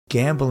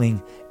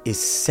gambling is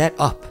set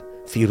up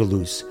for you to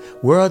lose.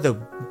 Where are the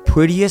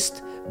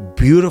prettiest,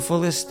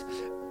 beautifulest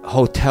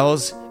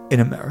hotels in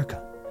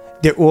America?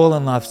 They're all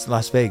in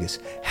Las Vegas.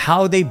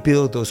 How they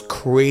build those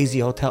crazy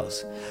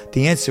hotels?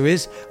 The answer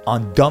is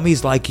on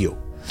dummies like you.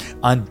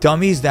 On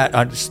dummies that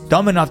are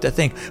dumb enough to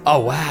think, oh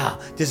wow,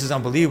 this is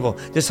unbelievable.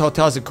 This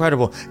hotel is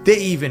incredible. They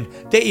even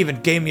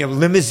gave me a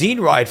limousine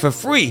ride for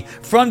free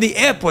from the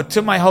airport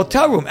to my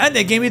hotel room, and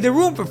they gave me the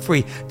room for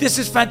free. This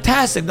is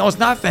fantastic. No, it's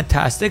not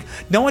fantastic.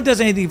 No one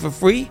does anything for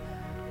free.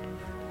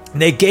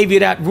 They gave you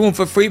that room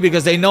for free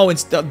because they know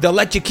they'll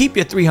let you keep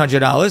your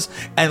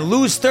 $300 and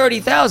lose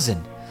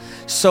 $30,000.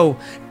 So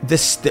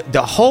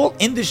the whole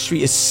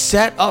industry is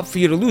set up for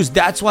you to lose.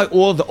 That's why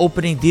all the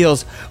opening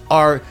deals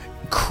are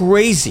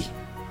crazy,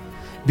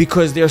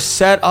 because they're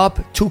set up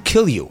to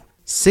kill you.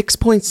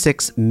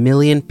 6.6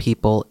 million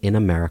people in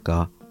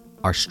America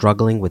are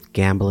struggling with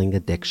gambling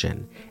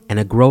addiction, and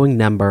a growing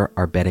number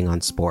are betting on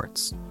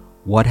sports.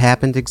 What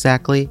happened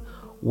exactly?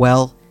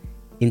 Well,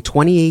 in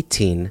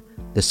 2018,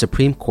 the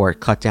Supreme Court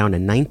cut down a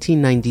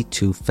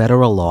 1992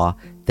 federal law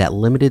that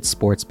limited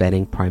sports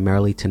betting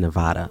primarily to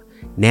Nevada.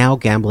 Now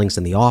gambling's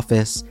in the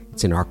office,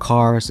 it's in our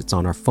cars, it's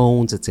on our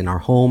phones, it's in our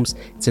homes,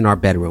 it's in our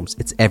bedrooms,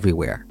 it's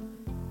everywhere.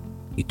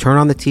 You turn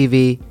on the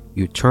TV,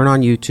 you turn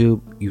on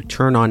YouTube, you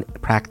turn on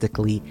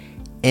practically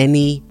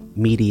any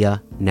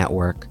media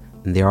network,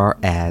 and there are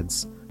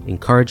ads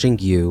encouraging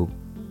you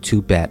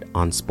to bet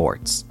on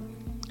sports.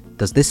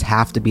 Does this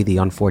have to be the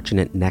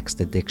unfortunate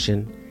next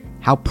addiction?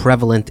 How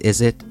prevalent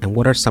is it, and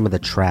what are some of the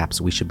traps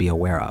we should be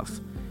aware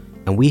of?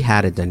 And we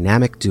had a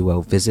dynamic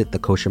duo visit the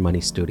Kosher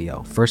Money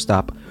studio. First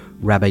up,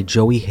 Rabbi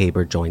Joey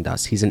Haber joined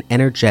us. He's an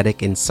energetic,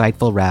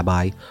 insightful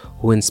rabbi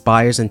who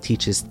inspires and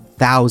teaches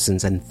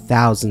thousands and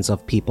thousands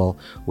of people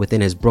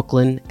within his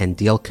Brooklyn and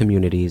Deal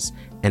communities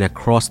and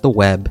across the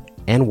web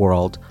and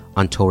world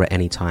on Torah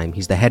Anytime.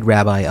 He's the head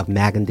rabbi of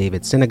Magen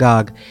David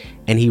Synagogue,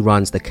 and he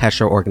runs the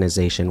Kesher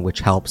organization, which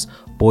helps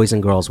boys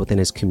and girls within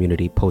his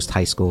community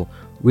post-high school.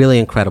 Really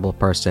incredible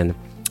person.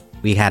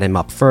 We had him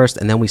up first,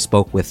 and then we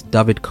spoke with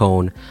David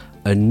Cohn,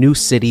 a New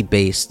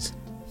City-based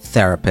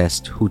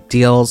therapist who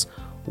deals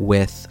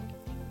with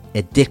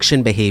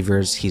addiction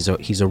behaviors. He's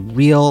a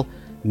real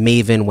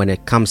maven when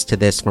it comes to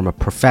this from a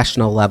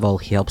professional level.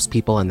 He helps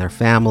people and their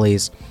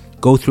families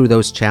go through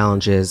those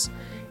challenges,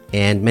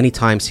 and many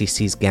times he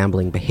sees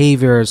gambling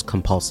behaviors,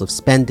 compulsive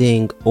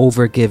spending,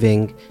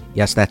 overgiving,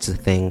 yes, that's the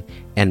thing,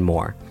 and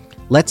more.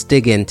 Let's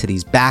dig into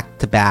these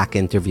back-to-back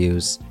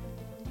interviews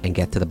and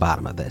get to the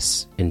bottom of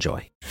this.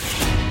 Enjoy.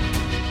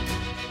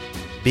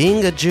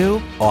 Being a Jew?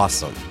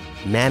 Awesome.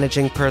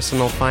 Managing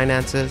personal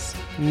finances?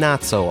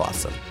 Not so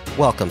awesome.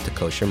 Welcome to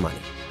Kosher Money.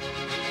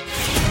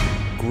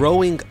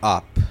 Growing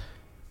up,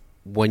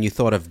 when you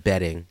thought of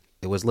betting,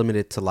 it was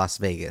limited to Las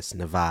Vegas,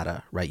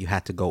 Nevada, right? You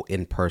had to go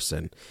in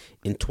person.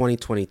 In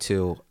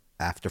 2022,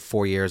 after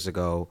 4 years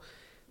ago,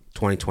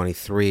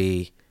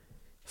 2023,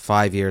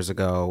 5 years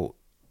ago,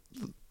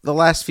 the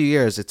last few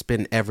years, it's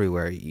been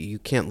everywhere. You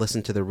can't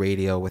listen to the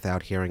radio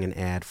without hearing an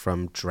ad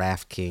from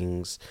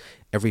DraftKings.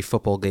 Every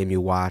football game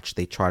you watch,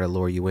 they try to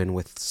lure you in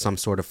with some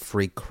sort of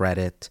free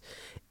credit.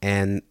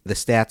 And the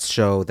stats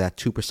show that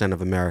 2%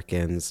 of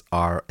Americans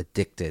are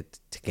addicted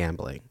to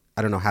gambling.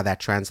 I don't know how that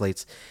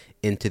translates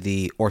into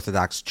the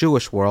Orthodox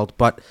Jewish world,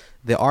 but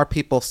there are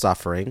people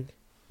suffering,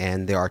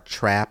 and there are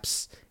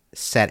traps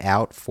set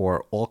out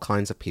for all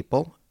kinds of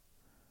people,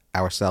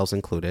 ourselves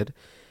included.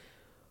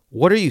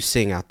 What are you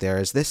seeing out there?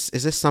 Is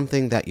this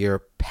something that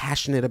you're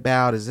passionate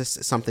about? Is this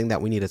something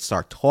that we need to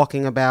start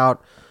talking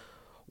about?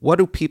 What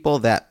do people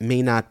that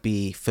may not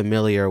be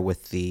familiar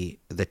with the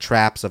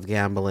traps of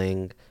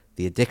gambling,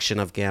 the addiction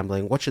of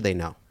gambling, what should they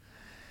know?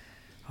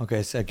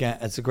 Okay, so again,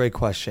 that's a great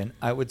question.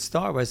 I would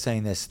start by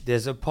saying this.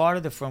 There's a part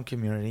of the Frum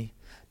community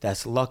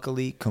that's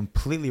luckily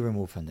completely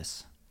removed from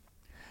this.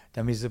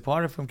 That means the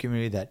part of the Frum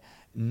community that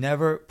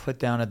never put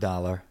down a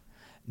dollar,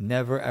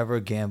 never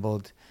ever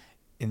gambled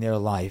in their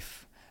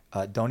life,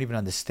 don't even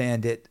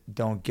understand it,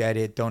 don't get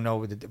it, don't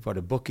know what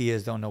a bookie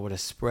is, don't know what a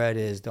spread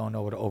is, don't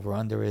know what an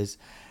over-under is.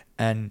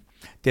 And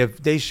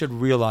they should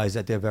realize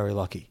that they're very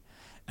lucky.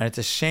 And it's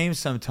a shame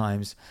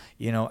sometimes,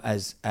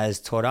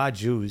 as Torah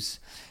Jews,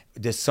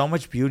 there's so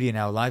much beauty in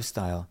our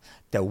lifestyle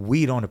that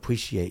we don't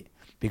appreciate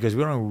because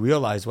we don't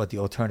realize what the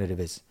alternative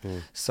is.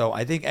 So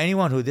I think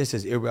anyone who this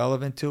is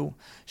irrelevant to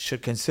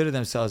should consider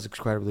themselves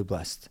incredibly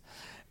blessed.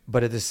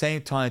 But at the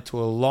same time, to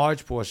a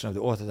large portion of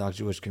the Orthodox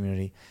Jewish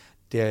community,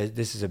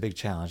 this is a big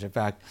challenge. In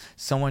fact,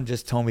 someone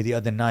just told me the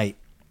other night,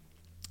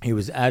 he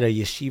was at a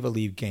Yeshiva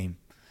League game.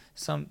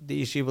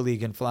 The Yeshiva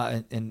League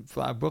in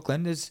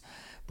Brooklyn, there's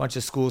bunch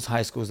of schools,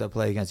 high schools that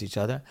play against each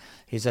other.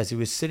 He says he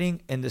was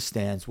sitting in the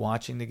stands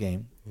watching the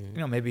game.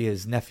 Maybe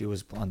his nephew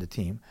was on the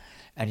team,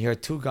 and he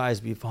heard two guys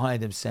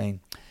behind him saying,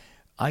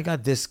 I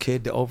got this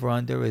kid, the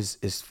over-under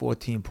is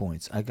 14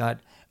 points.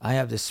 I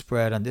have the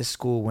spread on this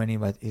school winning.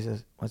 But he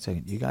says, 1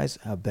 second, you guys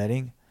are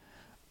betting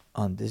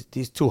on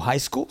these two high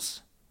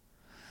schools?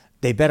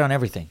 They bet on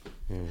everything.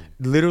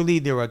 Literally,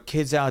 there are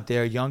kids out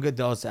there, young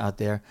adults out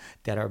there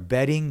that are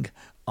betting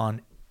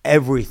on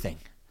everything.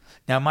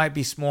 Now, it might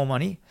be small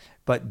money,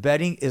 but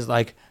betting is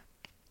like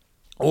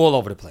all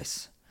over the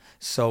place.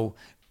 So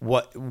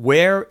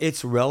where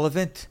it's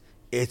relevant,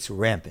 it's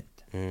rampant.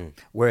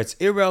 Where it's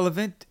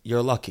irrelevant,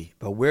 you're lucky.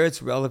 But where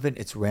it's relevant,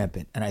 it's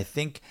rampant. And I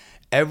think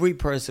every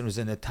person who's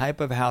in the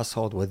type of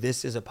household where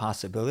this is a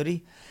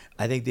possibility,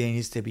 I think there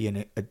needs to be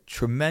a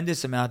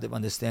tremendous amount of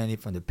understanding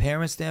from the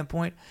parent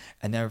standpoint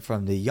and then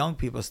from the young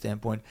people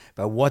standpoint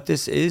about what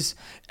this is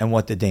and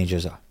what the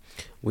dangers are.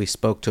 We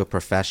spoke to a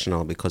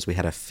professional because we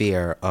had a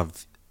fear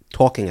of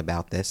talking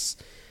about this,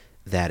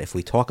 that if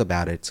we talk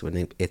about it,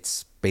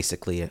 it's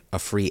basically a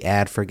free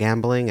ad for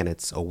gambling and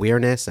it's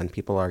awareness, and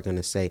people are going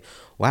to say,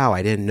 wow,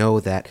 I didn't know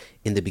that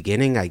in the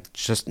beginning I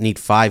just need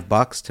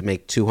 $5 to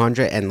make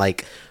 200, and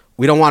like,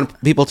 we don't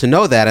want people to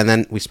know that. And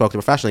then we spoke to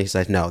a professional. He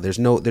said, no, there's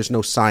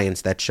no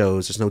science that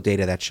shows, there's no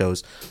data that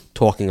shows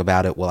talking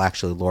about it will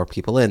actually lure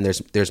people in.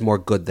 There's more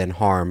good than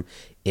harm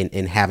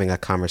in having a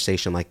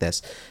conversation like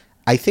this.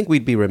 I think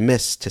we'd be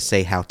remiss to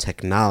say how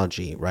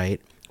technology, right?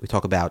 We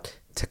talk about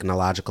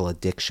technological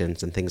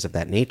addictions and things of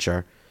that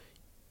nature.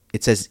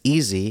 It's as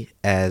easy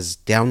as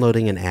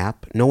downloading an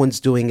app. No one's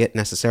doing it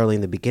necessarily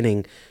in the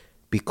beginning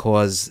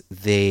because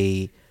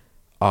they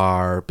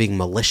are being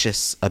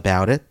malicious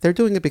about it. They're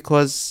doing it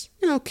because,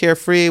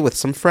 carefree with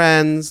some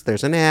friends.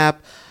 There's an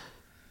app.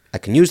 I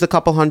can use the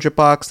couple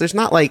 $100. There's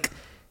not like,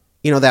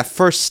 that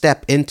first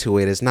step into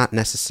it is not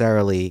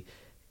necessarily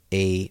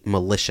a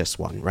malicious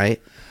one,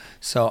 right?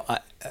 So,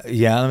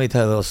 let me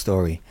tell you a little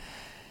story.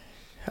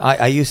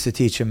 I used to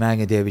teach at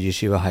Magen David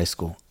Yeshiva High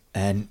School.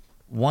 And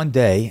one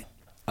day,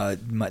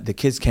 the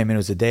kids came in. It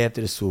was the day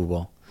after the Super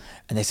Bowl.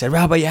 And they said,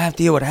 Rabbi, you have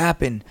to hear what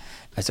happened.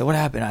 I said, what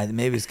happened?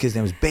 Maybe his kid's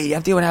name was Beta. You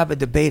have to hear what happened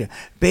to Beta.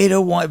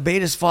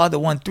 Beta's father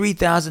won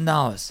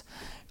 $3,000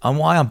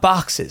 on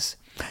boxes.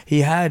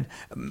 He had,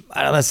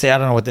 I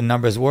don't know what the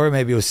numbers were.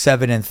 Maybe it was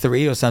 7 and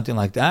 3 or something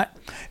like that.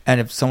 And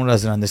if someone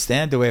doesn't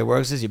understand, the way it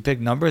works is you pick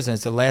numbers, and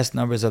it's the last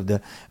numbers of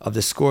the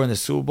score in the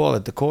Super Bowl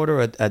at the quarter,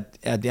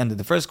 at the end of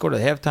the first quarter,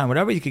 at halftime,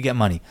 whatever. You could get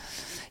money.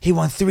 He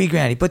won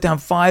 $3,000. He put down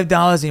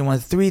 $5 and he won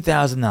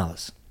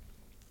 $3,000.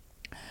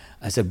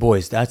 I said,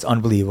 boys, that's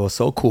unbelievable.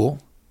 So cool.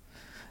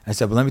 I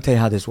said, but let me tell you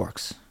how this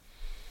works.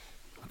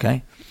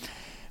 Okay?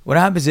 What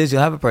happens is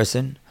you'll have a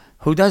person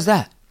who does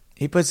that.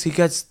 He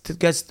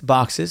gets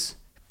boxes,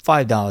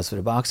 $5 for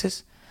the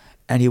boxes,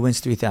 and he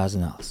wins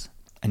 $3,000.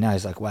 And now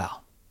he's like,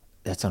 wow,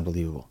 that's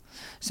unbelievable.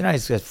 So now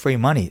he's got free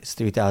money. It's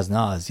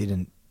 $3,000. He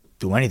didn't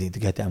do anything to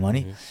get that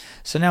money. Mm-hmm.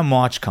 So now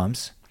March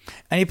comes,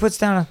 and he puts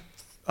down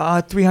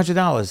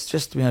 $300,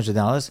 just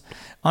 $300,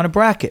 on a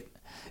bracket.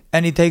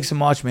 And he takes a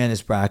March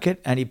Madness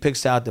bracket, and he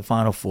picks out the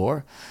Final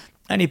Four,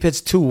 and he picks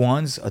 2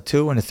 ones, a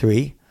 2 and a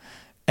 3,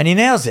 and he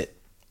nails it.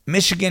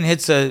 Michigan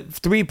hits a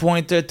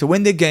 3-pointer to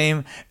win the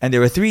game, and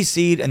they're a 3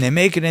 seed, and they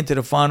make it into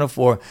the Final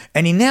Four,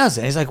 and he nails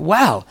it. And he's like,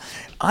 wow,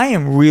 I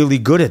am really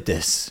good at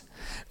this.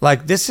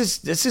 Like, this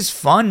is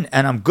fun,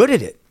 and I'm good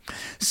at it.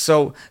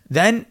 So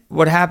then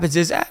what happens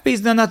is,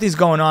 nothing's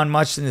going on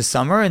much in the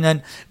summer, and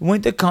then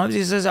winter comes.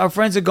 He says, our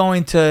friends we're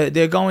going to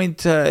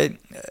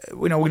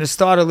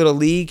start a little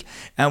league,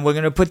 and we're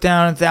going to put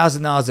down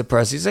 $1,000 a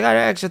person. He's like, I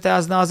got an extra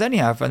 $1,000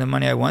 anyhow from the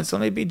money I won, so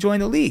maybe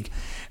join the league.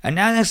 And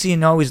now next thing you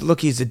know,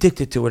 he's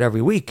addicted to it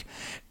every week.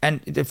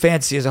 And the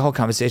fantasy is a whole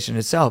conversation in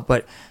itself,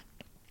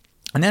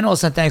 and then all of a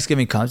sudden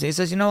Thanksgiving comes, and he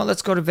says,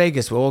 let's go to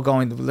Vegas. We're all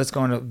going, let's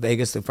go to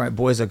Vegas. The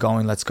boys are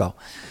going, let's go.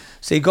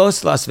 So he goes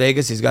to Las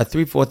Vegas. He's got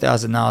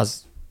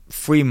 $4,000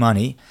 free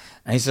money.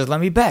 And he says, let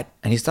me bet.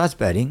 And he starts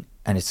betting.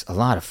 And it's a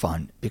lot of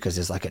fun because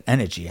there's like an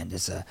energy and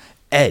there's a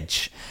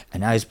edge.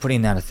 And now he's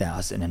putting down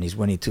 $1,000 and he's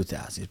winning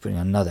 $2,000. He's putting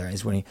another.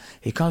 He's winning.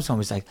 He comes home.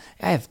 He's like,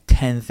 I have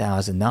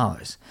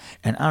 $10,000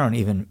 and I don't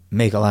even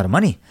make a lot of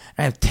money.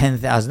 I have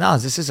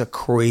 $10,000. This is a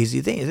crazy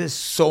thing. This is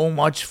so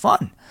much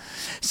fun.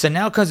 So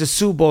now comes the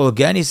Super Bowl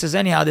again. He says,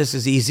 anyhow, this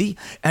is easy.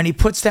 And he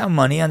puts down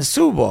money on the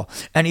Super Bowl.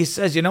 And he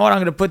says, you know what? I'm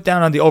going to put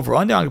down on the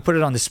over-under. I'm going to put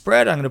it on the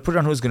spread. I'm going to put it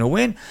on who's going to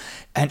win.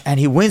 And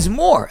he wins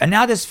more. And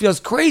now this feels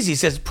crazy. He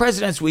says,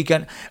 President's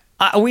Weekend,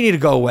 we need to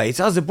go away. He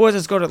tells the boys,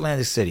 let's go to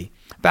Atlantic City.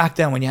 Back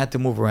then when you had to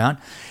move around.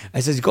 I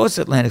says, he goes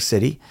to Atlantic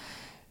City.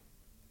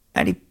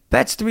 And he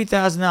bets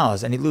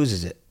 $3,000 and he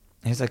loses it.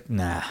 And he's like,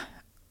 nah,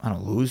 I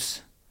don't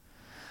lose.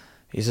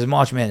 He says,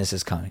 March Madness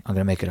is coming. I'm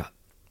going to make it up.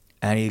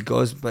 And he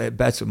goes,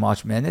 bets with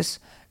March Madness.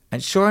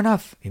 And sure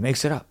enough, he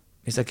makes it up.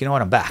 He's like, you know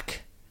what? I'm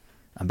back.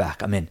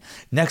 I'm in.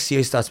 Next year,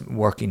 he starts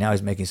working. Now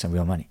he's making some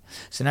real money.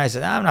 So now he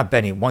said, I'm not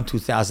betting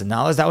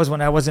 $2,000. That was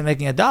when I wasn't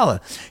making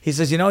 $1. He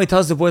says, he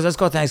tells the boys, let's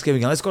go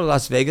Thanksgiving. Let's go to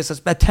Las Vegas. Let's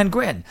bet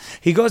 $10,000.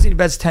 He goes and he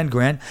bets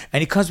 $10,000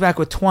 and he comes back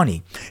with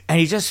 20. And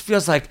he just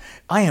feels like,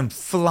 I am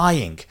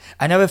flying.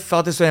 I never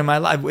felt this way in my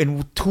life.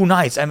 In 2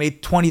 nights, I made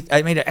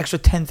an extra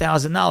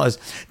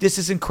 $10,000. This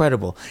is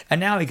incredible.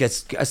 And now he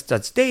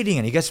starts dating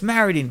and he gets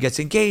married and he gets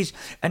engaged.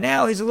 And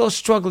now he's a little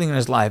struggling in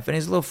his life and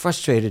he's a little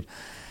frustrated.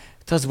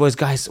 Tells the boys,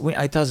 guys,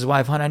 I tells his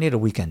wife, honey, I need a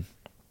weekend.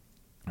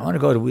 I want to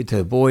go to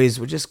the boys.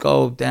 We'll just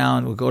go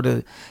down. We'll go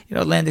to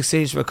Atlantic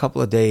City for a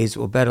couple of days.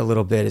 We'll bet a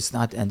little bit. It's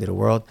not the end of the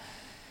world.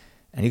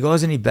 And he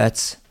goes and he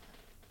bets.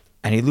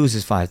 and he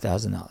loses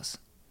 $5,000.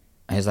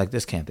 And he's like,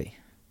 this can't be.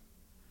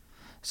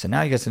 So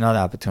now he gets another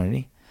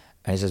opportunity,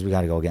 and he says, we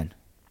got to go again.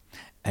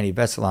 And he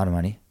bets a lot of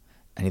money,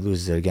 and he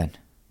loses it again.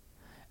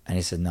 And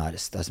he said, no,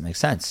 this doesn't make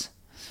sense.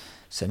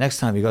 So next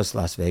time he goes to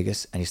Las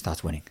Vegas, and he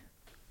starts winning.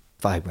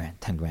 $5,000,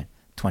 $10,000,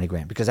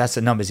 $20,000, because that's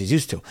the numbers he's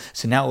used to.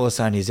 So now all of a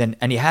sudden he's in,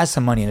 and he has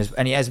some money,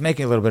 and he has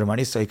making a little bit of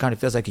money, so he kind of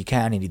feels like he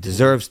can, and he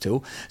deserves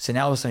to. So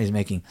now all of a sudden he's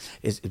making,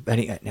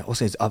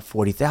 also he's up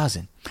 $40,000.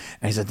 And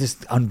he said, this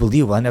is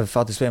unbelievable. I never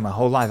felt this way in my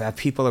whole life. I have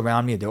people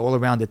around me, they're all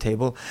around the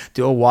table,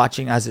 they're all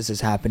watching as this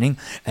is happening,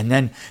 and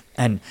then,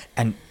 and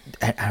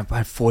I had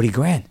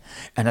 $40,000,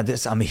 and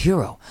I'm a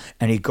hero.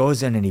 And he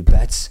goes in and he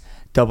bets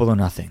double or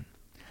nothing,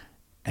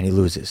 and he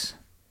loses.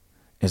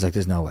 He's like,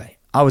 there's no way.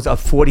 I was up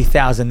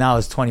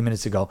 $40,000 20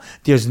 minutes ago.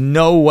 There's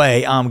no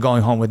way I'm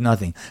going home with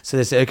nothing. So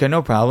they say, okay,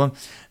 no problem.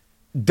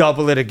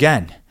 Double it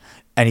again.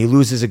 And he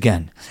loses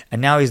again.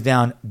 And now he's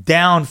down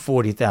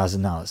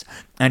 $40,000.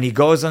 And he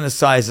goes on the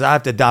side and says, I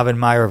have to daven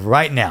Ma'ariv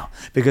right now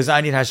because I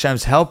need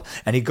Hashem's help.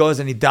 And he goes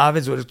and he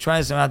davens with a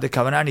tremendous amount of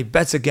covenant. And he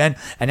bets again.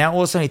 And now all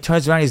of a sudden he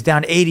turns around. He's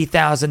down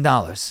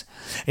 $80,000.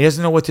 He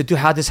doesn't know what to do.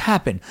 How this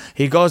happened?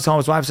 He goes home.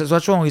 His wife says,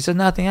 what's wrong? He says,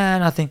 nothing.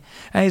 Nothing.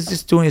 And he's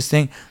just doing his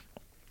thing.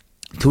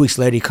 2 weeks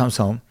later, he comes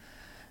home,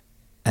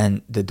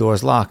 and the door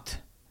is locked.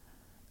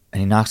 And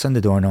he knocks on the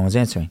door, and no one's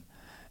answering.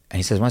 And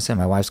he says, one second,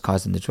 my wife's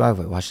car's in the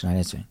driveway. Why is she not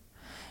answering?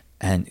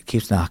 And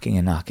keeps knocking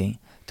and knocking,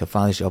 till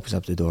finally she opens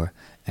up the door,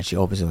 and she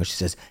opens the door. She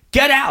says,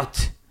 get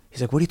out! He's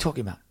like, what are you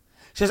talking about?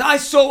 She says, I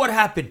saw what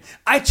happened.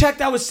 I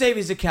checked our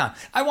savings account.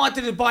 I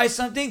wanted to buy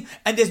something,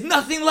 and there's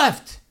nothing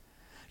left.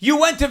 You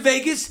went to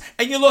Vegas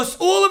and you lost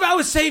all of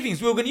our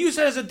savings. We were going to use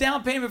that as a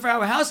down payment for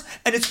our house,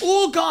 and it's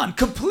all gone.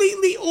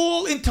 Completely,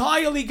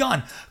 entirely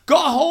gone. Go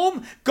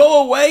home,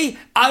 go away.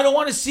 I don't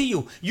want to see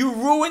you. You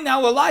ruined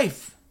our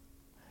life.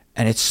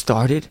 And it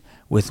started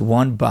with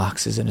one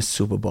boxes in a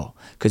Super Bowl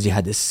because you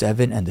had the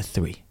 7 and the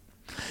 3.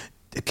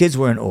 The kids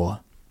were in awe.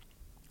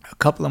 A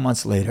couple of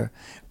months later,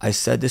 I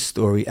said this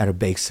story at a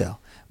bake sale.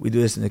 We do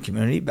this in the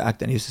community. Back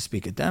then, I used to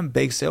speak at them.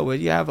 Bake sale where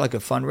you have like a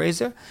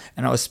fundraiser,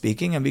 and I was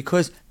speaking, and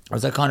because it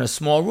was like kind of a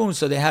small room,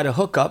 so they had a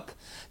hookup.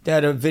 They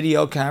had a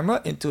video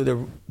camera into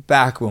the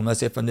back room,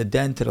 let's say from the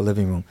den to the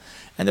living room.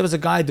 And there was a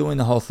guy doing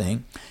the whole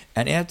thing.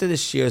 And after the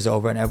shiur is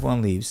over and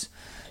everyone leaves,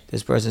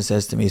 this person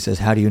says to me, he says,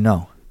 how do you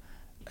know?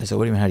 I said,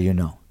 what do you mean, how do you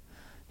know?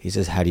 He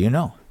says, how do you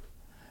know?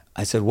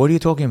 I said, what are you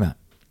talking about?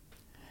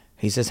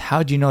 He says,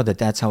 how do you know that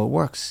that's how it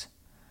works?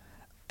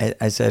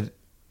 I said,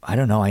 I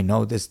don't know. I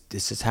know this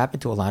has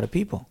happened to a lot of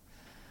people.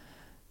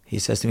 He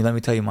says to me, let me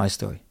tell you my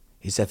story.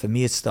 He said, for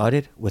me, it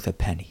started with a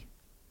penny.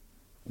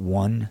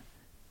 1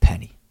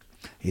 penny.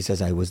 He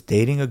says, I was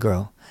dating a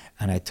girl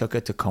and I took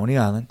her to Coney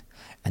Island,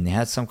 and they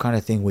had some kind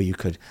of thing where you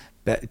could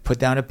put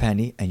down a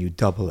penny and you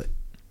double it.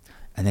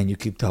 And then you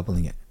keep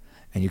doubling it.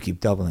 And you keep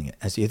doubling it.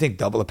 And so you think,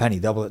 double a penny,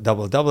 double it.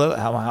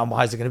 How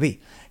high is it going to be?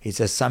 He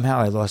says, somehow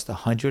I lost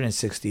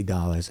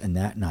 $160 in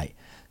that night,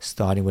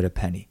 starting with a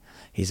penny.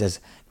 He says,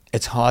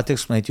 it's hard to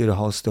explain to you the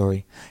whole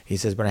story. He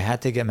says, but I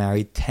had to get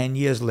married 10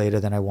 years later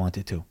than I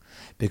wanted to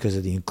because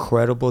of the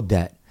incredible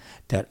debt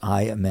that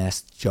I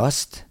amassed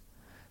just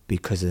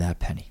because of that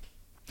penny.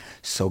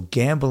 So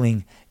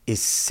gambling is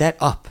set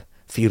up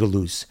for you to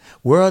lose.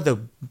 Where are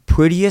the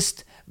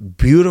prettiest,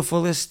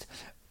 beautifulest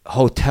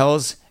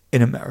hotels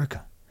in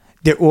America?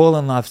 They're all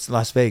in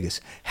Las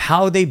Vegas.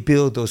 How they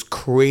build those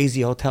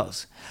crazy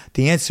hotels?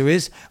 The answer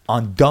is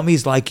on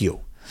dummies like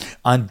you.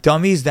 On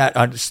dummies that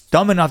are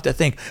dumb enough to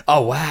think,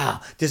 oh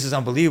wow, this is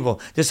unbelievable.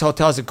 This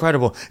hotel is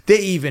incredible. They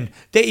even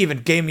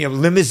gave me a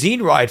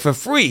limousine ride for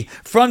free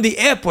from the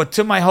airport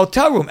to my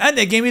hotel room, and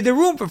they gave me the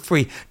room for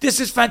free. This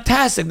is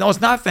fantastic. No,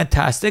 it's not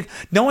fantastic.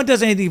 No one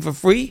does anything for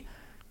free.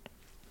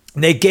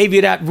 They gave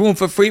you that room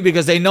for free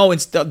because they know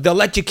they'll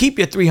let you keep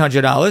your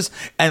 $300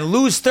 and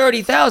lose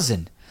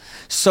 $30,000.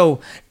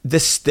 So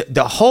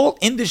the whole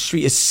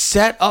industry is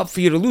set up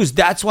for you to lose.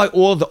 That's why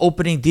all the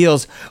opening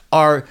deals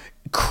are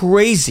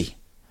crazy,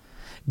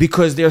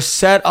 because they're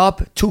set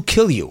up to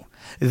kill you.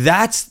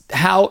 That's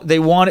how they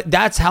want it.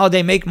 That's how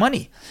they make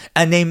money,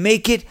 and they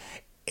make it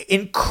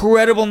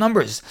incredible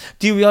numbers.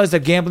 Do you realize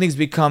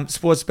that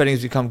sports betting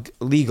has become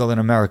legal in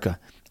America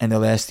in the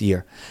last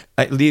year?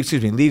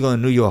 Legal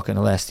in New York in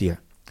the last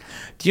year.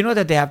 Do you know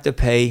that they have to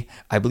pay,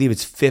 I believe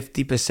it's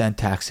 50%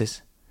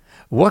 taxes?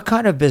 What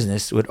kind of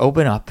business would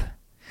open up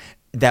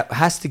that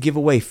has to give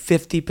away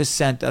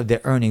 50% of their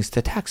earnings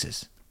to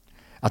taxes?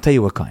 I'll tell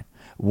you what kind.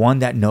 One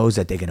that knows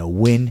that they're going to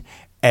win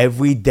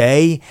every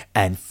day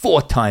and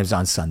 4 times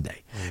on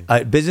Sunday.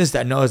 A business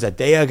that knows that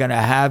they are going to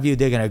have you,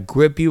 they're going to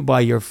grip you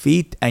by your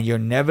feet, and you're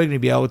never going to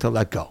be able to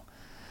let go.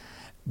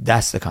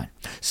 That's the kind.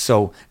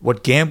 So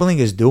what gambling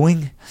is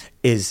doing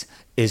is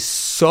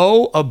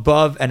so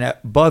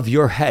above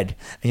your head.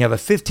 And you have a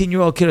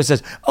 15-year-old kid who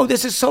says, oh,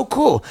 this is so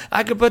cool.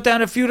 I could put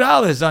down a few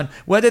dollars on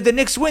whether the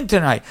Knicks win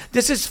tonight.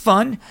 This is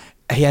fun.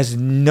 He has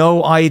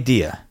no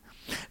idea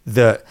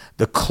the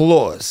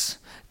clause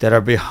that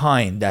are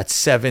behind that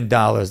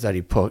 $7 that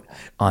he put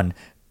on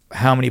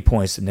how many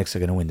points the Knicks are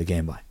going to win the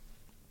game by.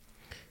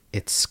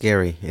 It's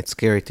scary. It's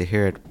scary to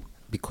hear it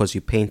because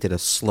you painted a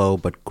slow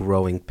but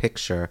growing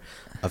picture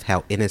of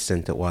how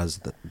innocent it was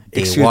day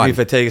Excuse one. me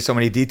for taking so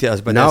many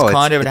details, but No, that's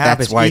kind of what that's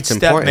happens. why Each it's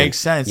step important. makes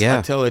sense Yeah.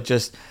 until it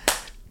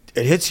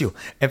hits you.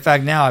 In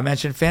fact, now I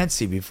mentioned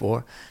fantasy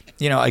before.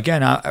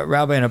 Again,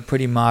 Rabbi in a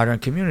pretty modern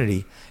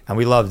community, and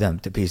we love them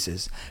to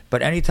pieces.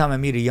 But anytime I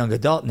meet a young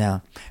adult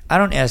now, I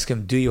don't ask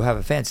him, do you have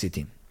a fantasy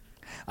team?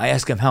 I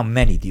ask him, how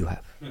many do you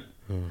have?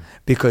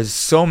 Because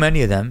so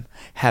many of them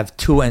have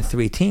 2 and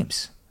 3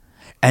 teams.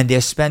 And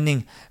they're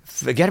spending,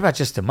 forget about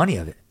just the money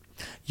of it.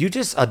 You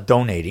just are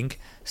donating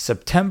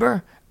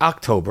September,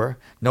 October,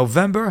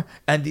 November,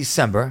 and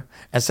December,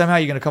 and somehow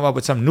you're going to come up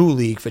with some new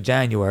league for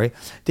January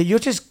that you're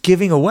just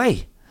giving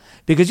away.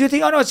 Because you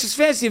think, oh no, it's just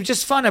fancy, it's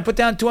just fun. I put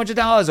down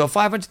 $200 or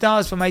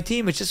 $500 for my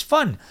team. It's just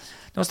fun.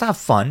 No, it's not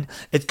fun.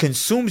 It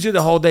consumes you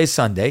the whole day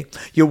Sunday.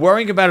 You're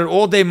worrying about it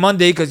all day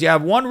Monday because you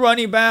have one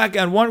running back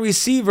and one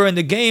receiver in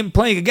the game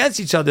playing against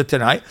each other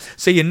tonight.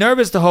 So you're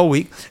nervous the whole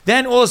week.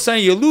 Then all of a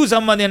sudden you lose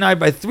on Monday night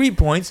by 3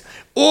 points.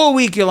 All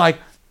week you're like,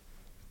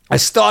 I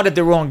started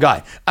the wrong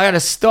guy. I got to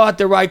start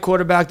the right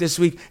quarterback this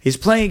week. He's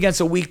playing against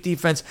a weak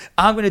defense.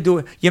 I'm going to do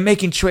it. You're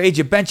making trades.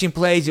 You're benching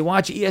plays. You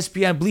watch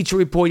ESPN, Bleacher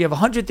Report. You have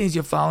 100 things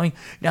you're following.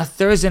 Now,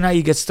 Thursday night,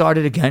 you get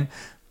started again.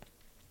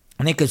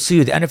 And they could see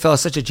you. The NFL is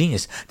such a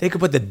genius. They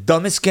could put the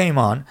dumbest game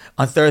on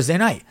Thursday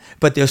night.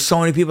 But there's so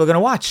many people going to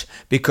watch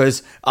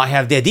because I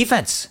have their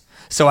defense.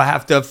 So I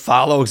have to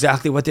follow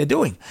exactly what they're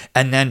doing.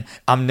 And then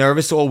I'm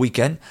nervous all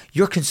weekend.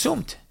 You're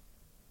consumed.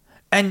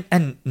 And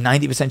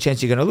 90%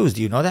 chance you're going to lose.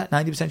 Do you know that?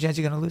 90% chance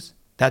you're going to lose?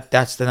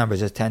 That's the numbers.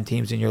 There's 10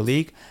 teams in your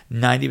league.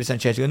 90%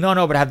 chance you're going to,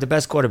 no, but I have the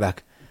best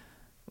quarterback.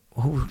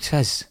 Who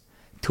says?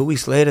 2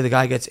 weeks later, the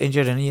guy gets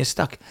injured and you're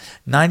stuck.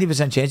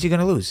 90% chance you're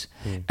going to lose.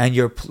 And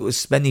you're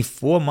spending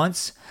 4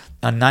 months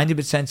on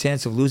 90%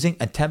 chance of losing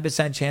and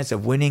 10% chance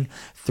of winning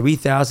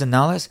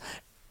 $3,000.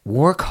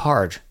 Work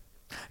hard.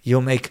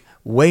 You'll make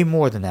way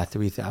more than that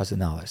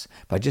 $3,000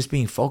 by just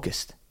being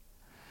focused.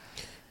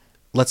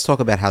 Let's talk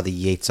about how the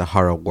Yetzer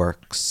Hara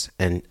works.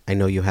 And I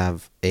know you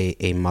have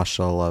a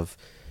mashal of,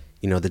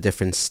 the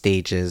different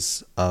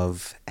stages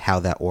of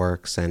how that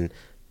works. And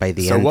by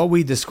the end... So what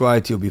we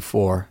described to you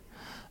before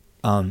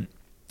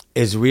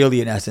is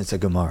really, in essence, a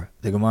Gemara.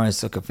 The Gemara in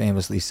Sukkah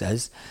famously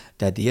says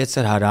that the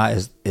Yetzer Hara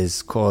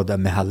is called a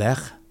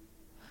mehalech,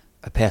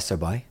 a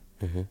passerby,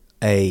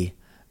 a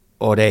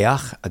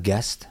oreach, a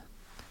guest,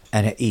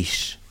 and a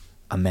ish,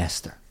 a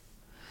master.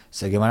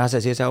 So the Gemara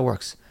says, here's how it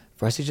works.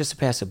 First, he's just a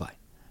passerby.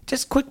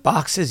 Just quick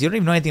boxes. You don't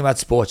even know anything about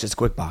sports. Just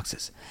quick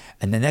boxes.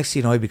 And the next thing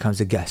you know, he becomes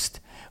a guest.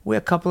 Where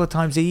a couple of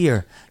times a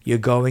year, you're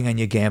going and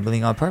you're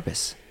gambling on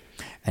purpose.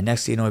 And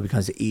next thing you know, he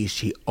becomes an ish.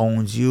 He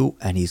owns you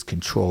and he's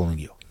controlling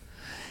you.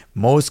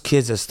 Most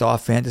kids that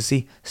start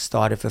fantasy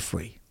start it for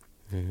free.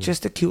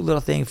 Just a cute little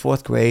thing,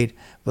 4th grade.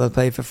 We'll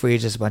play for free,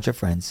 just a bunch of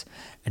friends.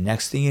 And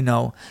next thing you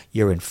know,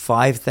 you're in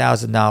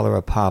 $5,000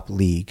 a pop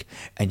league,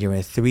 and you're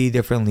in 3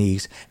 different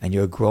leagues, and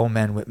you're a grown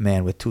man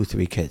with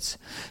 2-3 kids.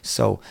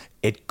 So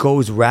it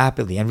goes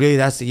rapidly, and really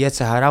that's the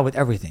Yetzer Hara with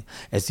everything.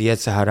 It's the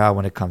Yetzer Hara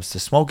when it comes to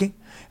smoking.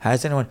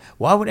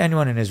 Why would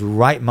anyone in his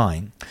right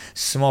mind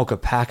smoke a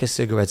pack of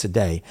cigarettes a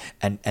day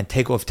and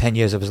take off 10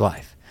 years of his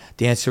life?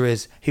 The answer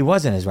is he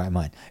was in his right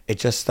mind. It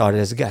just started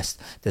as a guest.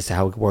 This is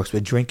how it works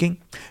with drinking.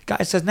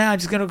 Guy says, I'm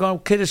just going to go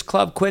kiddish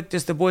club quick.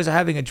 Just the boys are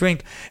having a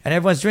drink and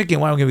everyone's drinking.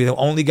 Why am I going to be the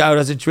only guy who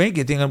doesn't drink?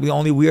 You think I'm the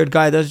only weird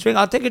guy who doesn't drink?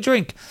 I'll take a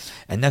drink.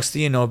 And next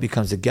thing you know, it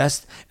becomes a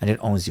guest and it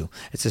owns you.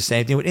 It's the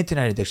same thing with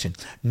internet addiction.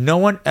 No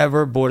one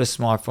ever bought a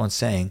smartphone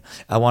saying,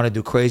 I want to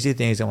do crazy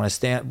things. I want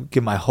to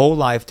give my whole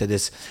life to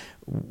this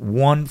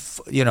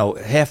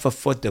half a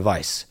foot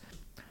device.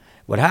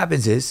 What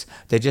happens is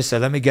they just say,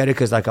 let me get it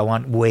because I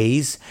want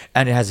Waze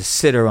and it has a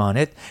sitter on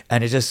it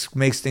and it just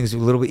makes things a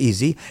little bit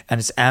easy and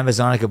it's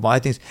Amazon, I can buy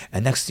things.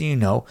 And next thing you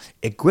know,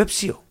 it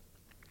grips you.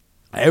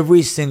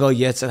 Every single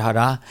Yetzer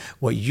Hara,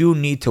 what you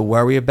need to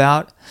worry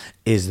about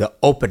is the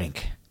opening.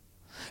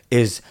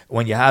 Is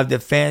when you have the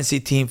fantasy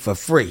team for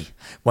free,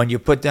 when you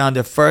put down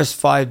the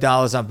first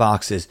 $5 on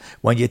boxes,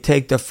 when you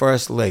take the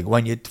first leg,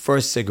 when you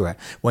first cigarette,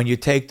 when you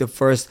take the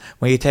first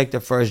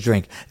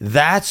drink.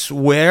 That's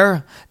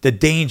where the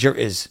danger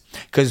is.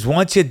 Because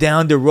once you're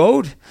down the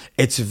road,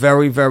 it's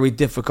very, very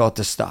difficult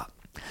to stop.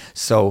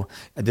 So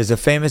there's a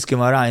famous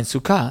Gemara in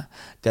Sukkah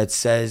that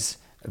says,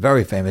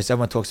 very famous.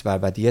 Everyone talks about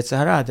the Yetzer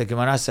Hara. The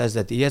Gemara says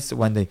that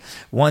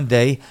one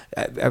day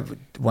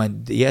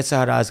when the Yetzer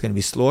Hara is going to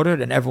be slaughtered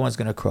and everyone's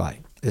going to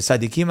cry. The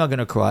Tzaddikim are going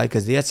to cry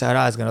because the Yetzer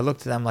Hara is going to look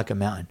to them like a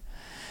mountain.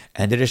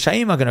 And the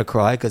Rishaim are going to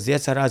cry because the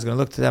Yetzer Hara is going to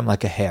look to them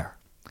like a hare.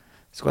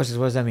 This question is,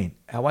 what does that mean?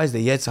 Why is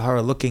the Yetzer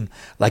Hara looking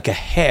like a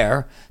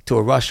hare to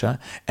a Russia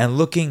and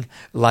looking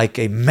like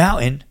a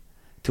mountain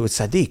to a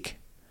Tzaddik?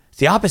 It's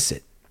the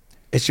opposite.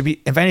 It should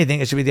be, if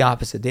anything, it should be the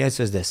opposite. The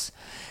answer is this,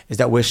 is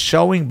that we're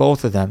showing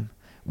both of them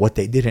what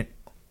they didn't.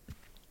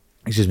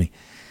 Excuse me.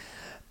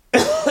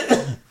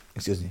 Amen.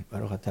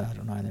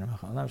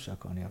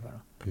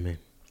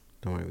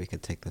 Don't worry, we can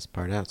take this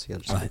part out so you'll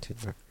just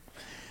continue.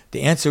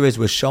 The answer is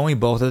we're showing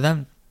both of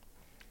them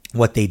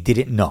what they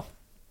didn't know.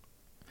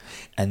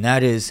 And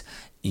that is,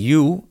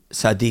 you,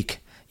 Sadiq,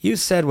 you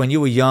said when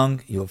you were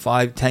young, you were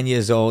 5, 10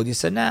 years old, you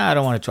said, nah, I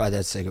don't want to try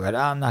that cigarette.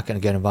 I'm not going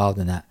to get involved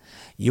in that.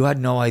 You had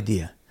no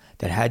idea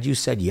that had you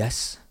said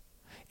yes,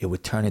 it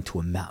would turn into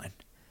a mountain.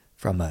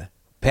 From a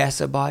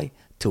passerby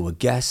to a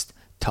guest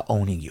to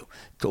owning you,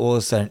 to all of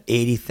a sudden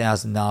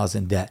 $80,000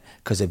 in debt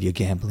because of your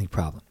gambling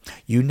problem.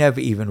 You never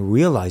even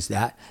realized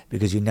that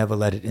because you never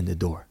let it in the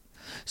door.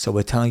 So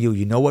we're telling you,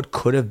 you know what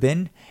could have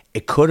been?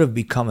 It could have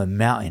become a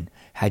mountain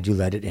had you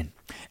let it in.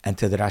 And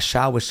to the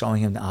Rasha, we're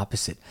showing him the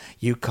opposite.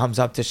 You comes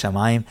up to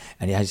Shamayim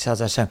and he tells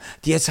Hashem,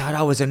 the Yetzer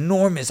Hara was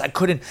enormous. I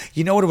couldn't,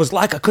 you know what it was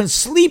like? I couldn't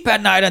sleep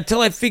at night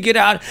until I figured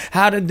out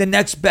how to the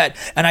next bet.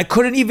 And I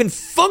couldn't even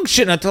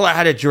function until I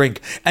had a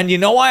drink. And you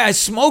know why I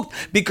smoked?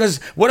 Because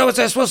what was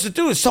I supposed to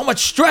do? It's so much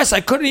stress.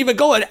 I couldn't even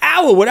go an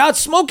hour without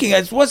smoking.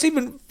 It wasn't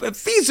even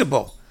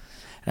feasible.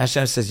 And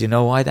Hashem says, you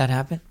know why that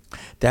happened?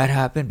 That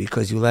happened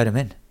because you let him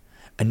in.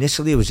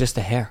 Initially, it was just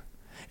a hair.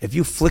 If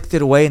you flicked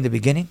it away in the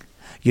beginning,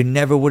 you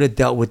never would have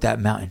dealt with that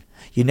mountain.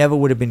 You never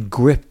would have been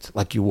gripped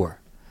like you were.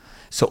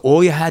 So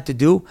all you had to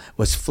do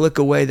was flick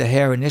away the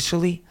hair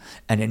initially,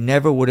 and it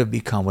never would have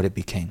become what it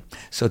became.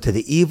 So to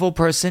the evil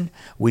person,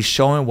 we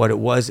show him what it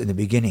was in the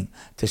beginning,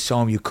 to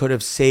show him you could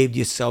have saved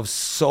yourself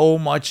so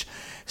much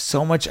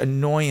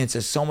annoyance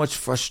and so much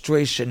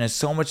frustration and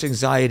so much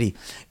anxiety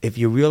if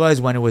you realize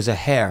when it was a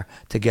hair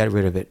to get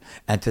rid of it.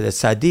 And to the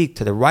Sadiq,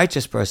 to the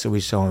righteous person, we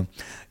show him,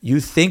 you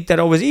think that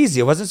it was easy.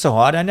 It wasn't so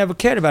hard. I never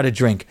cared about a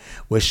drink.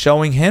 We're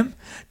showing him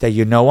that,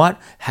 you know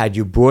what? Had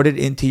you brought it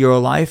into your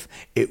life,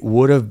 it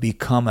would have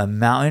become a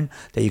mountain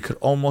that you could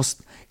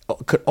almost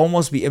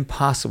be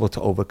impossible to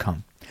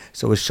overcome.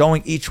 So we're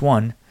showing each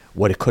one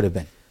what it could have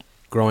been.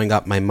 Growing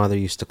up, my mother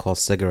used to call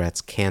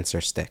cigarettes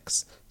cancer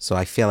sticks. So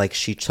I feel like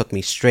she took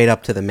me straight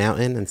up to the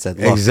mountain and said,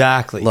 look,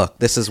 exactly. Look,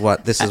 this is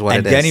what it is.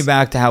 And getting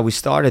back to how we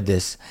started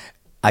this,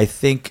 I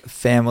think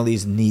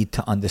families need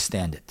to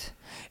understand it.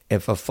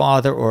 If a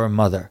father or a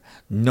mother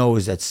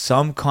knows that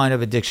some kind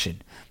of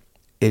addiction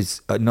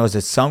is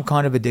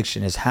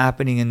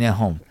happening in their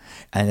home,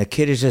 and the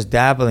kid is just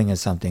dabbling in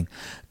something,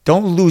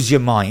 don't lose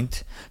your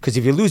mind, because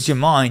if you lose your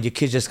mind, your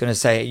kid's just going to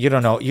say, you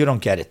don't know, you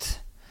don't get it.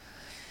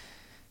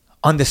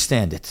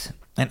 Understand it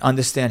and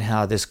understand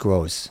how this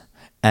grows.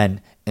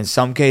 And in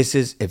some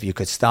cases, if you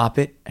could stop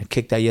it and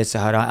kick that Yetzer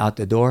Hara out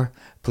the door,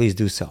 please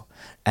do so.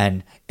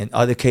 And in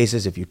other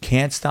cases, if you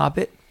can't stop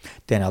it,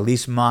 then at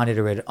least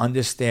monitor it,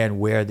 understand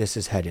where this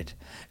is headed,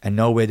 and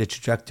know where the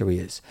trajectory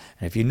is.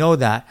 And if you know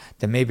that,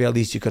 then maybe at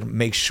least you could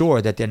make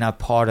sure that they're not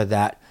part of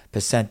that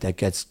percent that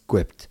gets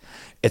gripped.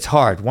 It's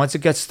hard. Once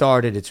it gets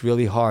started, it's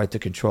really hard to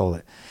control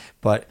it.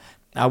 But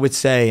I would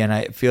say, and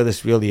I feel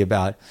this really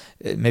about,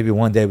 maybe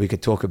one day we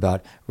could talk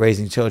about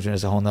raising children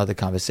as a whole nother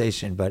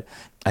conversation, but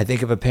I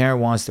think if a parent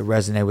wants to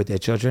resonate with their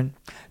children,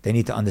 they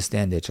need to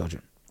understand their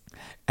children.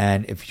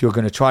 And if you're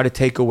going to try to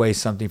take away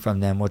something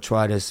from them or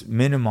try to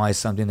minimize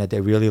something that they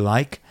really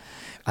like,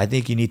 I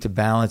think you need to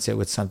balance it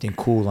with something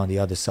cool on the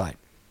other side.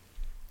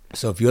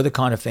 So if you're the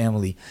kind of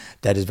family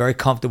that is very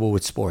comfortable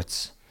with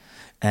sports,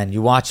 and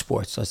you watch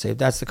sports, let's say, if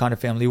that's the kind of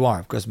family you are,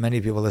 of course,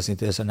 many people listening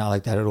to this are not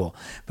like that at all.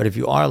 But if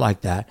you are like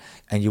that,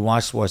 and you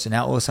watch sports, and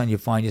now all of a sudden you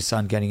find your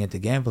son getting into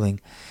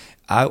gambling,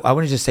 I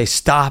wouldn't just say,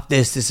 stop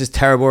this is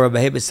terrible, or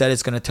behavior said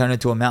it's going to turn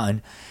into a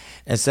mountain.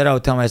 Instead, I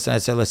would tell my son,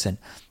 I'd say, listen,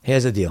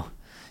 here's the deal.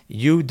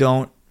 You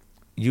don't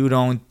get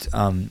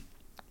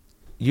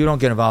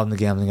involved in the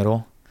gambling at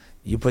all.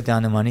 You put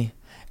down the money,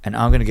 and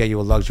I'm going to get you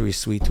a luxury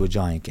suite to a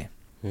Giant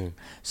game.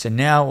 So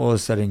now all of a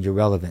sudden you're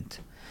relevant.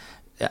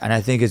 And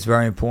I think it's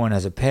very important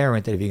as a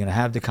parent that if you're going to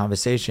have the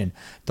conversation,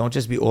 don't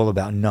just be all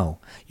about no.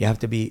 You have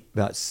to be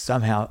about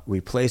somehow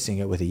replacing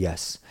it with a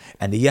yes.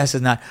 And the yes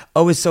is not,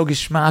 oh, it's so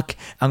geschmack,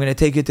 I'm going to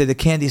take you to the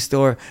candy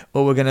store,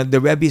 or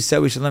the Rebbe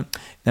said we should learn.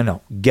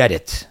 No, get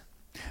it.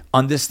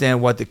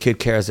 Understand what the kid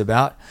cares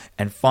about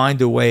and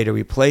find a way to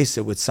replace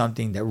it with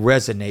something that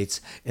resonates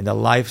in the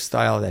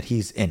lifestyle that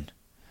he's in.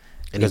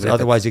 Because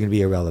otherwise you're going to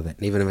be irrelevant.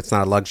 And even if it's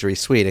not a luxury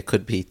suite, it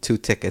could be 2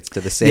 tickets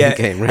to the same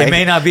game, right? It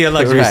may not be a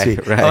luxury suite.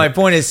 Right. But my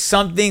point is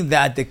something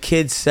that the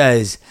kid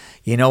says,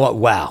 you know what,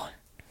 wow.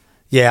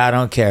 Yeah, I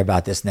don't care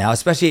about this now.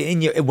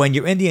 Especially when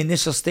you're in the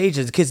initial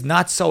stages, the kid's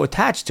not so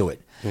attached to it.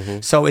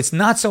 Mm-hmm. So it's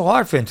not so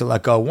hard for him to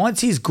let go.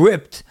 Once he's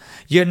gripped,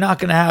 you're not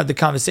going to have the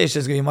conversation.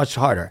 It's going to be much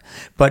harder.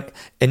 But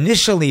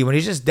initially, when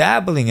he's just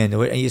dabbling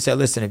into it, and you say,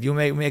 listen, if you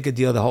make a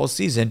deal the whole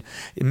season,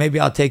 maybe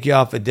I'll take you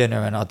out for dinner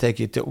and I'll take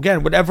you to,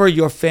 again, whatever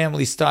your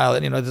family style.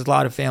 And, there's a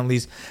lot of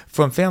families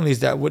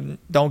that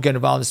don't get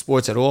involved in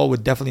sports at all,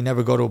 would definitely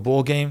never go to a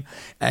ball game.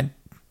 And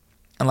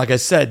like I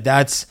said,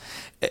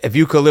 if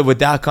you could live with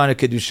that kind of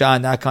kedusha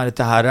and that kind of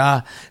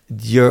tahara,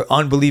 you're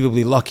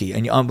unbelievably lucky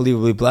and you're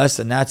unbelievably blessed,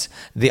 and that's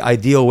the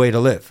ideal way to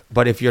live.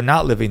 But if you're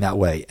not living that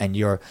way and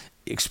you're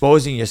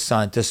exposing your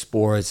son to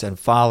sports and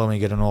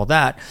following it and all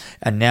that,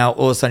 and now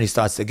all of a sudden he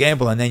starts to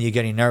gamble and then you're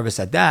getting nervous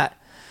at that,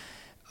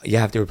 you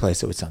have to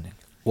replace it with something.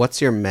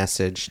 What's your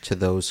message to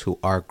those who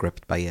are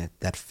gripped by it,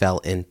 that fell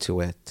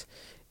into it?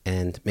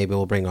 And maybe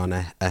we'll bring on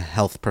a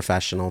health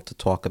professional to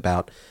talk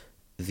about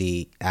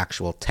the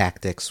actual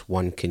tactics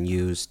one can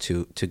use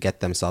to get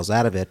themselves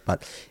out of it.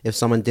 But if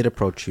someone did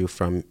approach you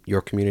from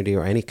your community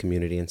or any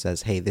community and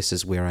says, hey, this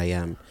is where I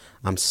am,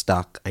 I'm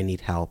stuck, I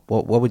need help,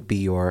 what would be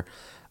your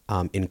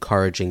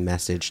encouraging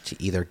message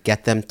to either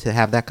get them to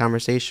have that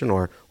conversation,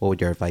 or what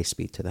would your advice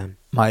be to them?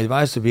 My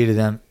advice would be to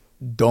them,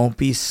 don't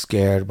be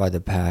scared by the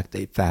fact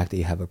that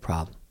you have a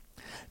problem.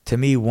 To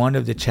me, one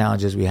of the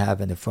challenges we have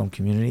in the Frum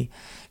community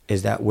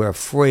is that we're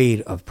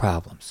afraid of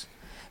problems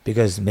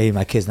because maybe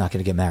my kid's not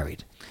going to get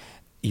married.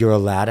 You're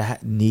allowed to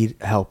need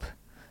help.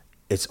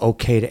 It's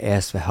okay to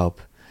ask for help.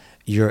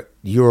 You're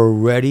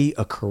already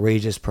a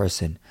courageous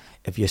person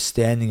if you're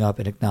standing up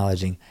and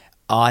acknowledging,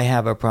 I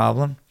have a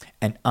problem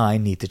and I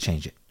need to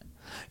change it.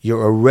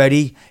 You're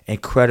already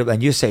incredible.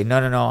 And you say, no,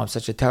 I'm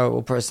such a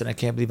terrible person. I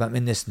can't believe I'm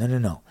in this.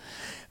 No.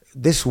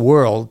 This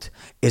world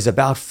is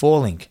about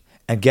falling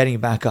and getting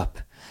back up.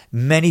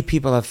 Many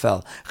people have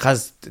fell.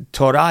 Because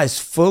Torah is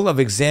full of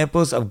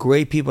examples of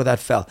great people that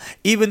fell.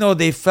 Even though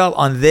they fell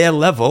on their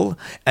level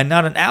and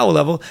not on our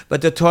level,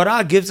 but the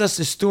Torah gives us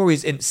the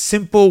stories in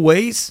simple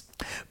ways.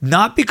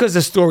 Not because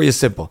the story is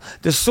simple.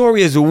 The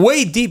story is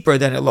way deeper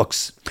than it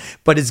looks.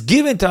 But it's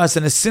given to us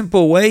in a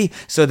simple way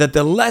so that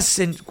the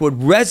lesson would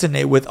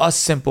resonate with us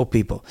simple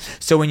people.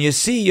 So when you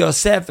see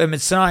Yosef in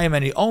Mitzrayim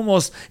and he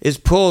almost is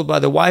pulled by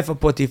the wife of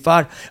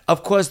Potiphar,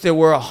 of course there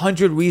were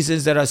 100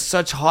 reasons that are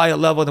such higher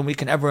level than we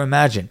can ever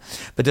imagine.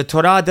 But the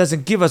Torah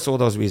doesn't give us all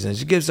those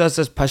reasons. It gives us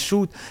this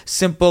pashut,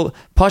 simple,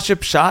 pashut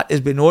pshat is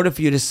in order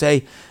for you to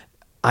say,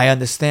 I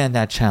understand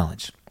that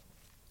challenge.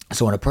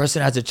 So when a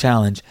person has a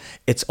challenge,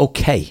 it's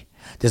okay.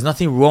 There's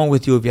nothing wrong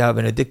with you if you have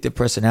an addictive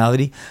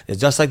personality.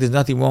 It's just like there's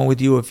nothing wrong with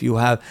you if you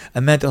have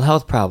a mental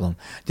health problem.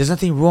 There's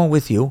nothing wrong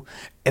with you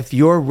if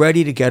you're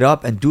ready to get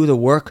up and do the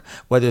work,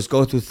 whether it's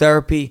go through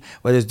therapy,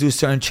 whether it's do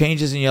certain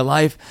changes in your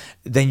life,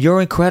 then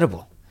you're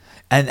incredible.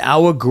 And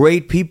our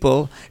great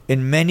people,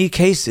 in many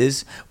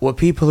cases, were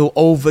people who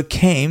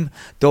overcame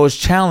those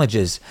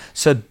challenges.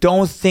 So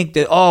don't think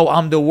that, oh,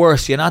 I'm the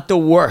worst. You're not the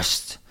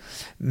worst.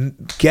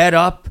 Get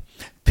up.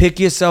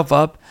 Pick yourself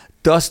up,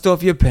 dust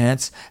off your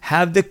pants,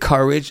 have the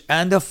courage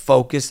and the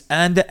focus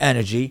and the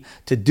energy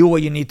to do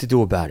what you need to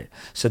do about it.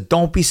 So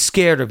don't be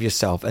scared of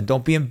yourself and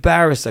don't be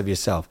embarrassed of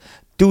yourself.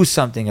 Do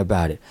something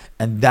about it.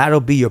 And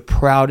that'll be your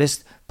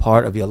proudest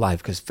part of your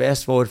life. Because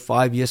fast forward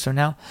 5 years from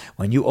now,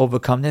 when you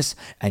overcome this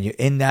and you're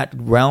in that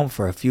realm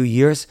for a few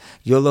years,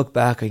 you'll look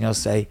back and you'll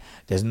say,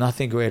 there's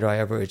nothing greater I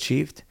ever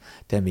achieved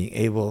than being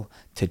able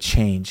to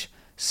change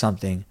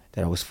something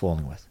that I was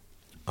falling with.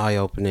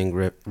 Eye-opening,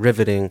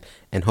 riveting,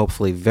 and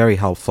hopefully very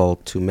helpful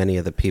to many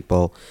of the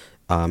people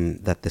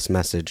that this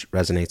message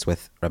resonates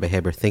with. Rabbi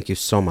Haber, thank you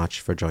so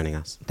much for joining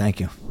us. Thank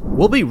you.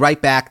 We'll be right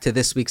back to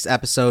this week's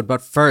episode,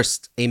 but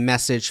first, a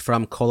message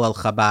from Kolel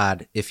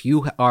Chabad. If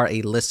you are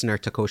a listener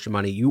to Kosher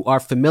Money, you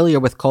are familiar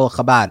with Kolel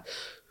Chabad.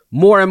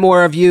 More and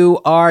more of you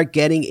are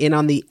getting in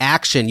on the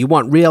action. You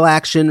want real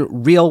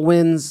action, real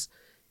wins?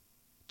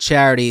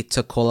 Charity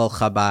to Kolel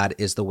Chabad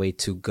is the way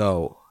to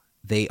go.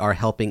 They are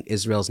helping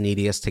Israel's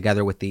neediest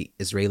together with the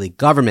Israeli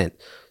government.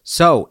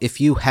 So if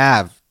you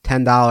have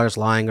 $10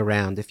 lying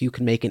around, if you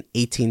can make an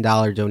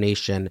 $18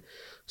 donation,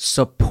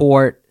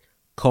 support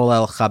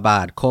Kolel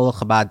Chabad,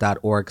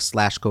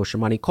 kohelchabad.org/kosher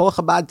money. Kolel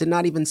Chabad did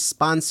not even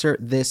sponsor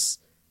this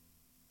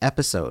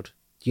episode.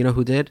 Do you know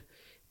who did?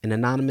 An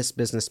anonymous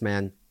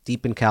businessman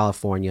deep in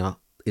California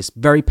is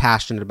very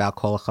passionate about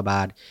Kolel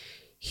Chabad.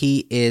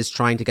 He is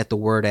trying to get the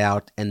word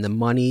out, and the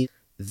money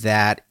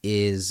that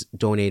is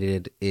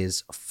donated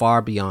is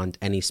far beyond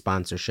any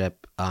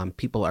sponsorship.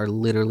 People are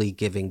literally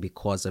giving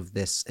because of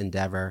this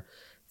endeavor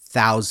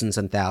thousands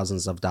and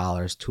thousands of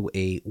dollars to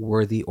a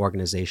worthy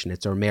organization.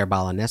 It's a Rameir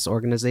Baal HaNes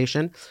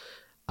organization.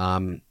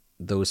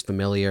 Those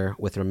familiar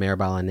with Rameir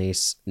Baal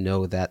HaNes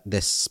know that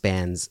this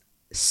spans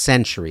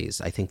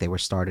centuries. I think they were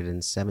started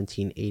in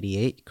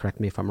 1788.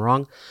 Correct me if I'm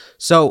wrong.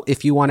 So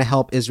if you want to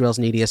help Israel's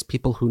neediest,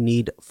 people who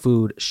need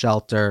food,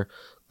 shelter,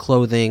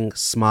 clothing,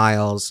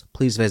 smiles,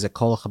 please visit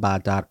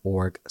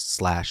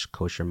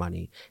kohelchabad.org/kosher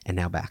money. And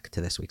now back to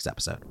this week's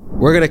episode.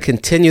 We're going to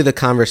continue the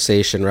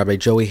conversation. Rabbi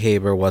Joey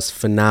Haber was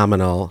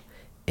phenomenal.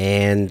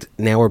 And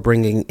now we're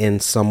bringing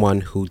in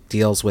someone who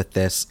deals with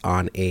this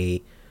on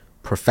a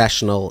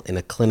professional, in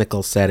a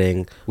clinical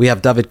setting. We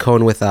have David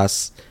Cohen with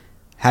us.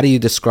 How do you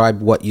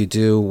describe what you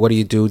do? What do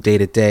you do day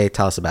to day?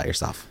 Tell us about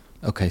yourself.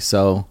 Okay,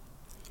 so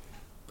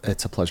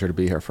it's a pleasure to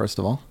be here, first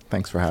of all.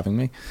 Thanks for having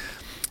me.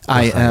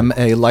 I am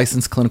a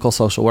licensed clinical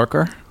social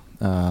worker,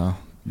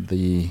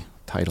 the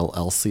title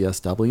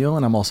LCSW,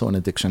 and I'm also an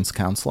addictions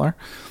counselor.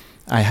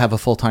 I have a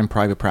full-time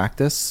private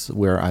practice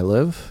where I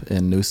live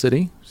in New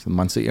City, the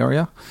Monsey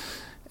area,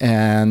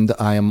 and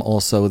I am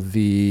also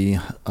the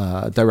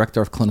director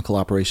of clinical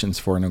operations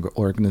for an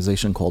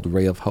organization called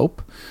Ray of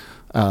Hope.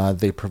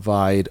 They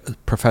provide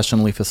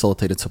professionally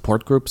facilitated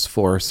support groups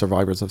for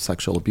survivors of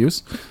sexual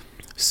abuse.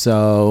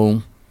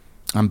 So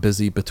I'm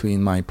busy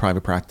between my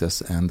private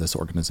practice and this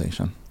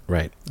organization.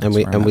 Right. And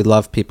we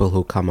love people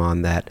who come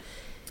on that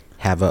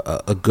have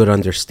a good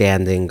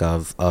understanding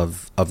of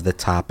the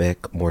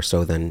topic, more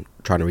so than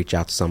trying to reach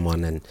out to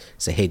someone and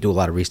say, hey, do a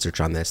lot of research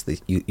on this.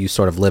 You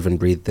sort of live and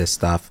breathe this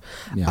stuff.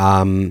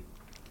 Yeah.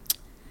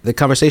 The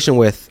conversation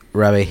with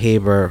Rabbi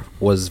Haber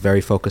was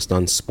very focused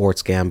on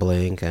sports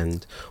gambling,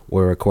 and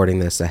we're recording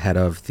this ahead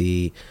of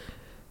the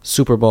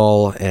Super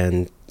Bowl,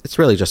 and it's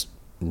really just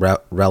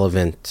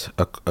relevant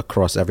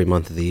across every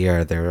month of the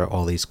year. There are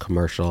all these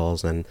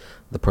commercials and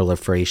the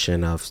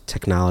proliferation of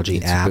technology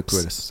It's apps.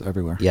 ubiquitous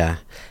everywhere. Yeah.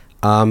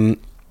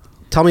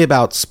 Tell me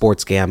about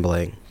sports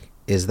gambling.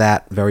 Is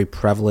that very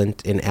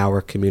prevalent in our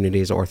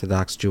communities,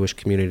 Orthodox Jewish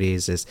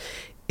communities?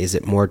 Is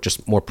it more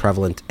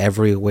prevalent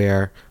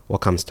everywhere? What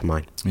comes to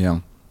mind?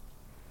 Yeah.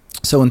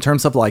 So in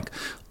terms of like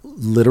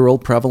literal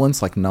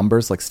prevalence, like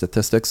numbers, like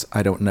statistics,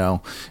 I don't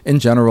know. In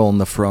general, in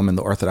the Frum and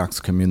the Orthodox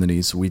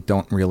communities, we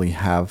don't really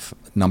have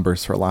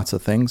numbers for lots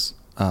of things.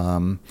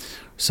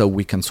 So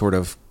we can sort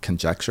of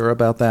conjecture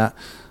about that.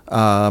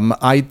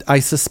 I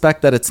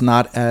suspect that it's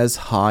not as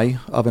high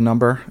of a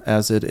number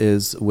as it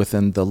is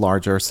within the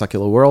larger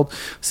secular world,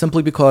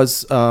 simply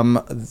because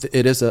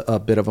it is a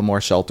bit of a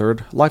more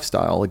sheltered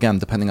lifestyle, again,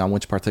 depending on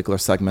which particular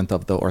segment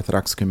of the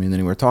Orthodox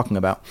community we're talking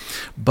about.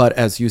 But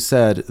as you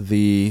said,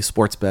 the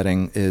sports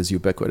betting is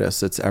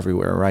ubiquitous. It's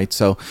everywhere, right?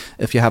 So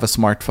if you have a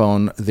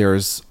smartphone,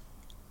 there's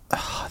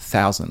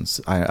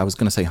thousands. I was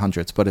going to say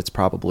hundreds, but it's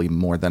probably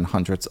more than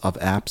hundreds of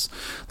apps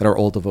that are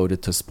all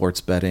devoted to sports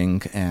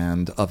betting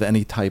and of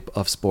any type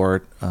of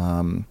sport,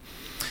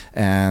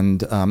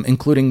 and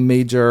including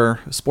major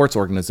sports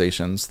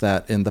organizations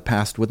that in the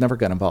past would never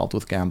get involved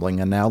with gambling.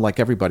 And now, like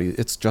everybody,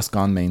 it's just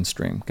gone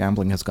mainstream.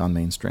 Gambling has gone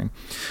mainstream.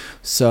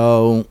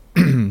 So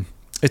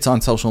it's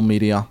on social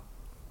media.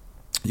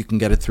 You can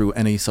get it through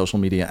any social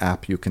media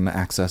app. You can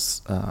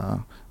access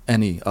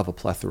any of a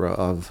plethora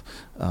of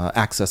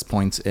access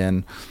points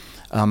in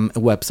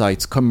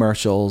websites,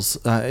 commercials.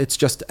 It's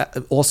just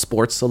all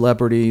sports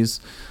celebrities.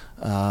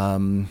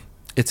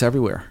 It's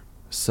everywhere.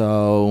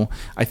 So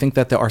I think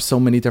that there are so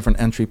many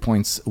different entry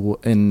points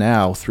in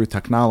now through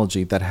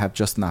technology that have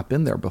just not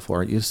been there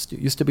before. It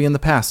used to be in the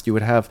past. You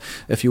would have,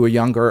 if you were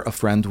younger, a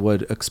friend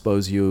would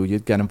expose you.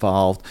 You'd get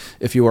involved.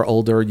 If you were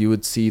older, you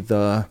would see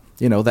the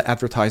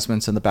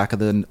advertisements in the back of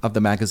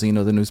the magazine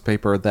or the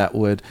newspaper that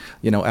would,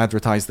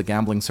 advertise the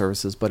gambling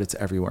services, but it's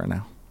everywhere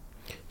now.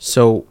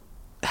 So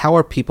how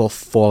are people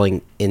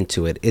falling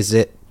into it? Is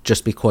it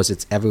just because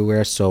it's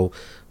everywhere? So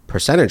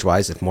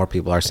percentage-wise, if more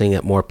people are seeing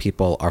it, more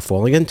people are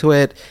falling into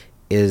it.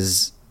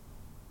 Is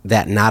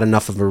that not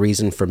enough of a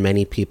reason for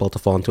many people to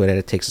fall into it? And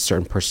it takes a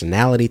certain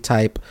personality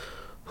type.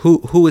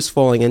 Who is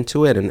falling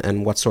into it,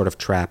 and what sort of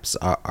traps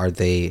are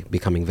they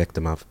becoming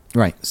victim of?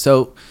 Right.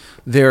 So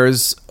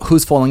there's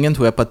who's falling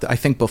into it, but I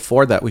think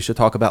before that we should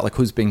talk about like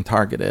who's being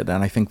targeted,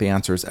 and I think the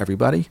answer is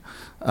everybody,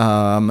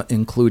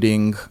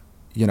 including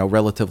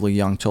relatively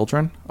young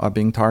children are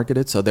being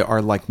targeted. So there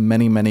are like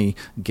many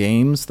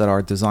games that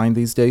are designed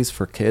these days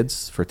for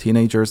kids, for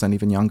teenagers, and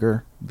even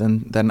younger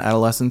than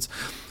adolescents,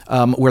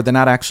 where they're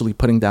not actually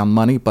putting down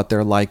money, but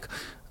they're like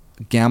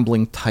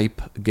gambling type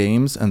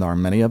games, and there are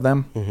many of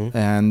them. Mm-hmm.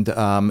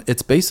 And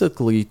it's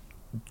basically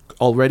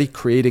already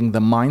creating the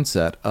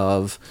mindset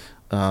of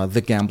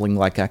the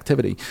gambling-like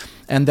activity.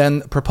 And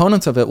then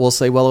proponents of it will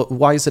say, well,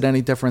 why is it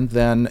any different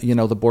than,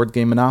 the board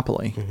game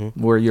Monopoly, mm-hmm.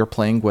 where you're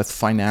playing with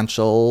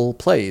financial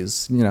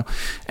plays,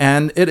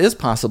 And it is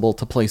possible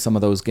to play some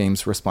of those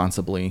games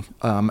responsibly.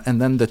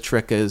 And then the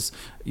trick is,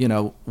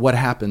 what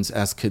happens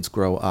as kids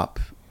grow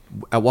up?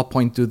 At what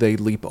point do they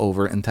leap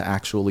over into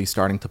actually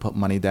starting to put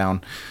money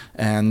down?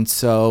 And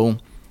so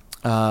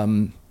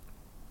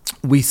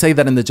we say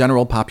that in the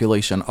general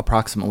population,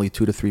 approximately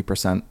 2 to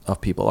 3% of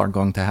people are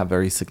going to have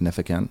very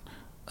significant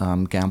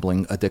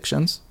gambling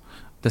addictions.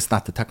 That's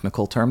not the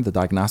technical term, the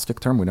diagnostic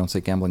term. We don't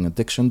say gambling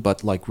addiction,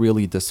 but like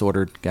really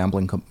disordered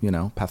gambling,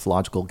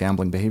 pathological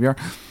gambling behavior.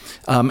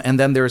 And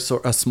then there's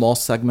a small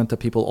segment of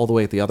people all the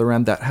way at the other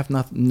end that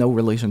have no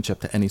relationship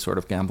to any sort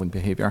of gambling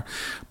behavior.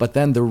 But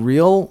then the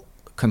real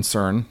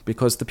concern,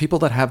 because the people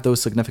that have those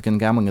significant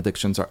gambling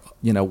addictions are,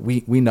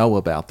 we know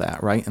about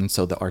that, right? And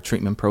so there are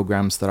treatment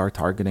programs that are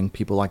targeting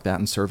people like that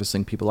and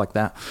servicing people like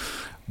that.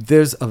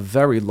 There's a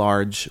very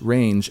large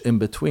range in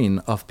between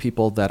of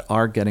people that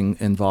are getting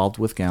involved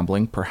with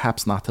gambling,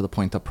 perhaps not to the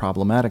point of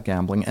problematic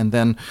gambling. And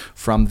then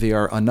from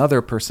there,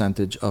 another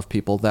percentage of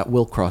people that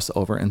will cross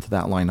over into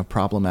that line of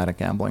problematic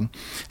gambling.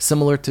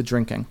 Similar to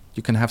drinking.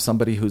 You can have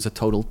somebody who's a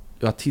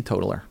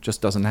teetotaler, just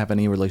doesn't have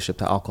any relationship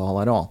to alcohol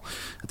at all.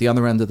 At the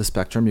other end of the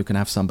spectrum, you can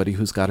have somebody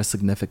who's got a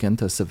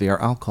severe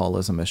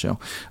alcoholism issue.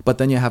 But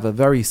then you have a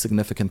very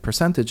significant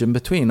percentage in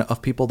between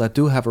of people that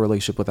do have a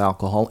relationship with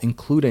alcohol,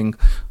 including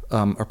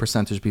a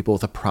percentage of people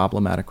with a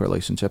problematic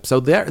relationship. So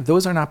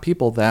those are not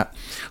people that,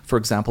 for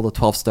example, the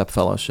 12-step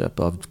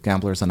fellowship of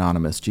Gamblers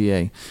Anonymous,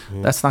 GA,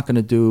 that's not going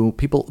to do,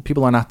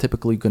 people are not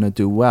typically going to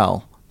do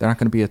well. They're not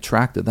going to be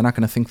attracted. They're not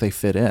going to think they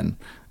fit in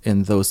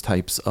those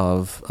types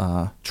of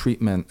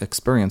treatment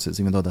experiences,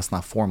 even though that's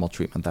not formal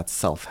treatment, that's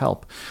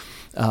self-help.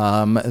 The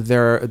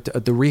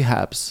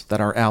rehabs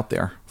that are out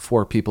there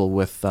for people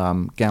with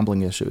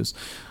gambling issues,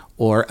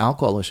 or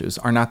alcohol issues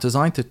are not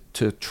designed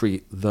to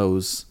treat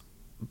those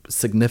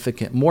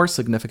more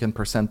significant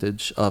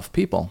percentage of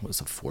people. It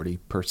was a 40%,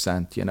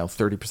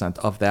 30%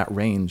 of that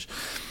range.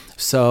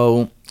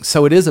 So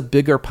it is a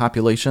bigger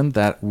population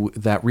that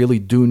really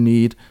do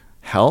need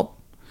help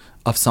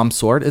of some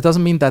sort. It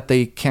doesn't mean that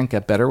they can't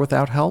get better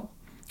without help.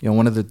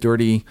 One of the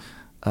dirty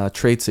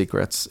trade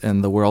secrets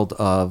in the world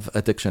of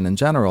addiction in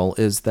general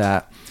is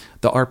that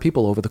there are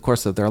people over the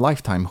course of their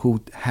lifetime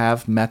who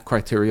have met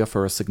criteria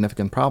for a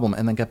significant problem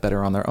and then get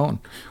better on their own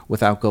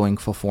without going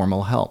for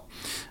formal help.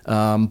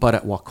 But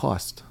at what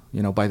cost?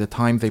 By the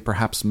time they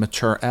perhaps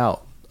mature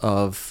out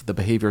of the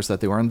behaviors that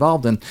they were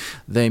involved in,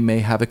 they may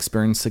have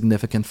experienced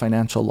significant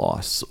financial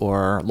loss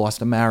or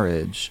lost a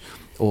marriage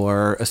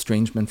or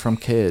estrangement from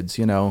kids,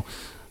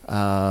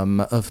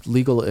 of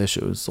legal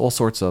issues, all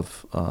sorts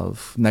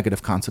of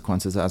negative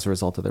consequences as a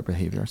result of their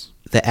behaviors.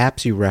 The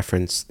apps you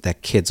referenced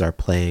that kids are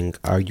playing,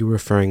 are you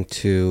referring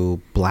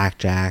to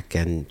blackjack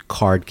and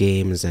card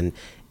games and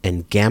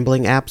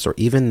gambling apps, or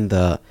even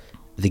the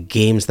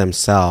games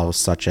themselves,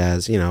 such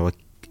as,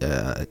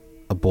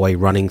 a boy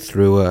running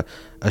through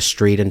a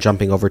street and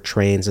jumping over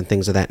trains and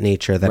things of that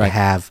nature that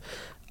have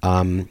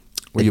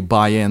where you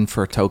buy in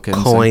for tokens,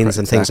 coins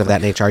and things of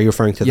that nature? Are you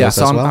referring to those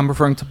as well? I'm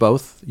referring to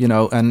both,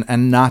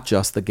 and not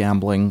just the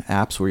gambling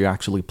apps where you're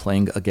actually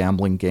playing a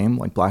gambling game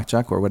like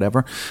blackjack or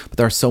whatever. But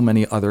there are so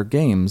many other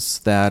games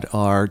that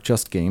are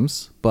just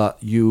games, but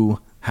you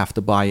have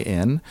to buy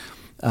in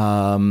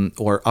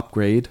or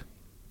upgrade.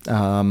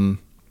 And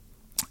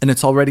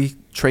it's already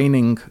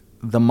training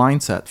the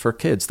mindset for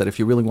kids that if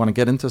you really want to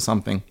get into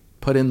something,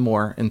 put in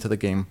more into the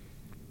game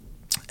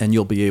and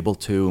you'll be able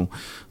to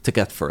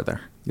get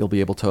further. You'll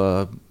be able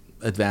to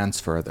advance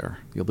further.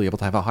 You'll be able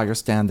to have a higher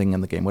standing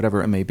in the game,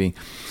 whatever it may be.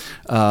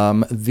 I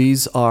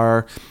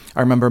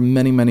remember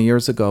many, many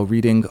years ago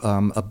reading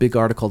a big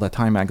article that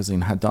Time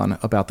Magazine had done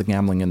about the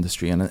gambling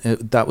industry. And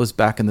that was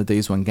back in the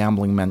days when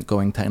gambling meant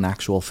going to an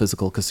actual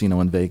physical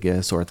casino in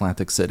Vegas or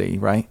Atlantic City,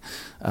 right?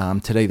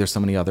 Today, there's so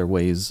many other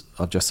ways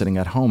of just sitting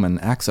at home and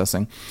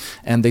accessing.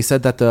 And they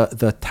said that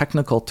the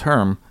technical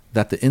term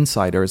that the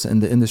insiders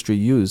in the industry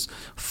use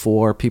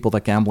for people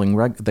that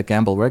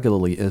gamble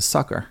regularly is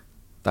sucker.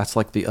 That's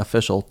like the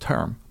official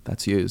term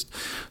that's used.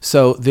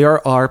 So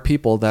there are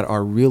people that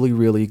are really,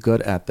 really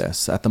good at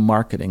this, at the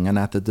marketing and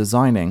at the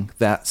designing,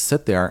 that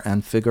sit there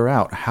and figure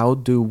out how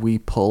do we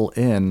pull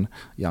in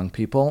young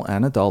people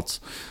and adults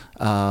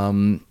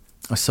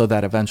so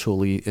that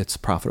eventually it's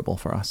profitable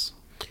for us.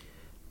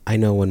 I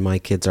know when my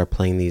kids are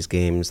playing these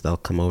games, they'll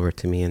come over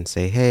to me and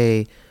say,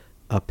 hey,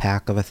 a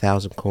pack of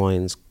 1,000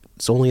 coins,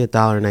 it's only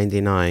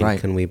 $1.99. Right.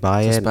 Can we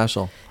buy It's it?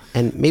 Special.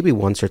 And maybe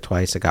once or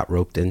twice I got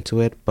roped into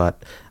it,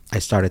 but I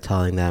started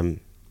telling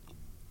them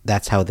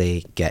that's how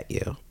they get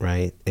you,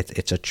 right?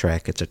 It's a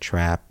trick. It's a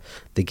trap.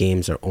 The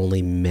games are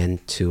only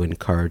meant to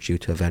encourage you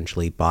to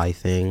eventually buy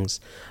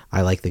things.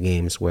 I like the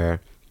games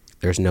where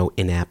there's no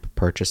in-app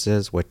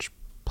purchases, which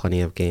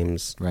plenty of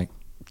games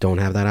don't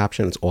have that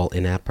option. It's all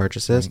in-app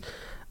purchases.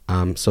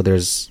 Right. So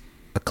there's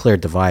a clear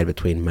divide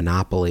between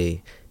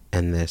Monopoly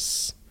and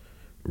this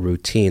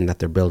routine that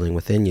they're building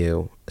within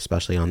you,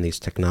 especially on these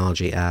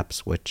technology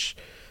apps, which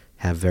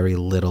have very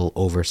little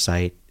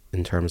oversight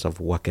in terms of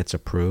what gets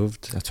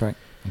approved. That's right.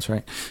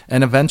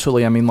 And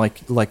eventually, I mean,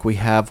 like we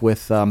have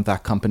with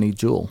that company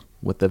Juul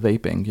with the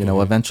vaping,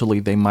 eventually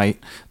they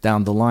might,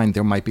 down the line,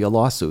 there might be a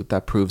lawsuit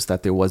that proves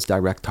that there was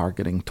direct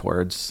targeting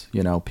towards,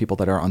 people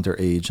that are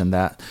underage and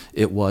that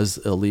it was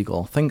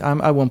illegal.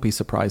 I won't be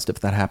surprised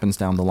if that happens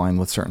down the line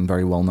with certain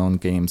very well-known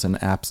games and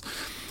apps.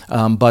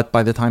 But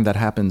by the time that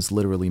happens,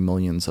 literally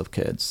millions of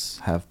kids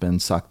have been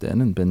sucked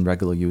in and been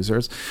regular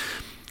users.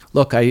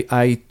 Look,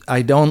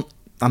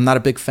 I'm not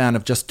a big fan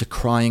of just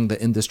decrying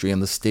the industry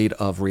and the state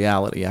of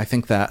reality. I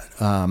think that,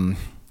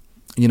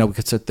 we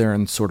could sit there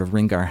and sort of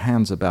wring our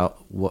hands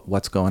about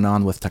what's going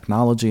on with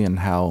technology and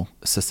how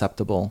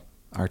susceptible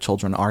our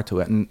children are to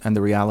it. And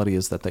the reality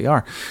is that they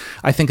are.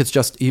 I think it's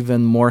just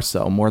even more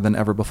than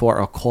ever before,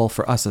 a call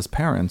for us as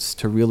parents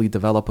to really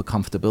develop a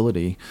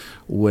comfortability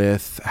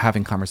with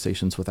having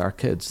conversations with our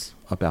kids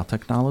about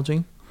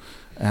technology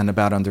and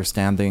about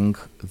understanding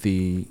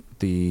the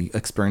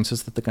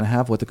experiences that they're going to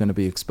have, what they're going to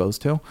be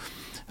exposed to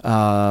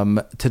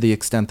the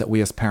extent that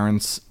we as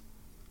parents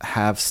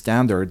have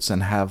standards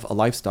and have a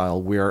lifestyle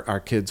where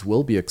our kids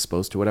will be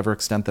exposed to whatever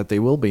extent that they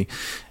will be.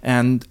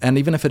 And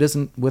even if it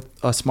isn't with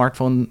a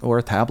smartphone or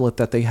a tablet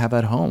that they have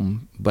at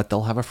home, but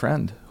they'll have a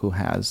friend who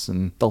has,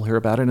 and they'll hear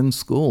about it in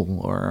school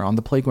or on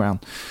the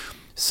playground.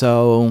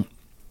 So,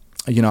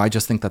 I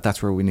just think that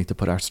that's where we need to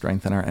put our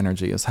strength and our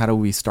energy, is how do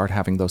we start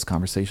having those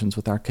conversations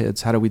with our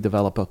kids? How do we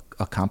develop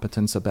a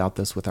competence about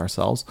this with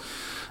ourselves?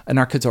 And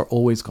our kids are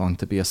always going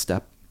to be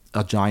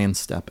a giant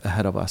step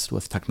ahead of us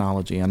with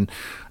technology, and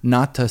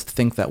not to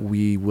think that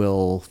we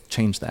will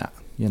change that.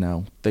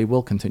 They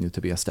will continue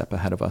to be a step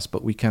ahead of us,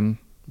 but we can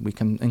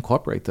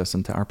incorporate this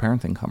into our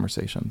parenting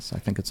conversations. I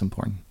think it's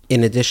important.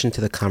 In addition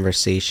to the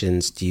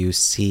conversations, do you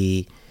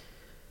see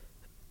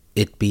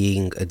it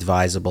being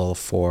advisable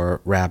for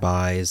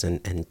rabbis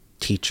and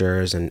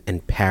teachers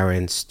and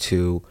parents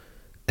to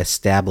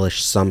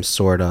establish some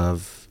sort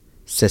of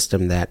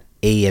system that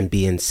A and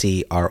B and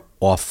C are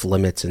off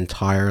limits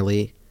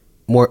entirely?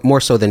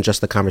 More so than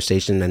just the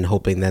conversation and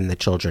hoping then the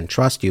children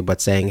trust you, but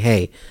saying,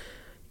 hey,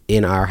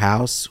 in our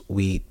house,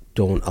 we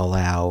don't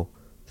allow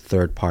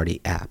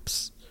third-party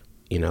apps.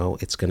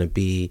 It's going to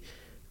be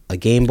a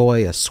Game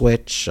Boy, a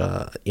Switch,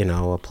 a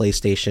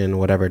PlayStation,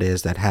 whatever it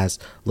is that has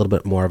a little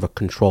bit more of a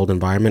controlled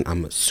environment.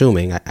 I'm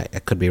assuming. I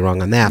could be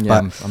wrong on that.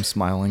 Yeah, but I'm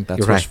smiling.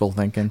 That's wishful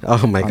thinking.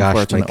 Oh my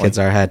gosh, my kids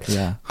are ahead.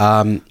 Yeah.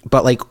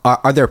 But like,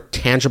 are there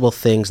tangible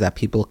things that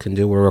people can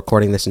do? We're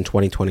recording this in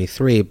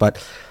 2023, but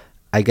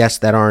I guess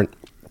that aren't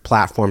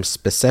platform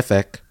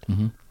specific.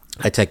 Mm-hmm.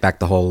 I take back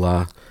the whole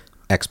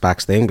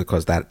Xbox thing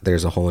because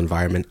there's a whole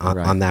environment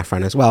on that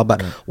front as well.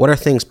 But what are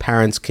things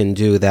parents can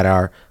do that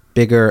are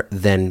bigger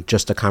than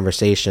just a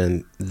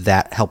conversation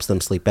that helps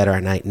them sleep better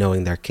at night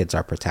knowing their kids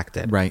are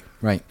protected? Right.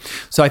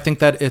 So I think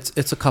that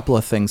it's a couple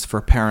of things for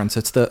parents.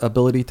 It's the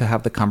ability to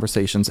have the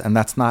conversations, and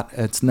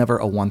it's never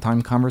a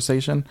one-time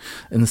conversation,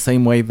 in the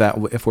same way that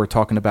if we're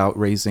talking about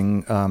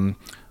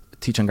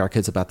teaching our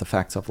kids about the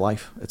facts of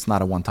life, it's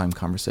not a one-time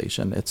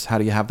conversation. It's how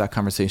do you have that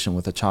conversation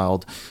with a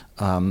child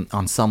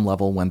on some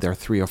level when they're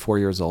 3 or 4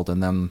 years old,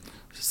 and then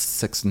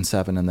 6 and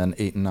 7, and then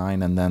 8 and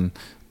 9, and then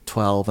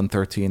 12 and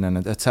 13,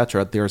 and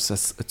etc.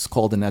 It's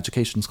called in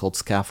education, it's called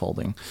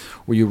scaffolding,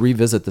 where you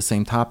revisit the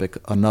same topic,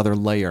 another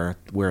layer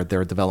where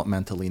they're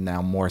developmentally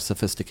now more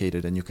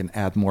sophisticated, and you can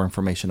add more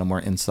information and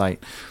more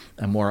insight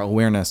and more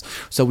awareness.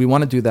 So we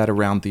want to do that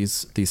around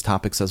these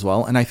topics as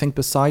well. And I think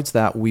besides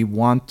that, we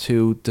want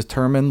to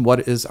determine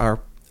what is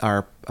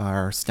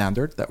our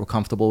standard that we're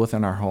comfortable with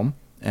in our home.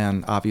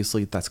 And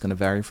obviously that's going to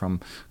vary from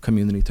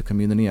community to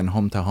community and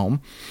home to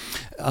home.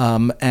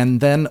 And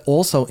then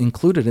also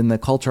included in the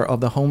culture of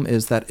the home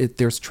is that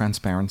there's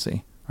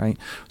transparency, right?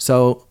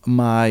 So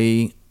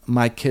my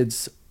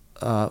kids,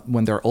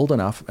 when they're old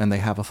enough and they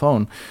have a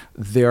phone,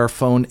 their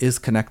phone is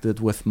connected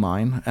with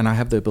mine, and I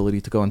have the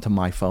ability to go into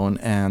my phone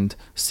and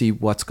see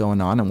what's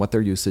going on and what their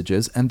usage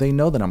is, and they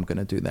know that I'm going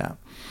to do that.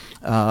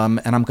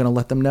 And I'm going to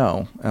let them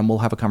know, and we'll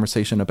have a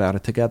conversation about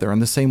it together. In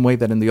the same way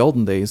that in the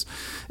olden days,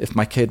 if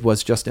my kid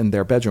was just in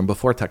their bedroom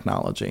before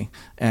technology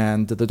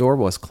and the door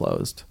was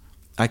closed,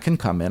 I can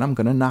come in. I'm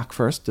going to knock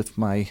first. If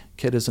my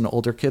kid is an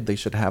older kid, they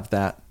should have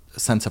that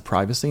sense of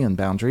privacy and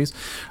boundaries.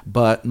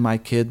 But my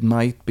kid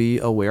might be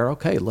aware,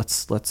 okay,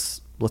 let's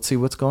see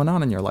what's going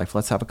on in your life.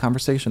 Let's have a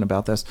conversation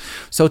about this.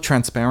 So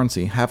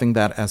transparency, having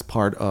that as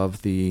part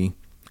of the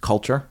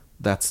culture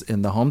that's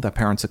in the home, that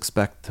parents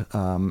expect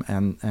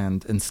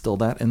and instill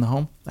that in the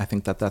home. I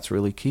think that's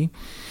really key.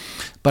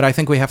 But I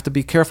think we have to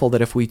be careful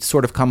that if we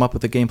sort of come up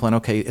with a game plan,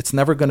 okay, it's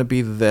never going to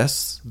be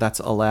this that's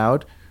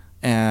allowed,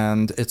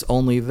 and it's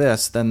only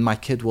this, then my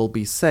kid will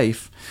be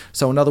safe.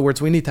 So in other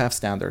words, we need to have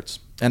standards.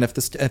 And if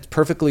it's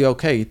perfectly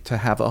okay to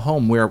have a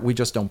home where we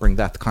just don't bring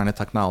that kind of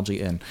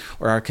technology in,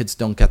 or our kids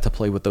don't get to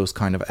play with those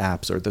kind of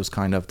apps or those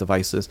kind of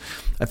devices,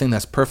 I think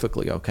that's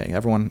perfectly okay.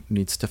 Everyone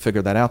needs to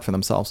figure that out for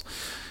themselves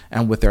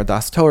and with their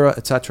Das Torah,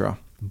 etc.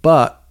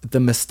 But the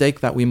mistake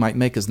that we might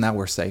make is now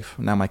we're safe.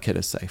 Now my kid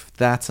is safe.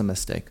 That's a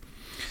mistake.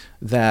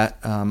 That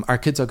our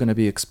kids are going to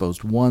be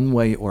exposed one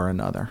way or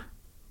another.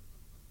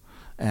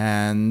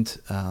 And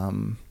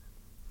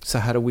so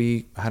how do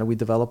we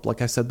develop,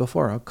 like I said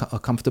before, a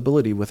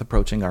comfortability with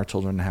approaching our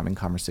children and having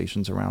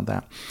conversations around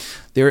that?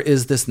 There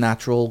is this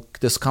natural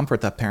discomfort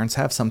that parents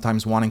have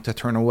sometimes, wanting to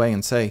turn away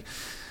and say,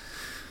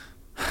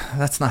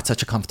 that's not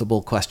such a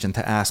comfortable question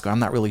to ask, or I'm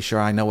not really sure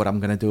I know what I'm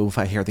going to do if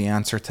I hear the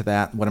answer to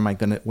that. Where am I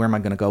going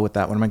to go with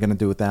that? What am I going to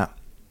do with that?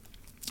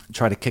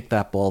 Try to kick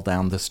that ball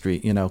down the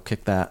street,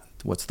 kick that.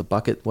 What's the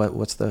bucket?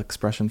 What's the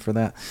expression for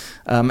that?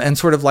 And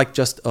sort of like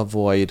just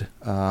avoid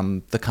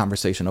the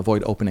conversation,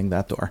 avoid opening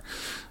that door.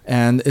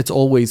 And it's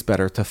always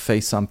better to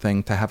face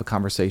something, to have a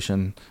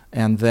conversation,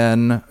 and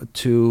then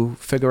to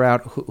figure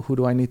out who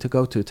do I need to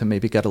go to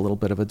maybe get a little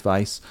bit of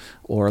advice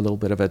or a little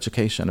bit of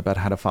education about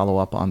how to follow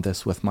up on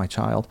this with my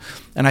child.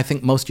 And I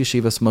think most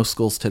yeshivas, most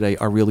schools today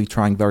are really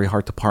trying very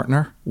hard to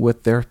partner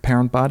with their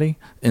parent body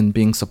in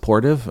being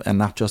supportive and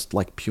not just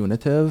like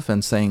punitive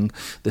and saying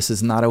this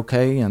is not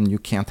okay and you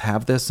can't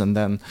have this, and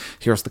then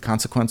here's the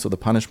consequence or the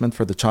punishment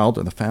for the child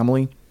or the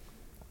family.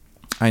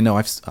 I know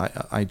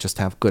I just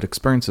have good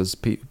experiences.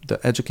 The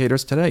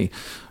educators today,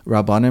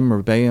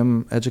 Rabbanim,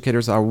 Rebbeim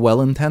educators are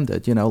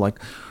well-intended, like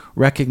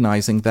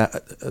recognizing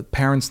that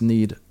parents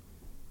need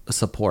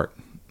support.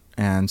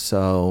 And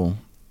so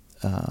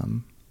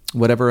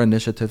whatever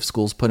initiative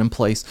schools put in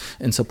place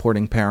in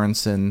supporting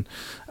parents and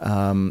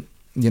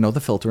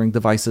the filtering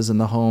devices in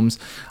the homes.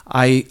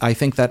 I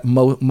think that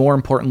more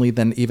importantly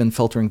than even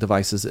filtering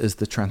devices is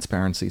the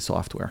transparency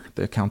software,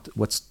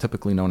 what's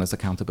typically known as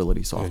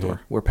accountability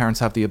software, where parents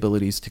have the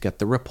abilities to get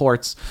the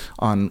reports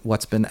on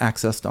what's been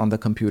accessed on the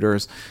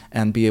computers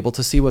and be able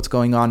to see what's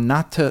going on,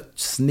 not to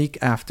sneak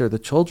after the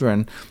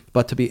children,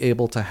 but to be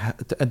able to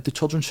the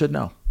children should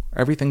know.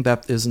 everything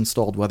that is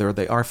installed, whether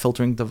they are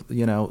filtering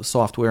the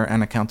software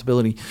and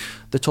accountability,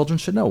 the children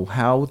should know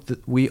how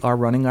we are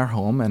running our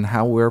home and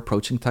how we're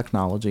approaching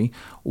technology,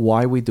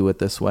 why we do it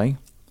this way,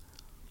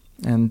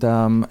 and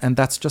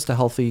that's just a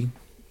healthy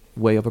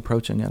way of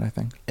approaching it, I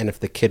think. And if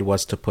the kid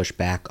was to push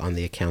back on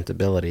the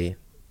accountability,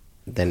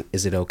 then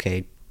is it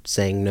okay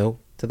saying no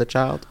to the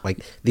child? Like,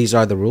 these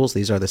are the rules,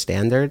 these are the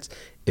standards.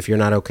 If you're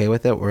not okay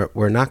with it,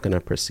 we're not going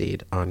to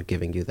proceed on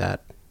giving you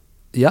that.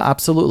 Yeah,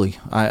 absolutely.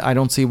 I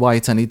don't see why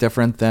it's any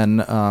different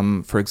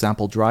than, for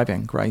example,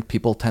 driving, right?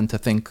 People tend to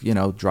think,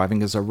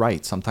 driving is a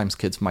right. Sometimes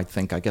kids might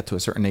think, I get to a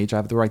certain age, I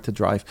have the right to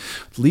drive.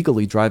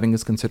 Legally, driving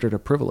is considered a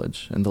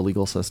privilege in the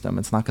legal system.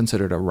 It's not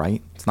considered a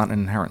right. It's not an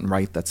inherent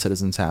right that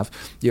citizens have.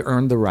 You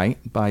earn the right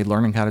by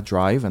learning how to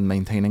drive and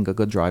maintaining a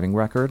good driving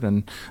record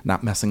and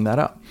not messing that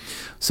up.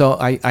 So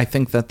I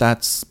think that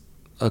that's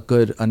a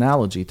good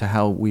analogy to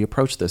how we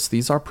approach this.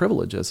 These are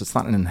privileges. It's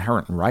not an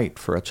inherent right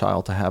for a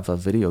child to have a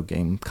video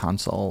game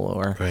console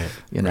or,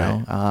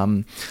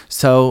 everyone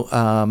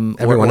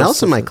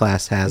else in my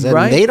class has it.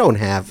 Right? And they don't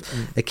have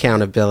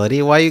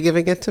accountability. Why are you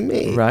giving it to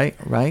me?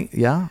 Right.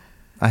 Yeah.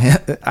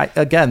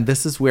 Again,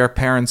 this is where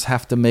parents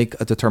have to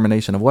make a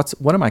determination of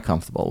what am I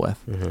comfortable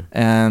with,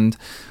 and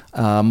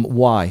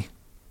why.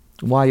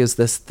 Why is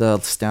this the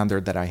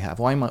standard that I have?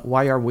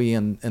 Why are we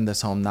in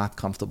this home not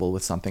comfortable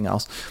with something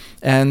else?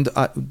 And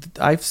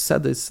I've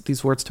said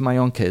these words to my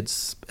own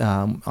kids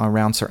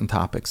around certain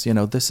topics.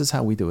 This is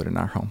how we do it in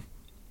our home.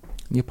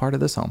 You're part of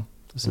this home.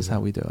 This is how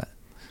we do it.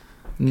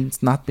 And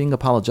it's not being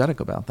apologetic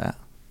about that.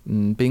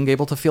 And being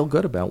able to feel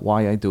good about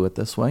why I do it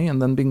this way,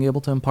 and then being able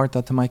to impart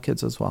that to my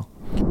kids as well.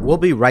 We'll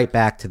be right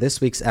back to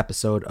this week's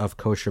episode of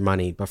Kosher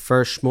Money. But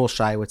first, Shmuel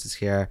Shaiwitz is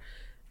here,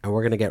 and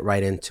we're going to get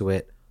right into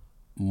it.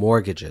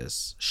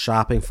 Mortgages,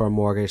 shopping for a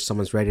mortgage.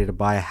 Someone's ready to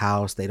buy a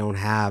house. They don't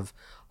have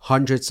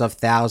hundreds of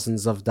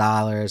thousands of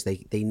dollars.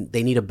 They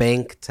need a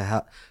bank to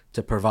help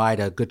to provide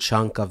a good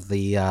chunk of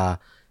the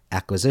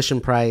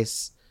acquisition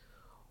price.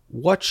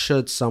 What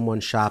should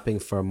someone shopping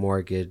for a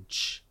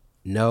mortgage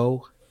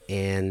know,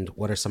 and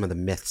what are some of the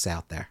myths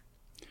out there?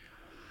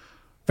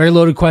 Very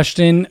loaded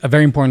question, a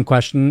very important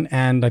question.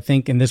 And I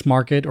think in this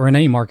market, or in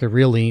any market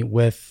really,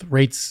 with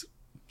rates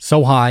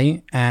so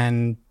high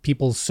and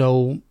people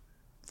so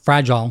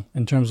fragile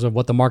in terms of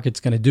what the market's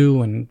going to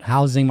do, and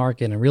housing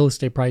market and real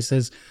estate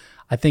prices,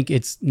 I think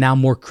it's now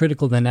more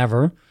critical than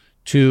ever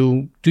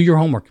to do your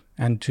homework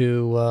and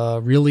to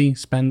really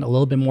spend a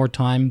little bit more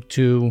time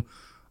to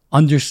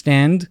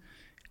understand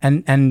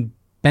and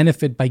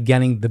benefit by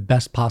getting the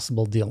best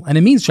possible deal. And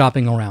it means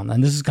shopping around.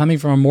 And this is coming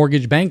from a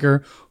mortgage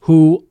banker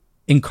who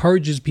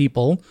encourages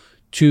people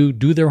to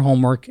do their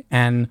homework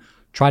and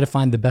try to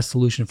find the best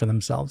solution for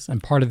themselves.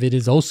 And part of it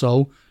is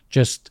also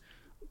just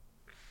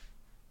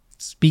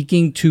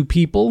speaking to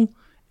people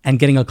and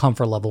getting a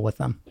comfort level with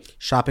them.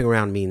 Shopping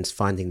around means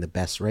finding the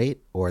best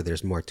rate, or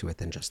there's more to it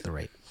than just the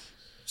rate?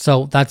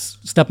 So that's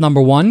step number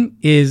one,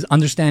 is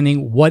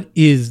understanding what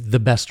is the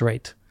best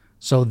rate.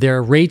 So there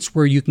are rates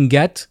where you can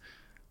get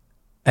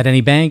at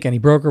any bank, any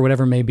broker,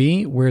 whatever it may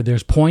be, where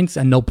there's points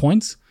and no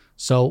points.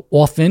 So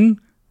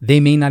often they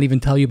may not even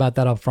tell you about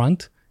that up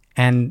front.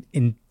 And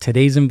in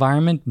today's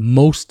environment,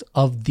 most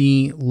of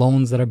the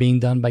loans that are being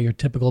done by your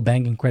typical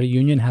bank and credit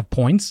union have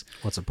points.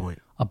 What's a point?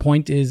 A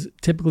point is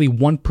typically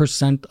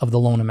 1% of the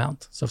loan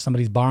amount. So if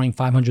somebody's borrowing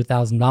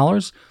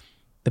 $500,000,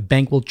 the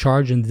bank will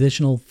charge an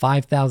additional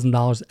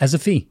 $5,000 as a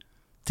fee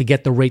to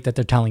get the rate that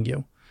they're telling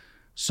you.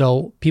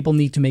 So people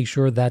need to make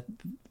sure that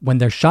when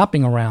they're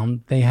shopping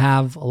around, they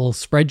have a little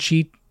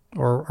spreadsheet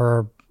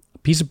or a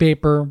piece of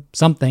paper,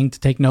 something to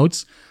take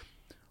notes.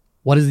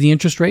 What is the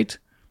interest rate?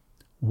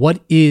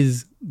 What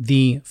is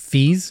the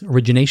fees,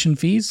 origination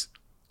fees,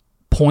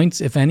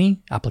 points, if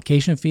any,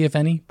 application fee, if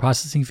any,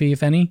 processing fee,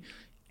 if any,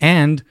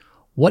 and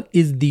what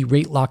is the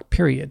rate lock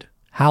period?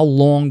 How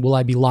long will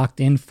I be locked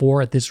in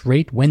for at this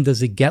rate? When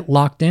does it get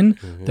locked in?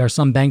 There are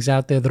some banks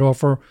out there that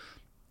offer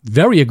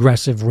very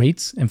aggressive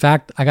rates. In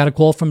fact, I got a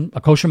call from a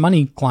Kosher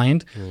Money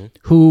client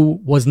who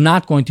was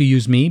not going to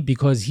use me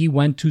because he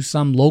went to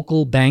some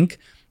local bank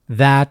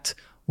that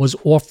was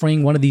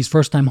offering one of these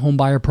first-time home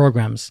buyer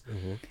programs.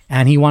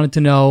 And he wanted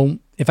to know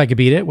if I could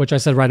beat it, which I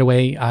said right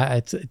away,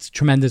 it's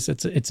tremendous.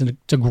 It's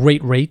a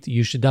great rate.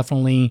 You should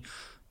definitely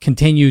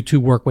continue to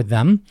work with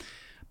them.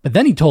 But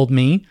then he told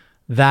me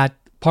that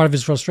part of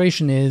his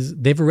frustration is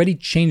they've already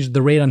changed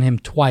the rate on him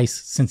twice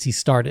since he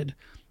started,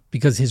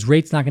 because his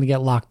rate's not going to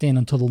get locked in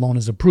until the loan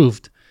is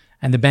approved.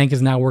 And the bank is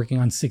now working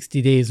on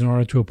 60 days in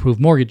order to approve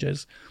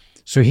mortgages.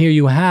 So here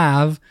you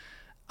have,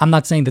 I'm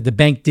not saying that the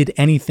bank did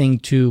anything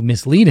to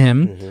mislead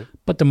him,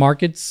 but the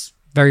market's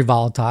very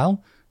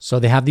volatile. So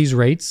they have these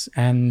rates,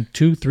 and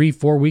 2, 3,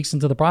 4 weeks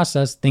into the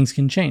process, things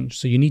can change.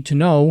 So you need to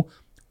know,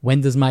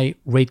 when does my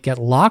rate get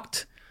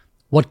locked?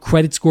 What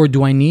credit score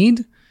do I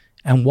need?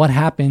 And what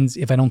happens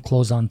if I don't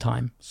close on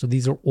time? So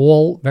these are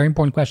all very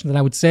important questions that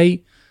I would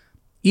say,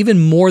 even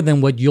more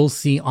than what you'll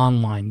see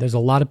online. There's a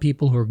lot of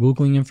people who are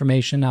Googling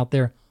information out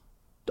there,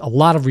 a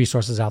lot of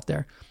resources out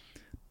there,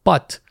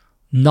 but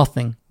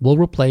nothing will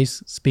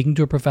replace speaking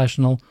to a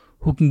professional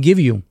who can give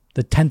you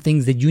the 10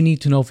 things that you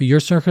need to know for your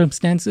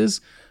circumstances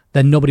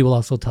that nobody will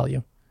also tell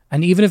you.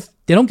 And even if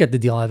they don't get the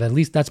deal out of it, at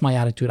least that's my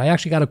attitude. I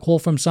actually got a call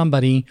from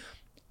somebody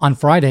on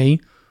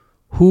Friday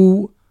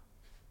who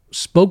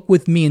spoke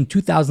with me in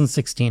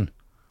 2016.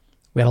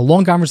 We had a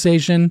long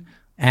conversation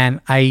and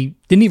I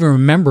didn't even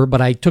remember,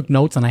 but I took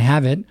notes and I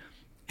have it.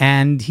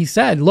 And he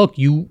said, look,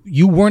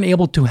 you weren't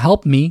able to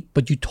help me,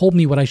 but you told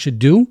me what I should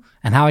do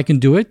and how I can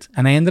do it.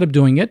 And I ended up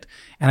doing it.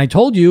 And I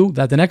told you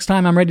that the next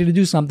time I'm ready to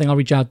do something, I'll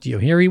reach out to you.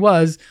 Here he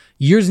was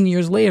years and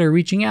years later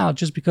reaching out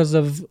just because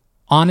of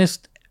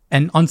honest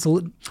and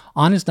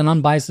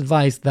unbiased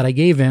advice that I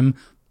gave him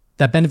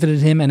that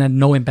benefited him and had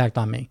no impact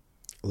on me.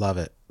 Love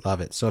it.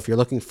 Love it. So if you're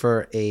looking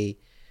for a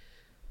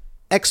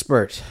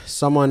expert,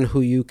 someone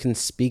who you can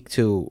speak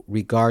to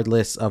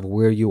regardless of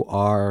where you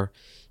are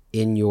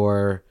in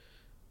your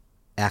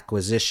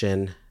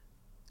acquisition,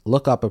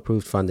 look up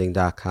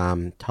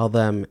approvedfunding.com. Tell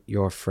them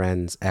your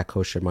friends at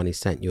Kosher Money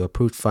sent you.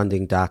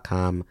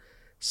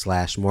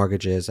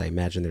 approvedfunding.com/mortgages. I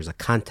imagine there's a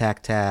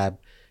contact tab,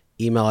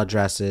 email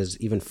addresses,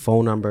 even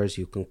phone numbers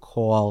you can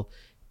call.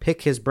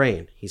 Pick his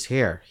brain. He's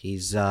here.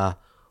 He's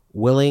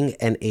willing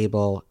and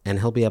able, and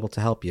he'll be able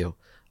to help you.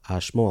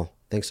 Shmuel,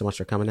 thanks so much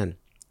for coming in.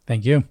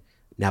 Thank you.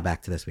 Now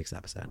back to this week's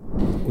episode.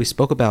 We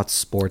spoke about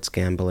sports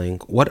gambling.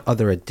 What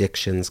other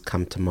addictions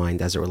come to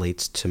mind as it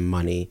relates to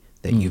money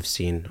that you've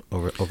seen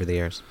over the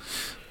years?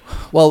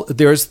 Well,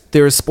 there's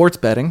sports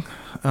betting,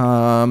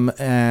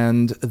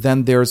 and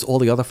then there's all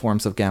the other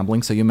forms of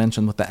gambling. So you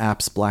mentioned with the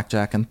apps,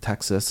 blackjack in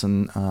Texas,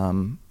 and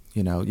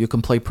you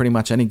can play pretty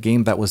much any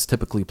game that was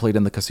typically played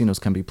in the casinos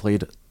can be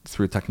played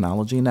through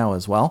technology now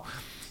as well.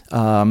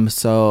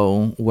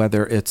 So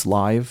whether it's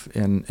live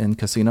in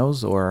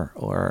casinos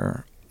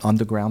or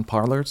underground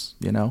parlors,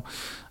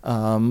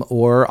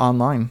 or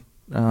online,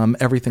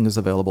 everything is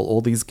available.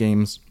 All these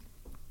games,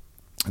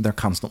 they're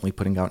constantly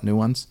putting out new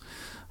ones,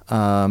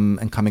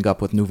 and coming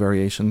up with new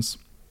variations.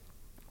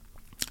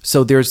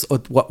 So there's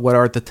what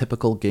are the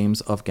typical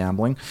games of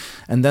gambling,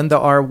 and then there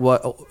are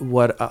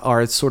what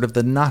are sort of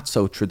the not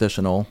so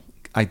traditional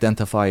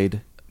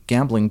identified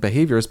gambling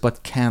behaviors,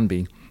 but can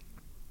be.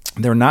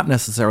 They're not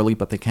necessarily,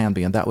 but they can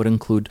be, and that would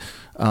include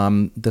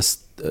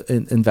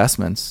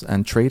investments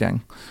and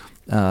trading.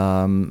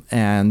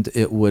 And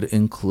it would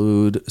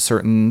include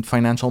certain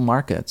financial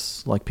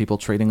markets, like people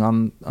trading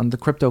on the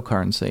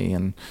cryptocurrency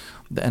and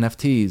the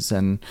NFTs.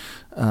 And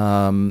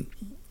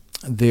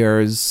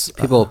there's...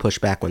 People will push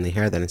back when they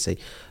hear that and say,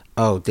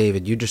 oh,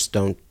 David, you just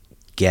don't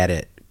get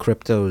it.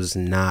 Crypto's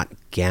not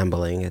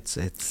gambling. It's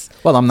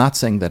Well, I'm not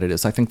saying that it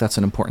is. I think that's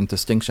an important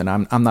distinction.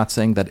 I'm not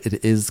saying that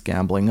it is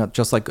gambling.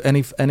 Just like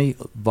any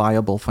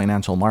viable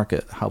financial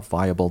market, how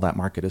viable that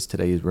market is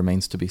today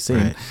remains to be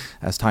seen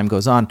as time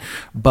goes on.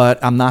 But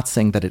I'm not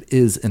saying that it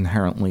is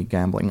inherently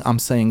gambling. I'm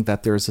saying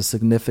that there's a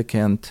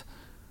significant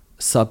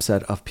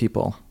subset of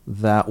people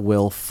that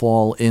will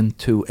fall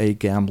into a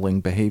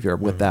gambling behavior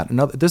with that.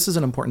 This is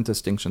an important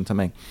distinction to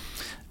make.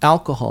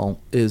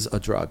 Alcohol is a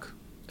drug.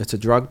 It's a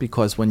drug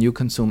because when you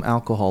consume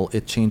alcohol,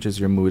 it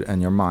changes your mood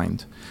and your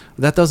mind.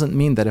 That doesn't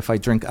mean that if I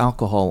drink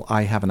alcohol,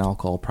 I have an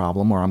alcohol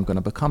problem or I'm going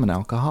to become an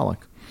alcoholic.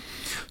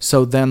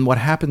 So then what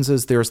happens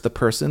is there's the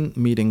person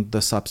meeting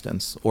the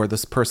substance or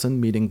this person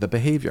meeting the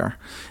behavior.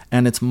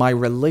 And it's my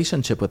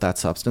relationship with that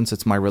substance,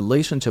 it's my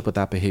relationship with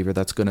that behavior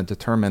that's going to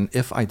determine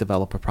if I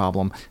develop a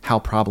problem, how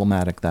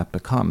problematic that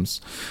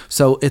becomes.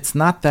 So it's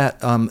not that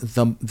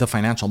the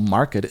financial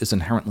market is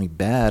inherently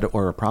bad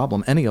or a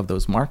problem, any of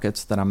those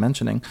markets that I'm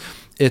mentioning.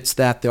 It's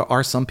that there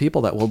are some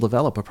people that will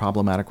develop a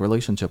problematic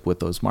relationship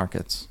with those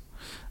markets.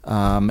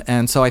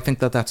 And so I think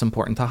that that's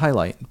important to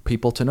highlight,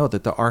 people to know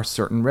that there are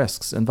certain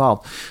risks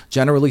involved.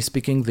 Generally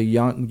speaking, the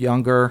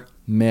younger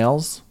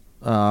males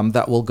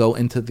that will go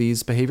into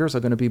these behaviors are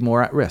going to be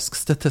more at risk,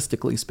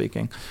 statistically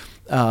speaking.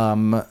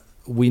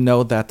 We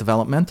know that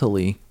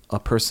developmentally, a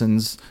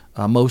person's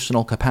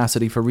emotional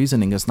capacity for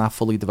reasoning is not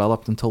fully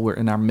developed until we're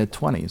in our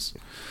mid-20s.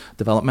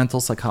 Developmental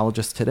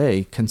psychologists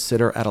today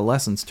consider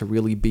adolescence to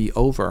really be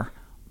over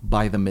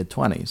by the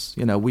mid-20s.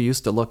 We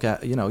used to look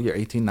at, you're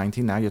 18,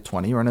 19, now you're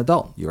 20, you're an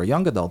adult. You're a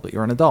young adult, but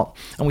you're an adult.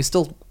 And we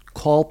still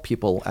call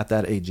people at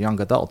that age young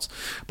adults.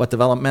 But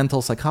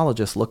developmental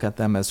psychologists look at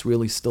them as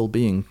really still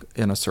being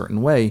in a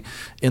certain way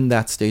in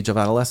that stage of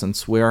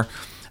adolescence where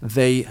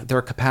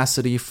their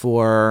capacity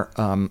for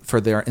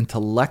their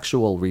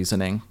intellectual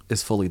reasoning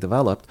is fully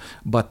developed,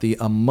 but the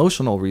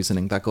emotional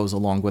reasoning that goes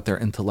along with their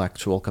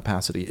intellectual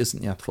capacity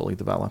isn't yet fully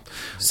developed.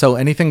 So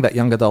anything that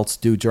young adults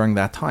do during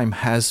that time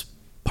has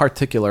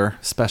particular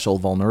special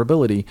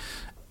vulnerability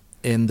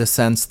in the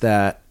sense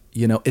that,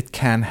 it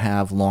can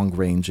have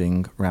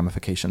long-ranging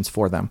ramifications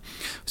for them.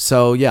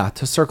 So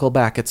to circle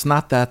back, it's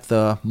not that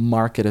the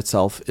market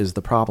itself is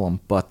the problem,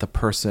 but the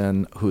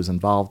person who's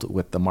involved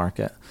with the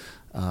market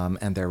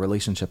and their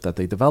relationship that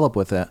they develop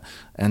with it.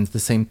 And the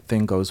same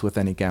thing goes with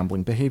any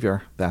gambling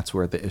behavior. That's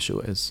where the issue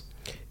is.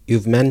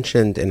 You've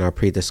mentioned in our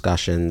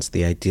pre-discussions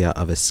the idea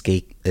of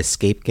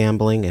escape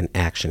gambling and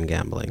action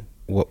gambling.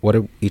 What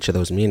do each of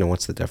those mean, and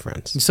what's the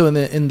difference? So in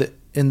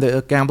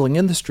the gambling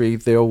industry,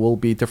 there will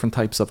be different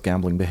types of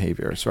gambling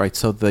behaviors, right?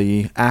 So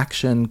the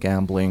action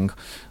gambling,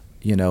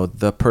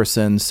 the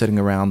person sitting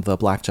around the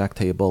blackjack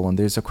table and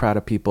there's a crowd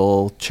of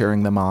people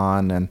cheering them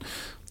on, and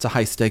it's a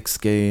high stakes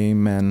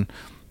game, and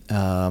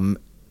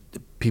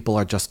people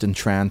are just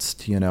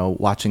entranced,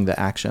 watching the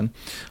action.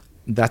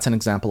 That's an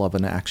example of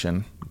an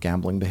action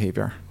gambling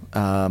behavior.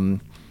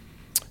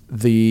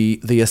 The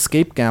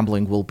escape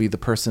gambling will be the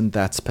person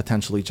that's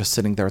potentially just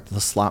sitting there at the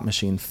slot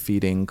machine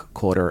feeding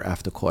quarter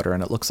after quarter,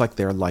 and it looks like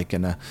they're like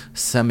in a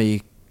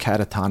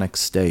catatonic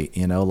state,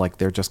 like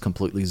they're just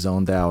completely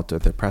zoned out, or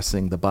they're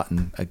pressing the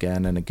button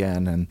again and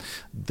again, and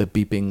the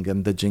beeping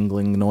and the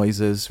jingling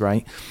noises,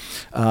 right?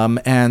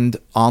 And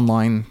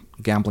online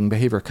gambling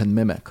behavior can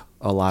mimic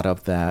a lot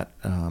of that.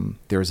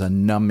 There's a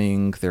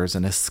numbing, there's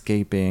an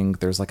escaping,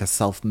 there's like a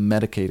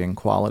self-medicating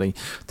quality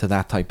to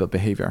that type of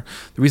behavior.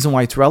 The reason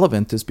why it's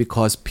relevant is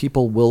because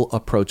people will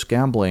approach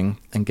gambling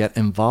and get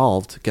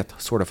involved, get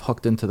sort of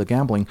hooked into the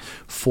gambling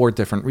for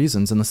different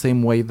reasons, in the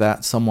same way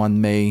that someone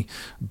may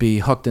be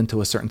hooked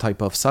into a certain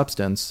type of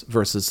substance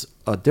versus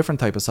a different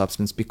type of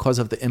substance because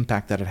of the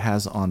impact that it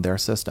has on their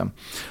system.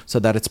 So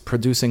that it's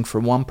producing for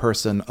one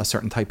person a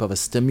certain type of a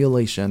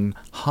stimulation,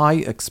 high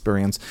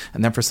experience,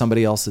 and then for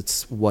somebody else,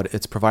 what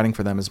it's providing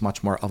for them is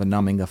much more of a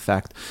numbing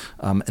effect,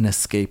 an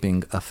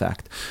escaping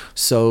effect.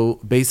 So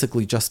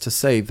basically, just to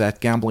say that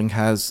gambling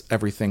has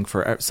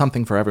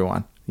something for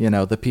everyone.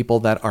 The people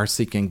that are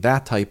seeking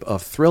that type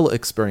of thrill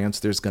experience,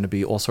 there's going to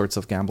be all sorts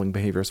of gambling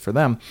behaviors for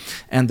them.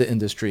 And the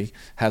industry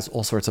has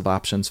all sorts of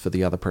options for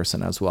the other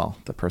person as well,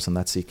 the person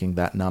that's seeking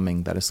that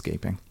numbing, that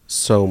escaping.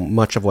 So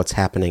much of what's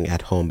happening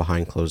at home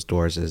behind closed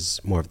doors is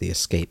more of the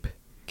escape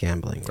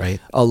gambling,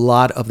 right? A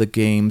lot of the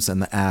games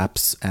and the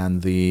apps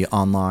and the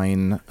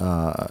online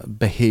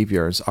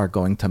behaviors are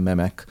going to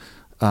mimic,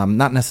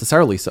 not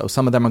necessarily so.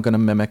 Some of them are going to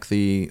mimic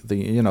the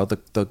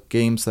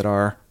games that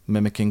are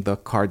mimicking the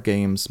card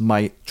games,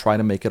 might try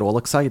to make it all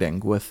exciting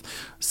with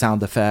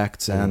sound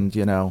effects and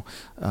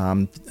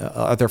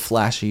other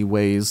flashy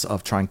ways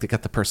of trying to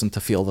get the person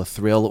to feel the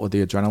thrill or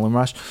the adrenaline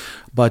rush.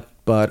 But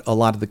a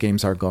lot of the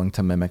games are going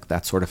to mimic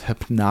that sort of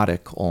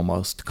hypnotic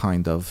almost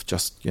kind of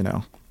just,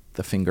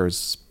 the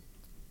fingers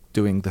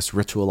doing this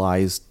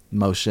ritualized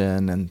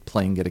motion and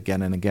playing it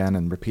again and again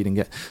and repeating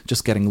it,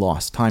 just getting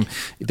lost. Time.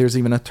 There's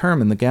even a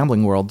term in the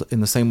gambling world,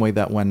 in the same way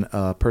that when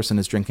a person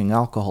is drinking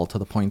alcohol to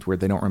the point where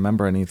they don't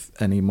remember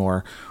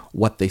anymore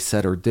what they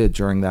said or did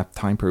during that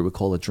time period, we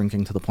call it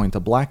drinking to the point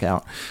of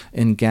blackout.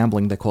 In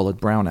gambling, they call it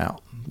brownout,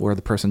 where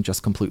the person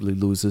just completely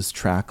loses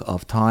track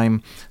of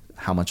time,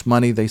 how much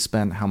money they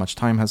spent, how much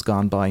time has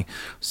gone by.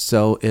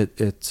 So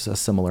it's a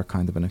similar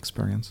kind of an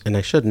experience. And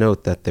I should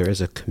note that there is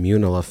a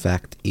communal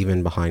effect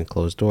even behind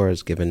closed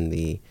doors, given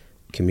the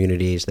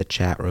communities, the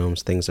chat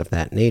rooms, things of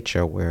that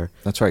nature, where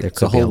that's right. There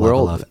could be a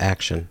level of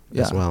action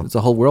as well. It's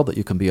a whole world that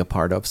you can be a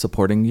part of,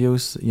 supporting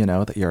use,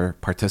 that you're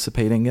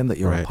participating in, that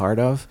you're a part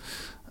of.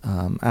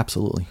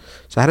 Absolutely.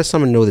 So how does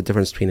someone know the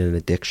difference between an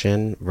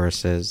addiction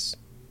versus,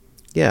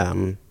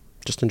 I'm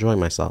just enjoying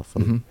myself?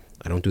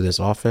 I don't do this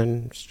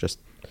often. It's just,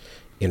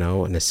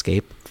 an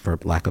escape, for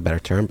lack of a better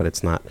term, but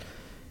it's not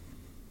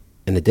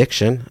an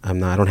addiction. I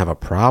don't have a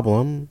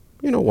problem.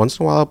 Once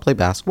in a while I'll play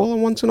basketball,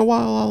 and once in a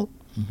while I'll,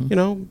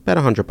 bet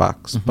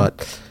 $100.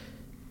 But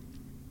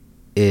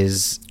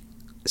is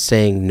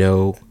saying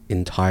no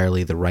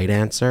entirely the right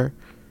answer?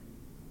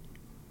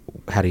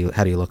 How do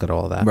you look at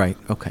all of that? Right.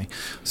 Okay.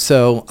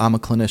 So I'm a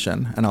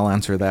clinician, and I'll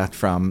answer that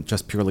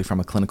purely from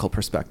a clinical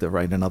perspective,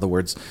 right? In other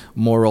words,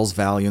 morals,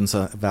 values,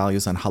 and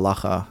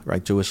halacha,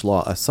 right, Jewish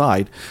law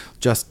aside,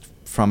 just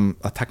from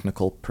a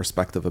technical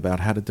perspective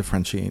about how to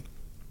differentiate.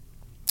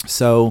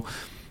 So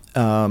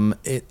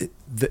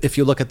if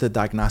you look at the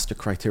diagnostic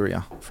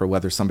criteria for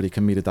whether somebody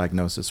can meet a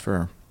diagnosis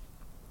for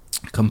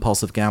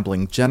compulsive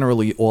gambling,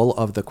 generally all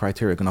of the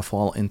criteria are going to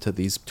fall into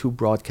these two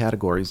broad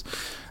categories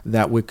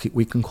that we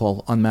can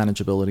call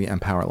unmanageability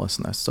and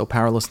powerlessness. So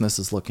powerlessness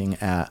is looking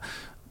at,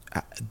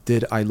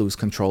 did I lose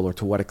control, or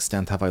to what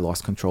extent have I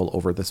lost control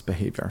over this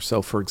behavior?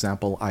 So for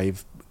example,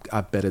 I've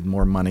betted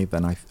more money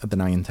than I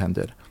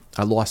intended.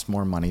 I lost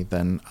more money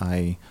than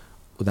I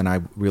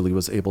really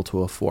was able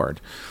to afford.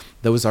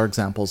 Those are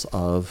examples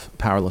of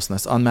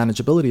powerlessness.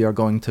 Unmanageability are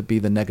going to be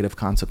the negative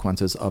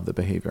consequences of the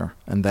behavior,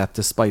 and that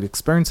despite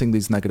experiencing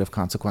these negative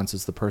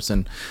consequences, the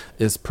person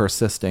is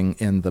persisting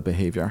in the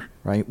behavior,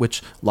 right?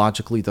 Which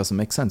logically doesn't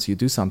make sense. You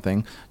do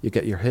something, you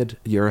get your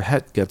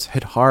head gets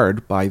hit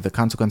hard by the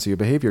consequence of your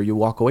behavior. You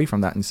walk away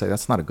from that and you say,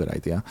 that's not a good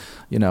idea.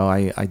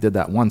 I did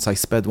that once. I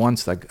sped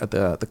once.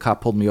 The cop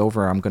pulled me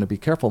over. I'm going to be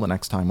careful the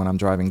next time when I'm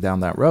driving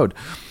down that road.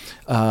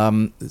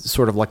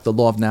 Sort of like the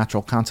law of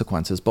natural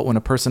consequences. But when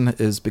a person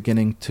is beginning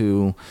beginning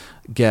to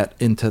get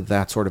into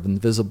that sort of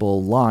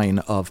invisible line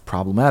of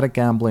problematic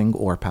gambling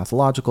or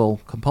pathological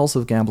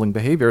compulsive gambling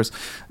behaviors,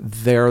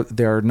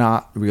 they're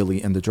not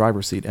really in the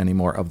driver's seat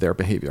anymore of their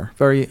behavior.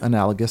 Very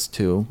analogous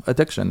to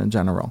addiction in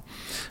general.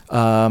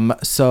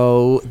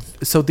 So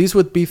these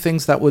would be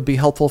things that would be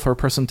helpful for a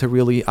person to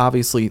really,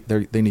 obviously,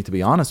 they need to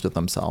be honest with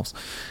themselves.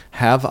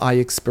 Have I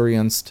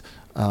experienced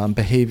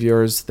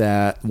behaviors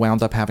that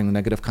wound up having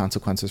negative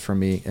consequences for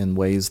me in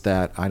ways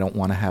that I don't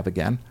want to have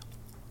again?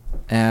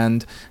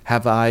 And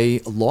have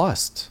I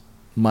lost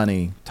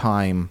money,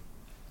 time,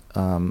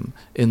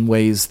 in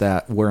ways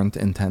that weren't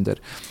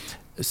intended?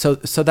 So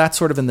that's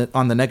sort of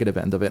on the negative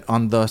end of it.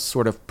 On the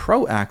sort of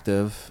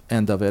proactive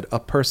end of it,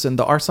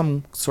 there are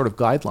some sort of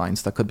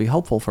guidelines that could be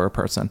helpful for a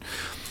person.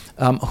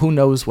 Who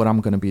knows what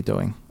I'm going to be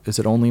doing? Is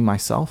it only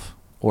myself,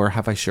 or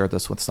have I shared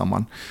this with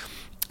someone?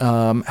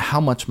 How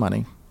much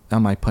money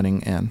am I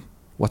putting in?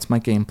 What's my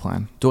game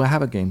plan? Do I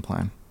have a game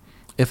plan?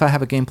 If I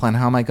have a game plan,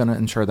 how am I going to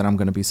ensure that I'm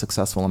going to be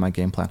successful in my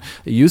game plan?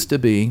 It used to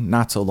be,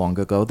 not so long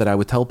ago, that I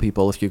would tell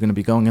people, if you're going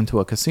to be going into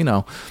a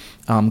casino,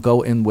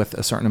 go in with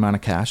a certain amount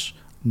of cash.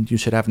 You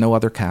should have no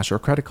other cash or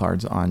credit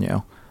cards on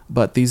you.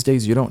 But these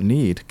days, you don't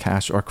need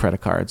cash or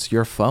credit cards.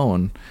 Your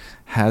phone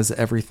has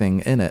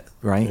everything in it,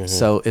 right? Mm-hmm.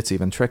 So it's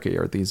even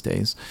trickier these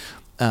days.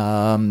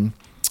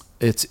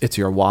 It's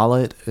your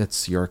wallet,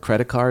 it's your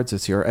credit cards,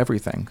 it's your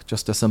everything.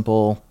 Just a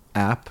simple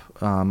app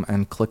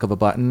and click of a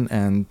button,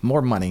 and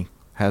more money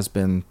has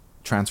been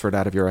transferred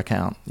out of your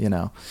account, you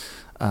know.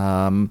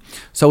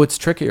 So it's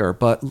trickier,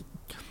 but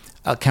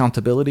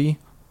accountability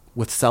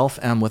with self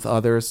and with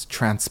others,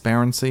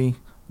 transparency,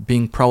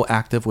 being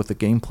proactive with the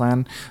game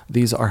plan,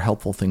 these are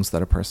helpful things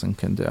that a person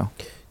can do.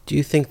 Do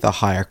you think the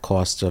higher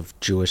cost of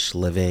Jewish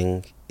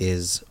living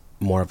is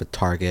more of a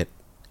target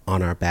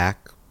on our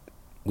back?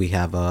 We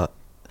have a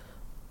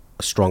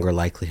stronger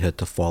likelihood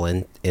to fall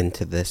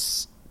into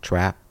this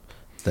trap?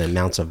 The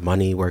amounts of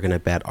money we're going to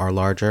bet are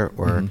larger,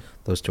 or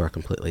those two are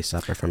completely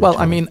separate from each other?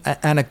 Well, I mean,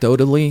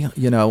 anecdotally,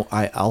 you know,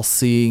 I'll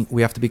see,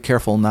 we have to be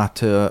careful not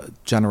to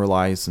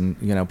generalize, and,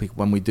 you know,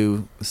 when we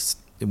do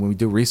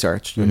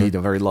research, you need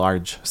a very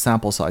large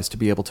sample size to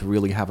be able to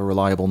really have a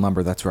reliable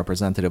number that's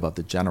representative of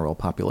the general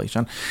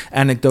population.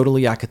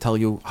 Anecdotally, I could tell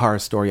you horror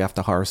story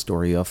after horror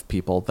story of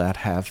people that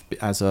have,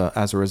 as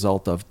a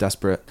result of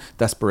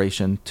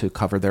desperation to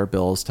cover their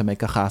bills, to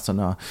make a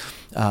chasana,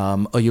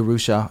 a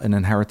Yerusha, an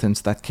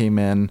inheritance that came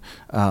in,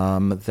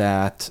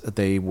 that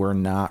they were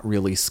not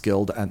really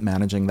skilled at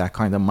managing that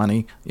kind of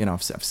money. You know,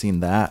 I've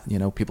seen that, you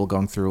know, people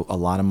going through a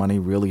lot of money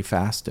really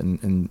fast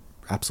and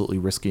absolutely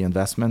risky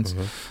investments.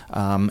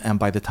 And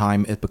by the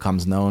time it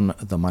becomes known,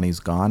 the money's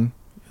gone,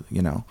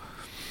 you know,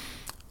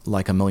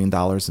 like $1 million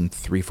in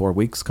 3-4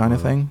 weeks kind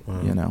of thing,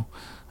 you know.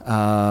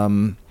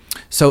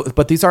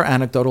 But these are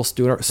anecdotal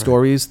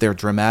stories. They're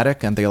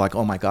dramatic and they're like,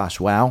 oh my gosh,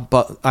 wow.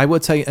 But I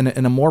would say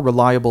in a more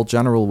reliable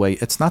general way,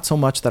 it's not so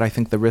much that I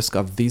think the risk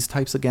of these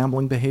types of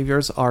gambling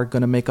behaviors are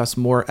going to make us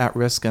more at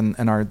risk and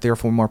are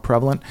therefore more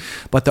prevalent,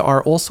 but there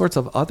are all sorts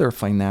of other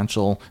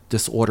financial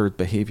disordered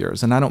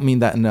behaviors. And I don't mean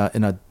that in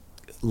a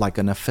like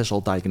an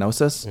official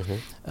diagnosis,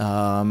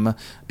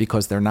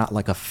 because they're not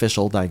like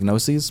official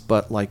diagnoses,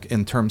 but like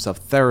in terms of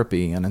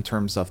therapy and in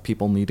terms of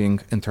people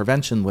needing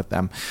intervention with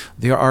them,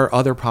 there are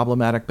other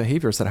problematic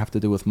behaviors that have to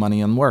do with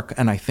money and work.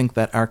 And I think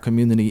that our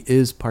community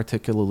is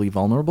particularly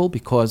vulnerable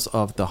because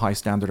of the high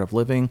standard of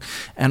living,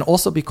 and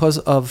also because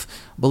of,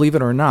 believe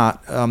it or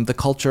not, the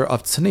culture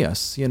of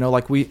tznius. You know,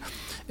 like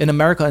in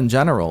America in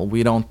general,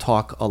 we don't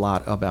talk a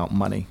lot about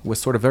money. We're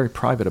sort of very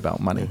private about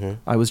money.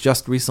 I was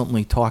just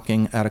recently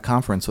talking at a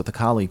conference with a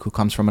colleague who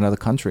comes from another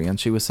country, and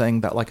she was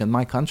saying that, like, in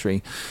my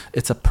country,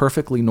 it's a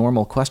perfectly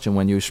normal question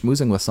when you're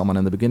schmoozing with someone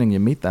in the beginning, you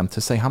meet them, to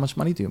say, how much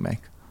money do you make?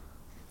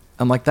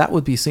 And like that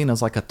would be seen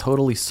as like a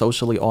totally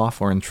socially off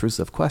or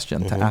intrusive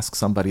question to ask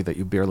somebody that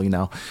you barely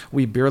know.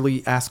 We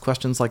barely ask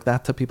questions like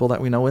that to people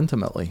that we know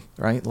intimately,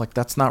 right? Like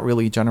that's not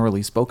really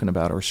generally spoken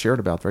about or shared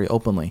about very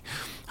openly.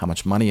 How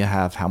much money you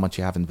have, how much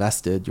you have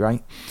invested,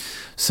 right?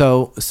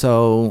 So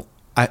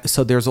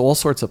there's all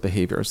sorts of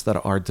behaviors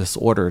that are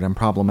disordered and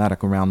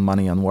problematic around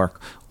money and work.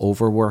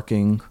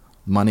 Overworking,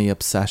 money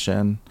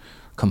obsession,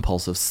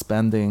 compulsive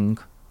spending,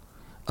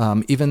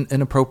 even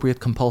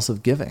inappropriate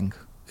compulsive giving.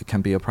 It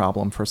can be a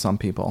problem for some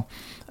people.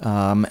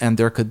 And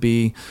there could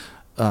be,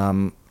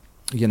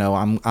 you know,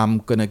 I'm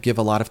going to give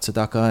a lot of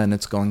tzedakah and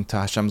it's going to,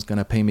 Hashem's going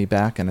to pay me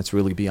back, and it's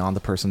really beyond the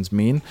person's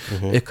mean.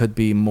 It could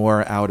be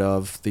more out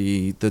of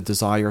the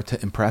desire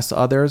to impress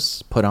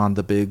others, put on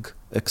the big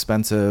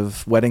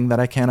expensive wedding that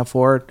I can't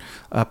afford,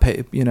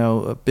 pay, you know,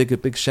 a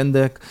big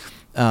shindig.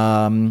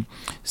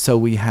 So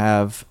we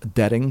have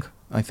debting,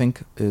 I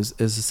think, is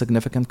a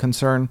significant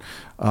concern.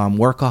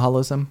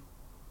 Workaholism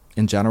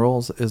in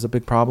general is a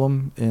big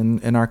problem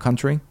in our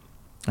country,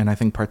 and I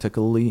think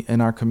particularly in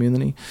our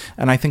community.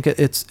 And I think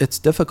it's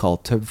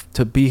difficult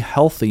to be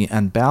healthy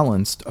and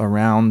balanced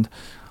around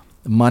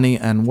money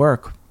and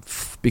work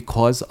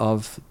because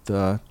of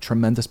the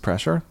tremendous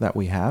pressure that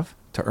we have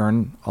to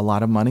earn a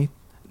lot of money,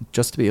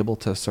 just to be able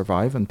to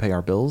survive and pay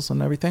our bills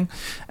and everything,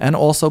 and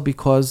also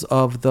because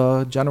of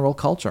the general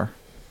culture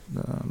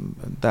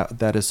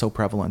that is so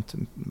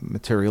prevalent,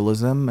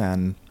 materialism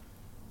and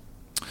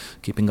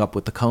keeping up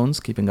with the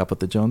Coens, keeping up with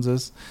the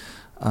Joneses.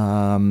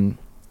 I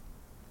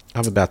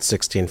have about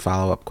 16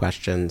 follow-up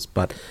questions,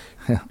 but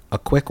a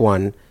quick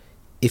one.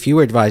 If you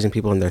were advising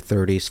people in their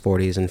 30s,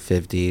 40s, and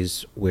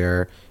 50s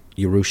where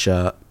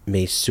Yerusha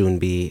may soon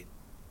be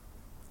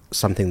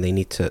something they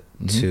need to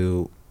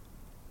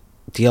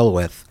deal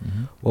with,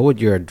 what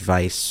would your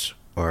advice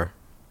or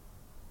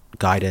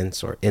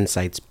guidance or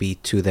insights be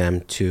to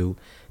them to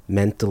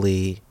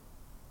mentally,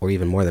 or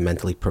even more than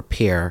mentally,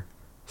 prepare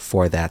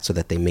for that so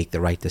that they make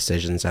the right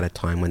decisions at a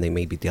time when they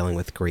may be dealing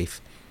with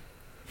grief?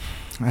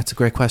 That's a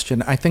great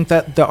question. I think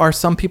that there are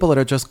some people that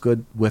are just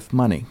good with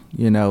money.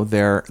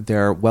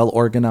 They're well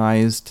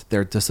organized,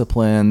 they're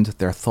disciplined,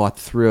 they're thought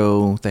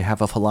through, they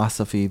have a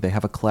philosophy, they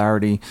have a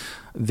clarity.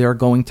 They're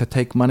going to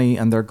take money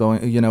and they're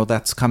going,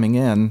 that's coming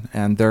in,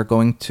 and they're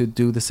going to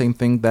do the same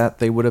thing that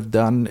they would have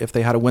done if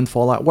they had a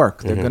windfall at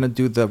work. They're going to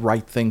do the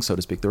right thing, so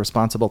to speak, the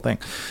responsible thing.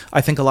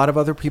 I think a lot of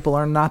other people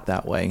are not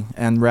that way.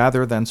 And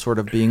rather than sort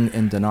of being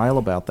in denial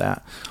about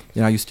that,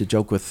 I used to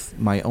joke with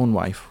my own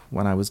wife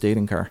when I was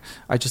dating her,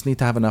 I just need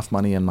to have enough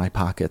money in my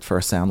pocket for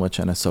a sandwich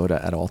and a soda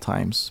at all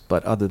times.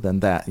 But other than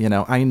that,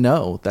 I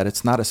know that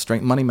it's not a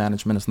strength. Money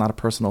management is not a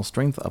personal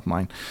strength of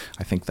mine.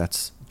 I think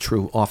that's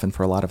true often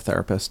for a lot of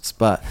therapists,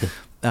 but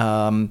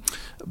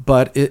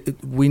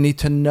we need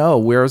to know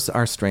where's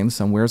our strengths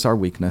and where's our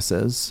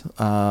weaknesses,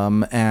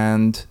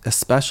 and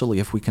especially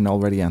if we can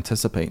already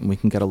anticipate and we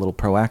can get a little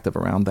proactive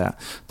around that,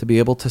 to be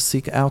able to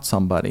seek out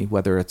somebody,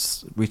 whether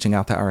it's reaching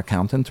out to our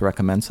accountant to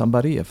recommend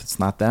somebody if it's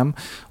not them,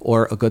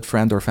 or a good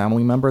friend or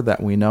family member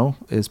that we know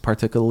is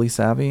particularly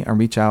savvy, and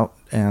reach out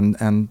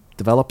and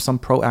develop some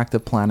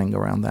proactive planning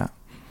around that.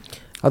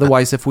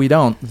 Otherwise, if we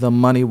don't, the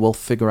money will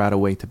figure out a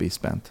way to be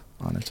spent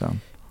on its own.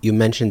 You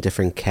mentioned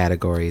different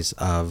categories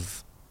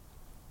of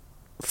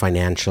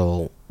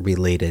financial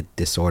related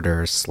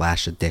disorders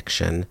 /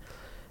 addiction.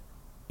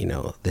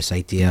 This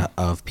idea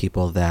of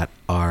people that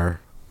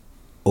are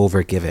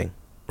overgiving,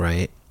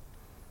 right?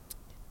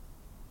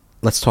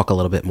 Let's talk a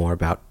little bit more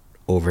about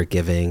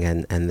overgiving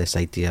and this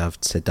idea of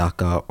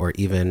tzedakah, or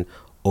even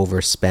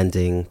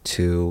overspending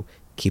to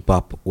keep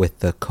up with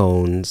the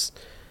Coens.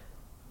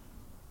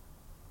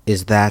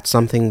 Is that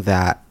something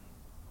that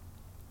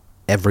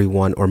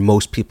everyone or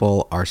most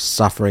people are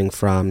suffering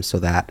from, so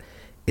that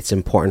it's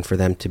important for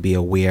them to be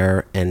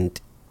aware?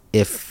 And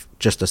if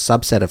just a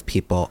subset of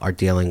people are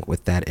dealing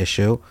with that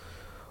issue,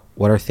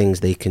 what are things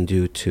they can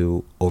do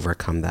to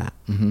overcome that?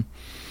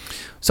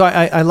 So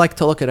I like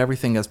to look at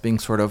everything as being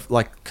sort of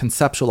like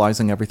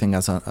conceptualizing everything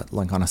as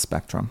like on a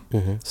spectrum,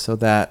 so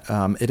that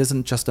it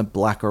isn't just a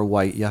black or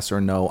white, yes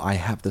or no, I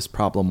have this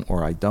problem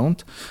or I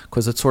don't,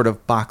 because it sort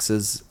of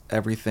boxes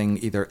everything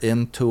either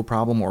into a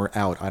problem or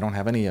out. I don't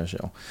have any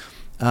issue.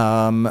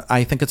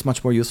 I think it's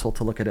much more useful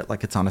to look at it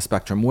like it's on a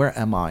spectrum. Where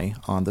am I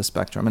on the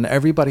spectrum? And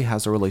everybody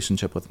has a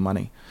relationship with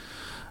money.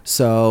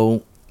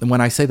 So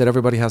when I say that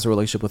everybody has a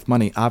relationship with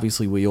money,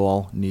 obviously we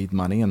all need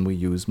money and we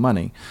use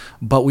money.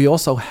 But we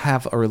also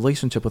have a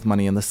relationship with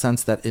money in the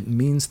sense that it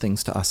means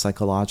things to us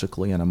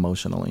psychologically and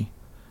emotionally.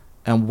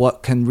 And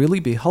what can really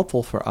be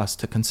helpful for us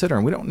to consider,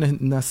 and we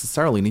don't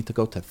necessarily need to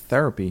go to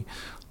therapy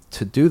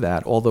to do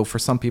that, although for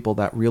some people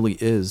that really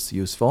is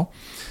useful.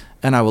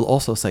 And I will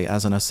also say,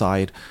 as an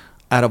aside,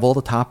 out of all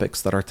the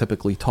topics that are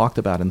typically talked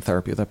about in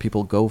therapy, that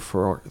people go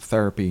for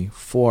therapy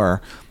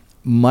for,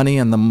 money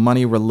and the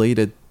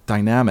money-related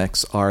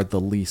dynamics are the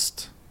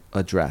least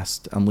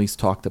addressed and least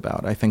talked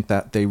about. I think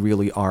that they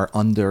really are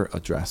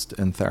under-addressed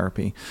in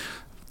therapy.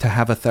 To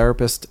have a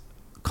therapist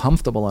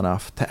comfortable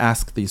enough to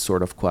ask these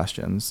sort of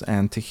questions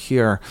and to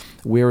hear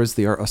where is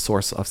there a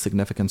source of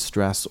significant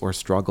stress or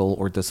struggle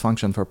or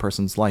dysfunction for a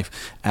person's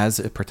life as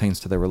it pertains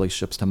to their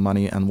relationships to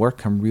money and work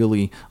can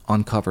really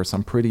uncover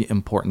some pretty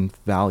important,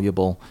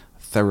 valuable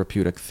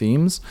therapeutic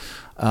themes.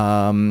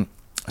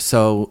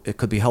 So it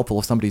could be helpful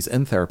if somebody's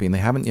in therapy and they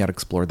haven't yet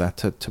explored that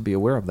to be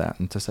aware of that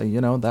and to say,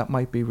 that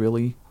might be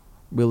really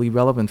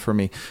relevant for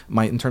me,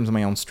 in terms of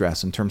my own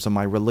stress, in terms of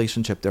my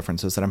relationship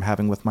differences that I'm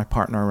having with my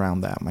partner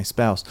around that, my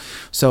spouse.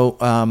 So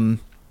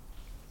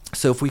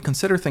if we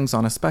consider things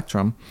on a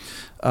spectrum,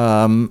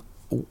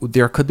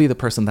 there could be the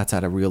person that's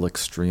at a real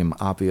extreme,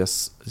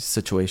 obvious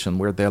situation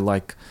where they're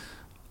like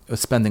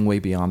spending way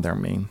beyond their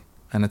mean,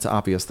 and it's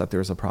obvious that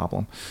there's a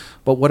problem.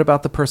 But what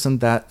about the person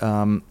that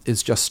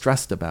is just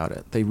stressed about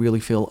it? They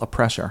really feel a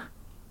pressure.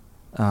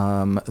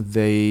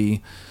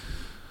 They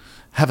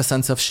have a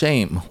sense of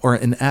shame or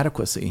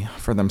inadequacy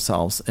for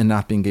themselves in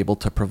not being able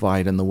to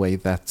provide in the way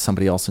that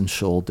somebody else in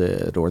shul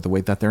did, or the way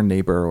that their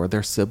neighbor or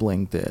their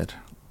sibling did.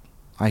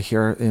 I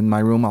hear in my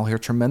room, I'll hear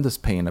tremendous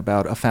pain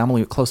about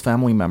a close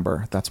family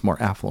member that's more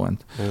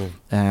affluent,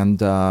 and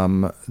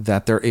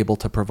that they're able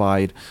to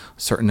provide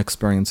certain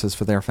experiences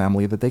for their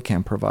family that they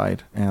can't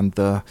provide, and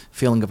the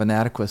feeling of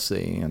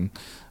inadequacy.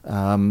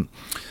 And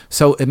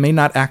so it may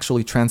not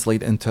actually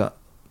translate into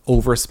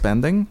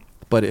overspending,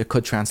 but it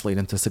could translate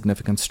into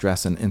significant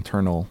stress and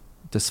internal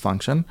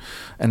dysfunction.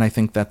 And I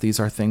think that these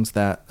are things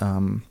that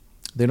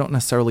they don't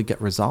necessarily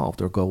get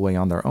resolved or go away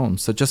on their own.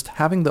 So just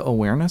having the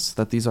awareness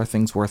that these are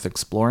things worth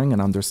exploring and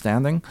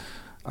understanding,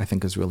 I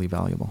think, is really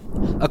valuable.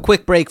 A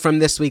quick break from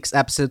this week's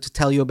episode to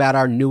tell you about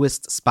our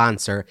newest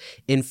sponsor,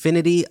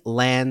 Infinity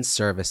Land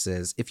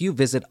Services. If you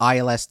visit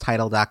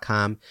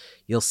ilstitle.com,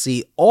 you'll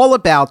see all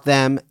about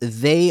them.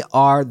 They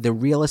are the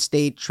real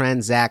estate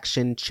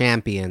transaction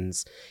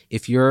champions.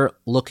 If you're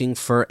looking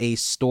for a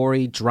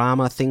story,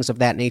 drama, things of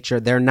that nature,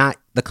 they're not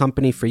the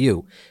company for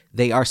you.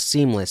 They are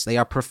seamless. They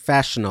are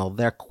professional.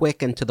 They're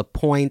quick and to the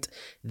point.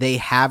 They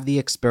have the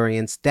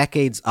experience,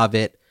 decades of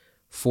it,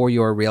 for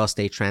your real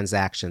estate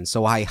transactions.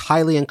 So I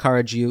highly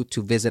encourage you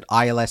to visit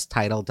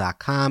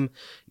ilstitle.com.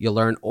 You'll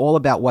learn all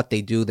about what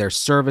they do, their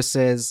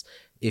services.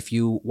 If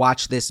you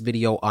watch this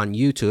video on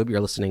YouTube, you're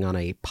listening on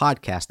a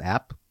podcast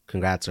app.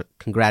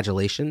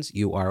 Congratulations.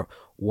 You are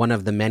one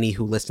of the many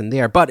who listen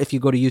there. But if you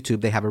go to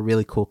YouTube, they have a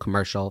really cool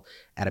commercial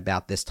at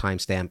about this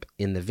timestamp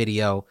in the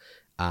video.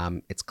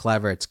 It's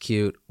clever. It's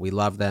cute. We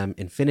love them.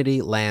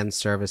 Infinity Land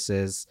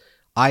Services,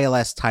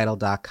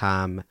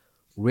 ilstitle.com.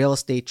 Real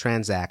estate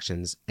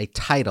transactions, a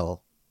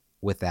title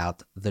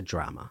without the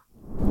drama.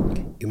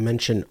 You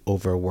mentioned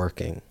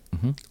overworking.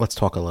 Mm-hmm. Let's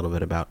talk a little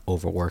bit about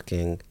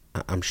overworking.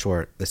 I'm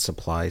sure this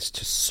applies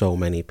to so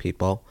many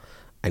people.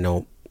 I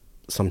know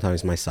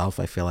sometimes myself,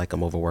 I feel like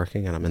I'm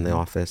overworking and I'm in the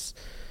office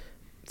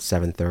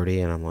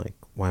 7:30 and I'm like,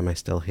 why am I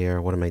still here?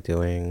 What am I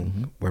doing?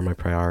 Mm-hmm. Where are my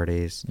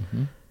priorities?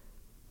 Mm-hmm.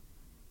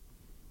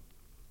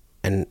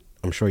 And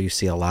I'm sure you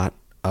see a lot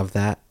of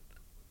that.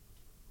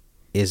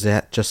 Is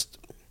that just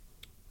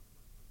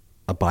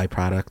a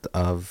byproduct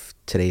of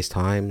today's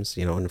times,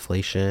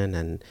 inflation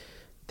and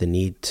the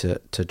need to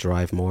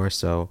drive more?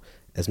 So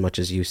as much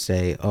as you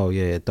say, oh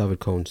yeah, David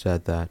Cohn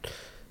said that,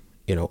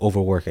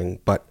 overworking,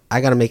 but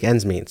I got to make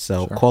ends meet.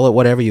 So Sure. Call it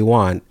whatever you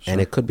want. Sure.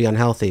 And it could be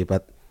unhealthy,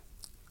 but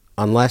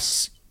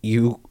unless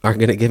you are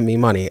going to give me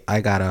money,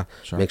 I got to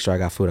Sure. make sure I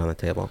got food on the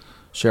table.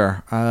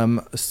 Sure.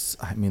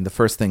 The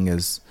first thing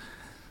is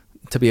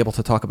to be able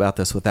to talk about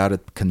this without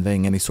it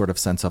conveying any sort of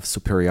sense of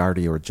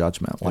superiority or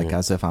judgment, like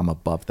as if I'm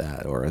above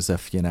that, or as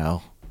if,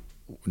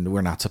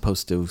 we're not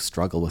supposed to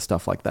struggle with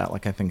stuff like that.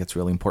 Like, I think it's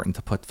really important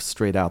to put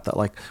straight out that,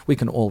 like, we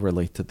can all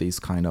relate to these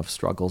kind of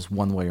struggles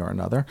one way or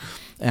another.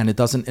 And it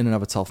doesn't in and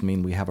of itself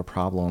mean we have a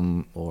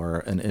problem or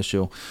an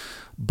issue.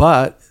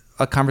 But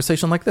a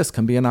conversation like this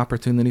can be an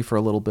opportunity for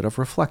a little bit of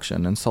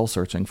reflection and soul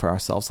searching for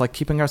ourselves, like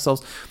keeping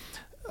ourselves.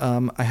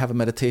 I have a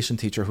meditation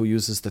teacher who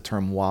uses the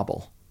term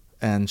wobble.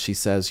 And she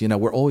says,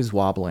 we're always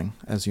wobbling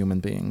as human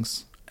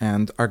beings.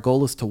 And our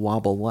goal is to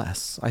wobble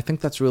less. I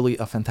think that's really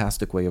a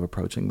fantastic way of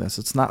approaching this.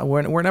 It's not,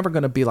 we're never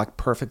going to be like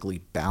perfectly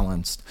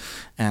balanced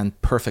and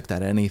perfect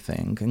at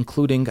anything,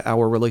 including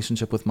our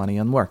relationship with money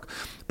and work.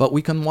 But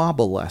we can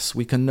wobble less.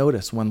 We can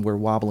notice when we're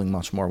wobbling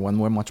much more, when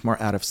we're much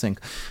more out of sync.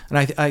 And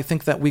I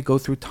think that we go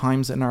through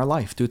times in our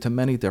life due to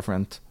many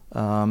different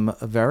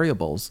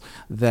variables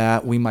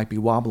that we might be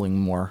wobbling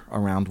more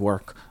around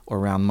work or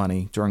around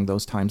money during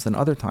those times than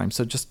other times.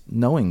 So just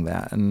knowing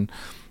that. And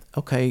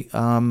okay,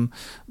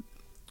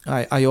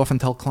 I often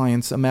tell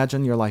clients,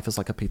 imagine your life is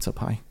like a pizza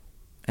pie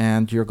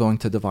and you're going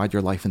to divide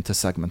your life into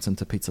segments,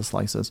 into pizza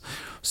slices.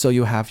 So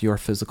you have your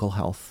physical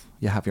health,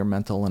 you have your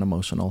mental and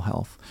emotional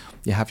health,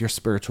 you have your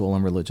spiritual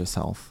and religious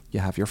health,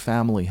 you have your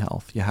family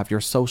health, you have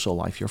your social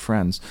life, your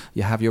friends,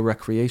 you have your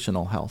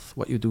recreational health,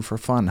 what you do for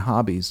fun,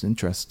 hobbies,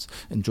 interests,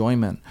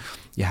 enjoyment,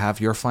 you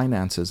have your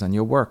finances and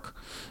your work.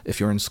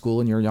 If you're in school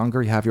and you're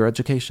younger, you have your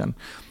education.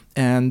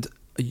 And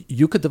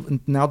you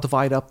could now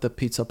divide up the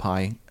pizza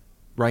pie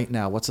right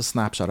now. What's a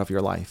snapshot of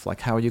your life?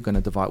 Like, how are you going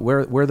to divide?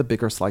 Where are the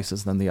bigger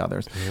slices than the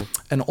others? Mm-hmm.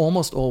 And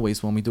almost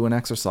always when we do an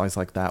exercise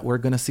like that, we're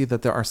going to see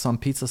that there are some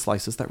pizza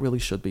slices that really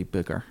should be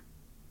bigger.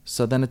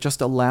 So then it just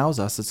allows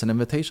us, it's an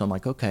invitation,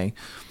 like, okay,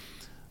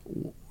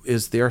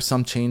 is there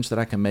some change that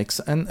I can make?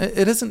 And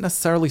it isn't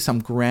necessarily some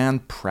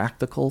grand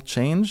practical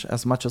change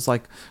as much as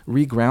like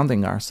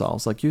regrounding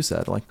ourselves, like you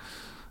said, like,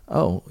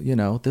 oh,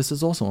 this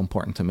is also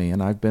important to me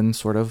and I've been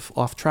sort of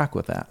off track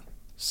with that.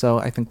 So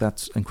I think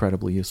that's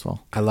incredibly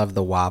useful. I love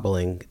the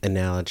wobbling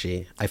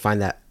analogy. I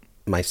find that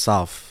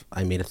myself.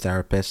 I meet a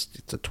therapist.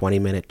 It's a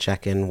 20-minute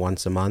check-in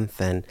once a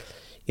month. And,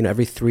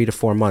 every 3 to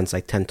 4 months, I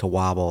tend to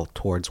wobble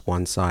towards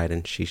one side.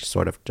 And she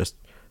sort of just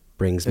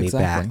brings me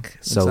back.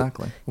 So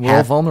exactly. We're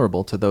all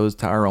vulnerable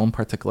to our own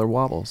particular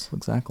wobbles.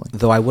 Exactly.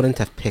 Though I wouldn't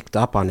have picked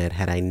up on it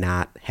had I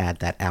not had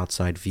that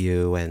outside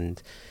view.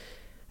 And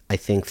I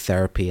think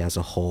therapy as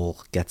a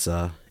whole gets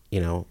a,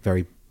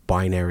 very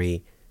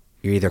binary,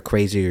 you're either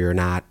crazy or you're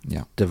not,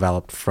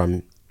 developed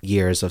from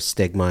years of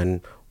stigma.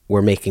 And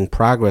we're making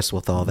progress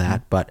with all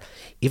that. But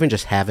even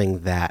just having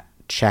that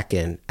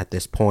check-in at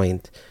this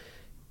point,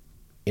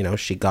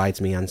 she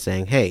guides me on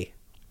saying, hey,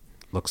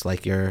 looks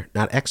like you're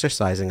not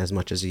exercising as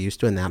much as you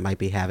used to. And that might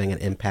be having an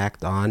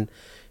impact on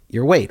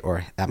your weight,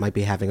 or that might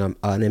be having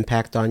an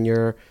impact on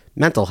your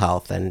mental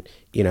health. And,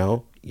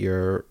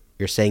 you're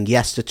saying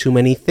yes to too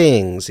many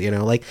things,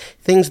 like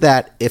things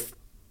that if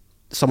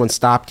someone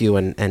stopped you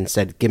and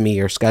said, give me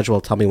your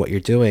schedule, tell me what you're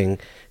doing,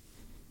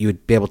 you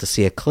would be able to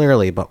see it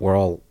clearly, but we're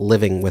all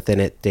living within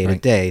it day to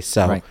day.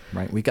 So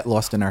Right. We get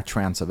lost in our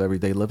trance of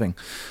everyday living,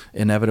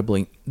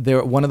 inevitably.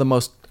 One of the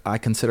most, I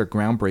consider,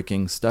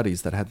 groundbreaking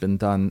studies that had been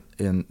done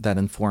that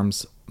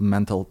informs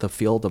the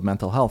field of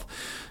mental health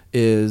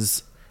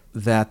is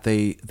that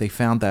they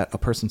found that a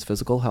person's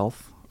physical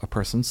health, a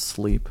person's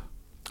sleep,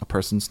 a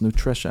person's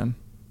nutrition,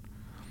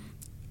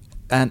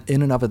 and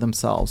in and of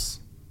themselves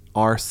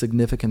are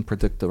significant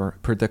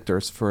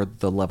predictors for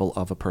the level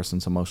of a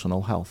person's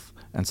emotional health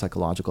and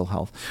psychological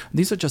health.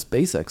 These are just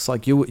basics.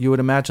 Like you would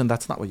imagine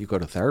that's not what you go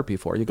to therapy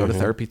for. You go to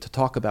therapy to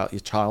talk about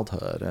your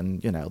childhood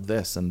and,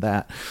 this and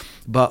that.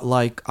 But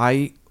like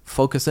I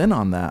focus in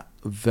on that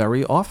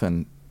very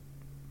often,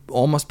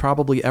 almost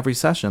probably every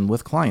session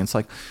with clients.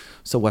 Like,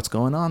 so what's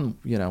going on,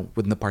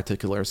 with the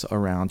particulars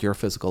around your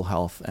physical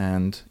health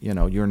and,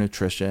 your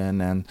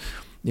nutrition and,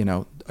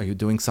 are you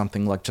doing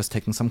something like just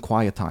taking some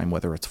quiet time,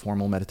 whether it's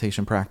formal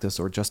meditation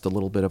practice or just a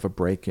little bit of a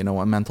break,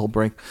 a mental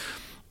break?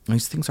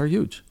 These things are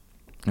huge,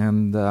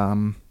 and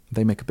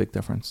they make a big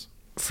difference.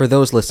 For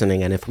those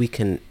listening, and if we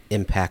can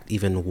impact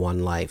even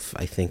one life,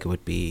 I think it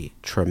would be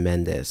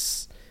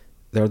tremendous.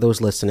 There are those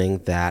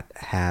listening that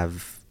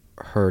have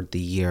heard the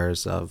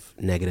years of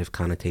negative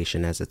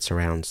connotation as it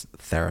surrounds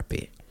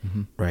therapy,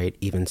 right?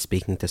 Even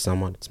speaking to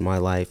someone, it's my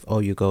life. Oh,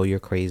 you're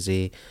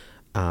crazy.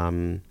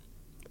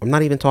 I'm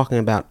not even talking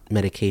about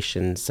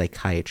medication,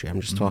 psychiatry.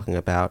 I'm just talking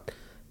about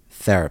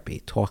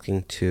therapy,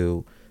 talking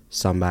to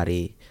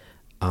somebody,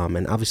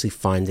 and obviously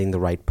finding the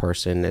right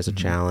person is a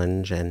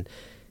challenge. And,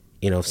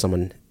 if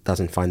someone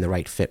doesn't find the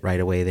right fit right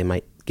away, they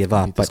might give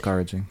up. But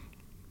discouraging.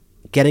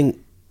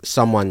 Getting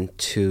someone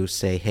to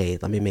say, hey,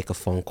 let me make a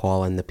phone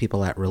call, and the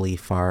people at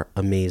Relief are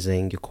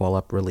amazing. You call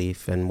up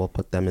Relief and we'll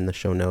put them in the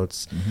show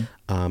notes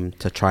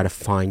to try to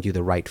find you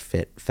the right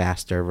fit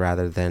faster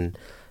rather than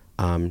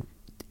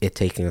it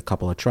taking a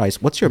couple of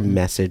tries. What's your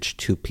message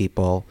to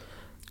people?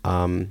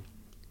 And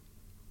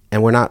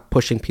we're not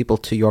pushing people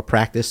to your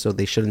practice, so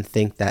they shouldn't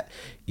think that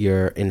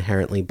you're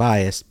inherently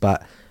biased,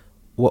 but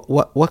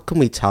what can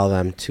we tell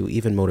them to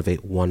even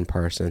motivate one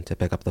person to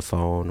pick up the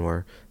phone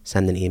or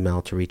send an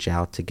email to reach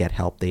out to get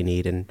help they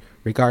need, and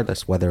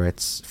regardless whether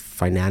it's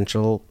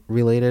financial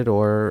related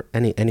or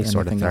any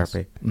sort of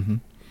therapy?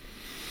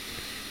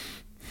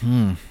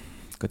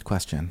 Good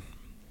question.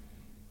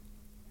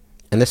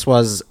 And this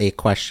was a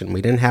question.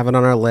 We didn't have it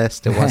on our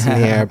list. It wasn't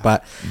here.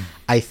 But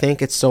I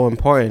think it's so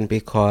important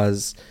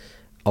because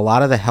a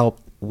lot of the help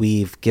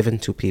we've given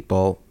to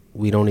people,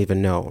 we don't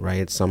even know,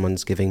 right?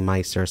 Someone's giving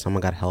MICE,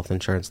 someone got health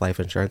insurance, life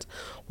insurance.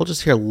 We'll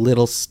just hear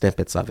little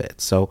snippets of it.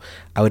 So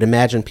I would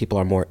imagine people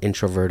are more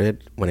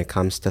introverted when it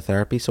comes to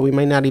therapy. So we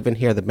might not even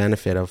hear the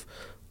benefit of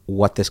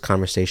what this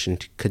conversation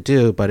could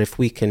do. But if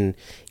we can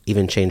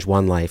even change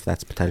one life,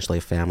 that's potentially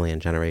a family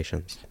and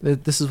generations.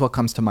 This is what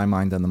comes to my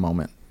mind in the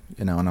moment.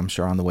 And I'm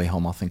sure on the way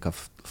home I'll think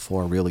of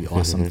 4 really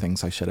awesome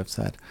things I should have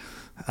said.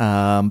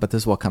 But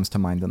this is what comes to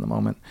mind in the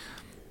moment.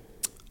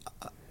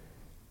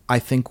 I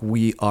think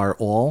we are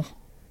all,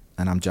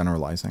 and I'm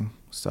generalizing,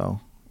 so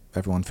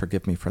everyone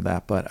forgive me for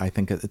that, but I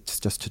think it's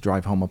just to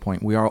drive home a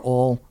point. We are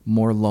all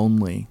more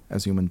lonely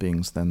as human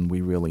beings than we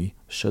really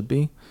should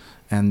be,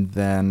 and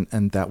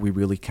that we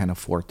really can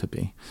afford to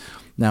be.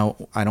 Now,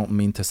 I don't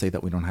mean to say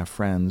that we don't have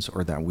friends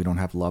or that we don't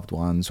have loved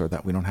ones or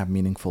that we don't have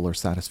meaningful or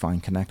satisfying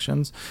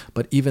connections.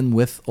 But even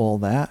with all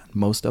that,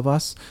 most of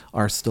us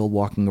are still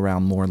walking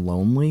around more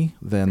lonely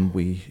than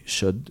we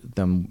should,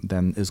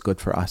 than is good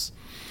for us.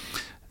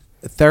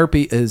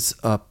 Therapy is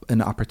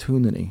an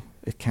opportunity.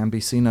 It can be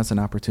seen as an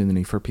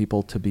opportunity for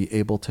people to be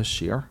able to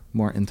share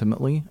more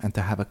intimately and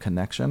to have a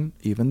connection,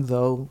 even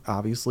though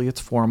obviously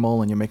it's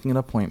formal and you're making an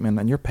appointment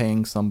and you're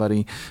paying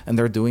somebody and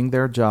they're doing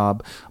their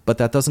job. But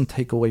that doesn't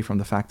take away from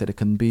the fact that it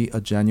can be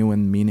a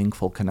genuine,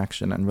 meaningful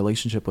connection and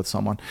relationship with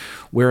someone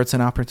where it's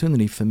an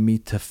opportunity for me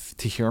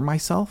to hear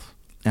myself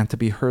and to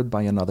be heard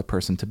by another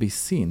person, to be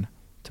seen,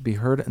 to be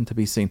heard and to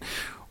be seen.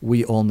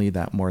 We all need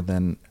that more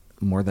than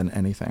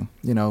anything.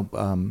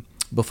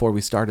 Before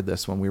we started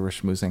this, when we were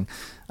schmoozing,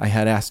 I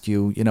had asked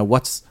you,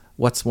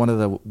 what's one of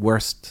the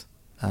worst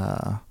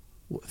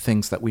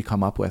things that we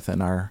come up with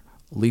in our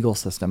legal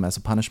system as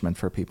a punishment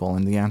for people?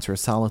 And the answer is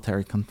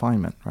solitary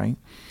confinement, right?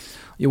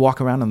 You walk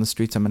around on the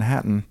streets of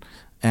Manhattan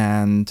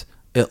and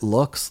it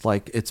looks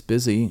like it's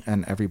busy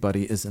and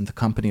everybody is in the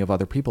company of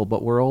other people,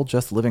 but we're all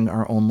just living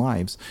our own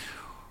lives.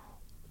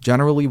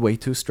 Generally way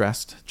too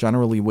stressed,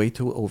 generally way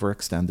too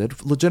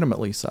overextended,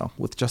 legitimately so,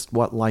 with just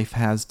what life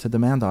has to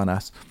demand on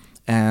us.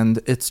 And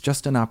it's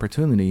just an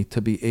opportunity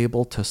to be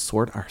able to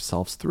sort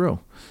ourselves through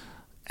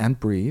and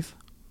breathe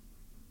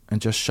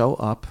and just show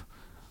up.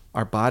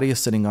 Our body is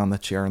sitting on the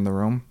chair in the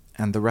room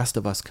and the rest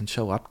of us can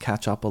show up,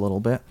 catch up a little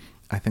bit.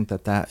 I think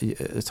that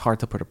it's hard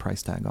to put a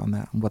price tag on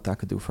that and what that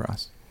could do for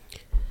us.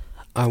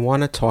 I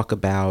want to talk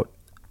about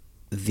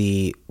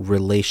the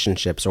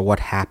relationships or what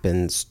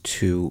happens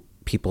to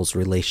people's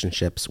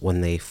relationships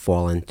when they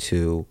fall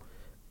into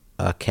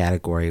a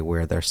category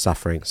where they're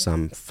suffering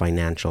some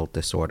financial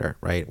disorder,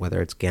 right?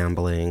 Whether it's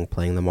gambling,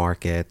 playing the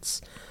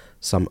markets,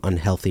 some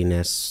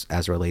unhealthiness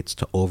as relates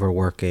to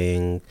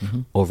overworking,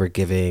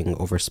 overgiving,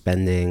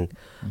 overspending.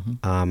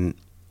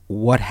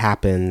 What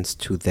happens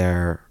to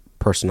their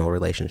personal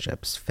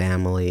relationships,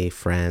 family,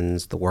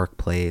 friends, the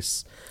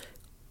workplace?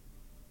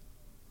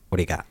 What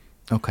do you got?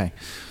 Okay.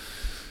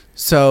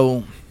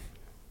 So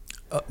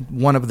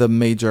one of the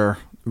major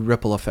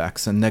ripple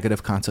effects and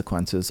negative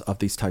consequences of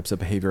these types of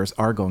behaviors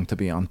are going to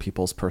be on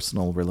people's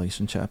personal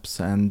relationships.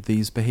 And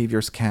these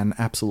behaviors can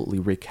absolutely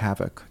wreak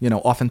havoc.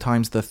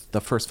 Oftentimes the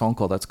first phone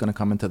call that's going to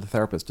come into the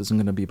therapist isn't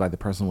going to be by the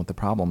person with the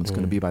problem. It's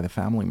going to be by the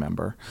family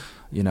member,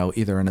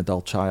 either an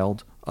adult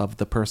child of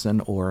the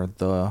person or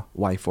the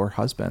wife or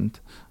husband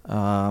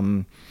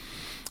of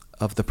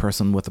the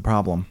person with the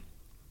problem.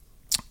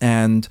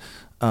 And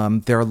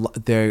there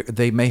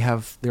may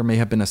have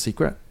been a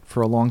secret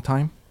for a long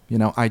time.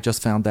 I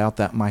just found out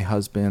that my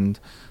husband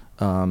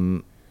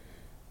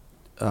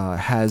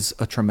has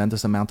a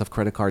tremendous amount of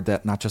credit card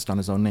debt, not just on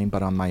his own name,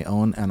 but on my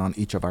own and on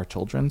each of our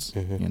children's.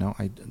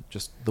 The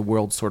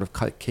world sort of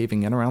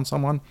caving in around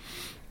someone.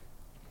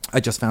 I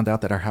just found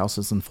out that our house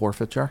is in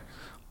forfeiture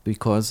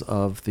because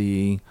of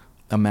the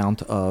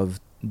amount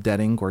of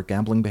debting or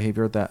gambling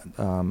behavior that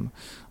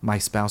my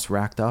spouse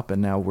racked up,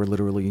 and now we're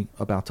literally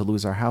about to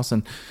lose our house.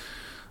 And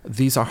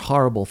these are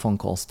horrible phone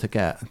calls to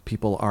get.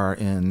 People are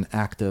in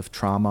active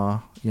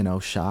trauma,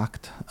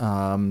 shocked.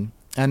 And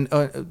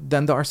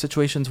then there are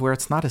situations where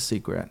it's not a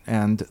secret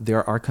and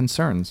there are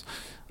concerns.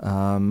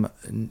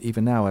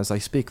 Even now, as I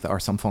speak, there are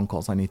some phone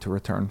calls I need to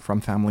return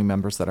from family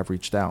members that have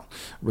reached out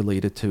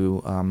related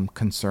to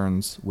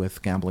concerns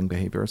with gambling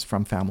behaviors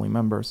from family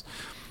members.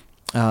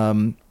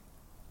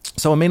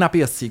 So it may not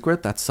be a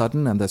secret that's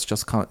sudden and that's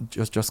just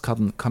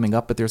coming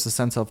up, but there's a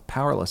sense of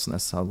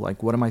powerlessness of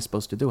like, what am I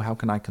supposed to do? How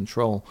can I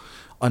control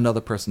another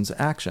person's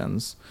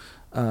actions?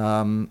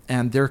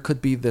 And there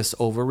could be this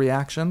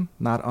overreaction,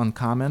 not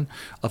uncommon,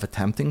 of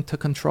attempting to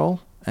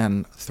control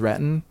and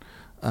threaten,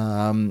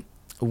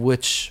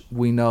 which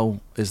we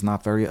know is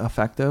not very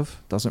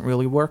effective, doesn't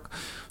really work.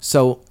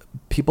 So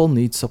people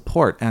need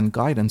support and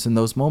guidance in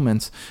those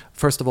moments.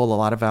 First of all, a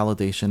lot of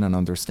validation and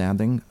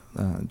understanding,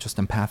 just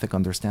empathic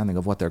understanding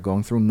of what they're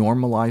going through,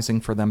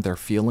 normalizing for them their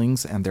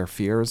feelings and their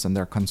fears and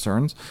their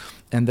concerns,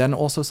 and then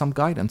also some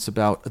guidance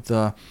about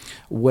the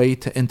way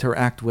to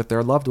interact with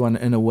their loved one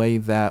in a way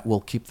that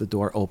will keep the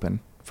door open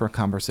for a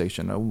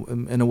conversation,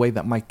 in a way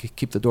that might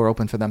keep the door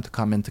open for them to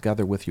come in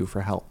together with you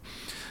for help.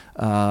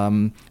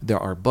 There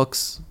are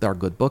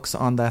good books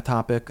on that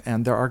topic,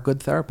 and there are good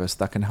therapists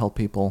that can help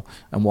people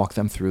and walk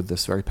them through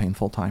this very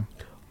painful time.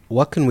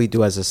 What can we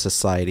do as a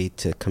society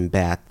to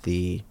combat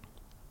the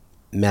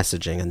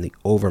messaging and the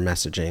over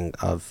messaging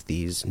of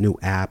these new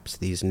apps,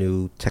 these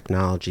new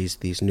technologies,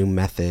 these new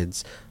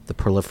methods, the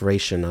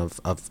proliferation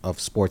of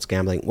sports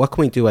gambling? What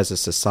can we do as a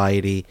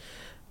society,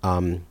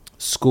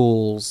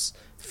 schools,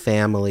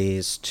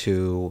 families,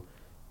 to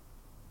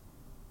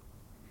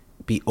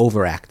be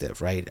overactive,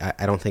 right?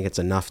 I don't think it's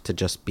enough to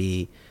just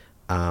be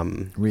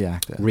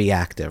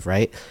reactive,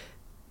 right?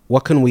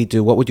 What can we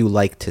do? What would you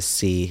like to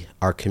see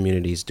our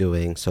communities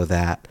doing so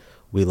that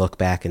we look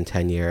back in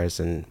 10 years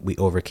and we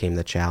overcame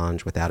the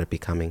challenge without it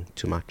becoming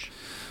too much?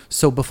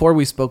 So before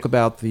we spoke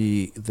about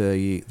the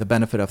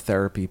benefit of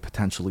therapy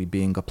potentially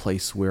being a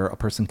place where a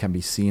person can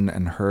be seen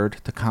and heard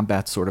to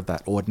combat sort of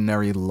that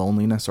ordinary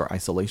loneliness or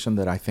isolation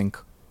that I think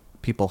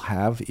people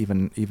have,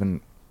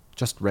 even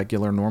just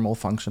regular, normal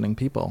functioning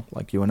people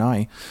like you and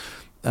I.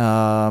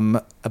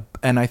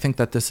 And I think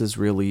that this is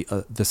really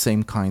the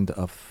same kind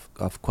of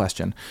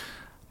question.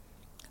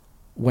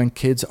 When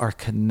kids are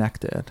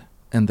connected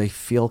and they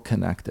feel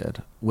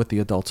connected with the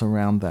adults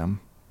around them,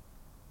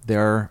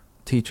 their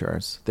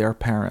teachers, their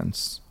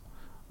parents,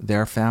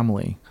 their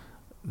family,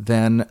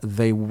 then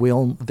they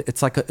will,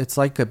 it's like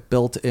a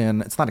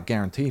built-in, it's not a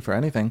guarantee for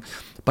anything,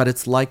 but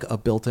it's like a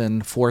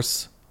built-in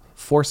force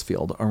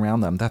field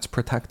around them that's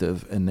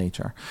protective in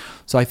nature.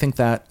 So I think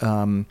that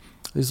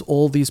there's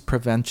all these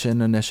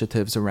prevention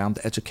initiatives around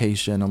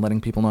education and letting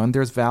people know, and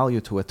there's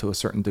value to it to a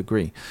certain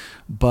degree.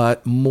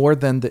 But more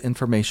than the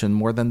information,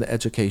 more than the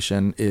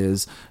education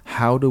is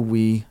how do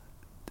we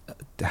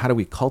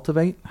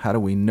cultivate, how do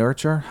we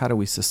nurture, how do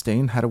we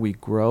sustain, how do we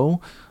grow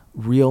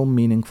real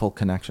meaningful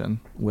connection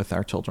with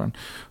our children?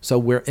 So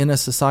we're in a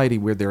society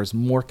where there's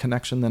more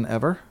connection than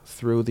ever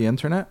through the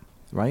internet,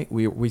 right?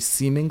 We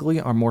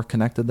seemingly are more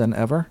connected than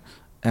ever,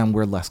 and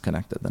we're less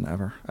connected than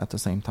ever at the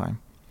same time.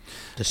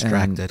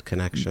 Distracted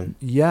connection.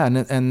 Yeah,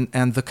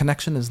 and the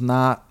connection is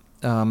not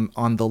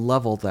on the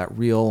level that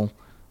real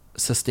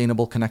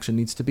sustainable connection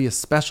needs to be,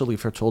 especially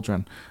for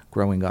children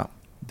growing up.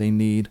 They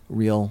need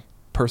real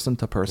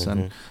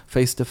person-to-person,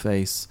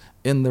 face-to-face,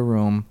 in the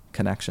room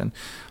connection.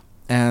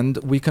 And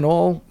we can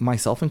all,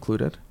 myself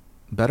included,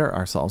 better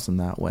ourselves in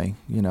that way.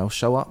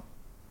 Show up,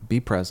 be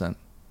present,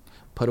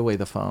 put away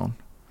the phone,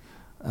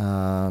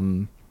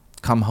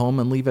 come home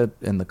and leave it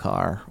in the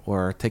car,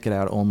 or take it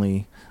out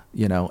only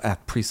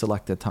at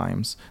pre-selected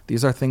times.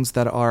 These are things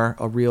that are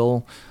a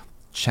real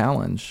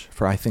challenge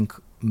for, I think,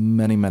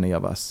 many, many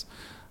of us.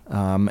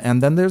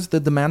 And then there's the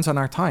demands on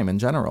our time in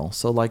general.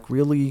 So like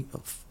really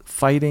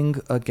fighting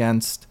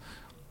against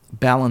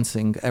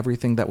balancing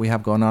everything that we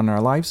have going on in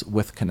our lives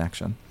with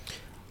connection.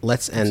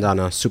 Let's end on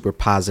a super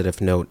positive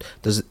note.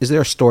 Is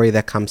there a story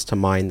that comes to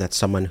mind that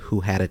someone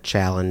who had a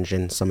challenge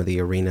in some of the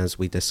arenas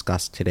we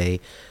discussed today?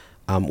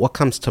 What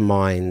comes to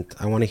mind?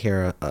 I want to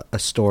hear a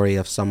story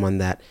of someone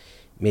that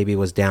maybe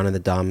was down in the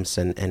dumps,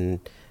 and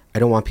I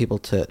don't want people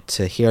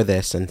to hear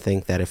this and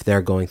think that if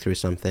they're going through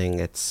something,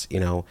 it's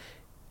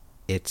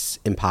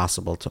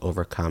impossible to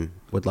overcome.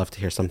 Would love to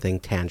hear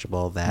something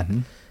tangible that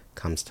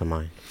comes to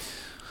mind.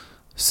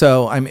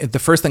 So, I mean, the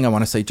first thing I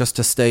want to say, just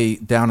to stay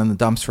down in the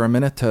dumps for a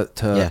minute,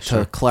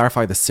 to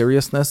clarify the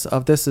seriousness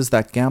of this, is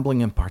that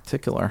gambling in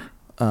particular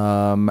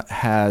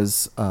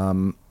has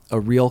a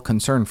real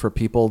concern for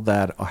people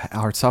that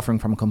are suffering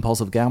from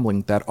compulsive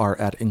gambling that are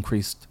at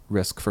increased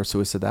risk for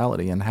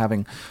suicidality and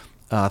having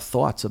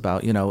thoughts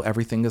about,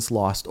 everything is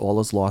lost, all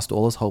is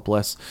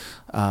hopeless.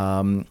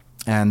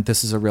 And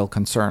this is a real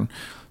concern.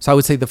 So I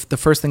would say the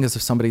first thing is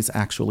if somebody's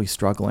actually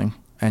struggling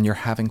and you're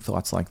having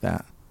thoughts like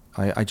that,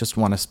 I just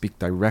want to speak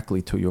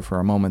directly to you for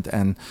a moment,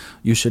 and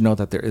you should know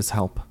that there is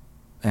help,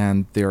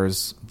 and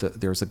there's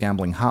a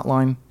gambling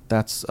hotline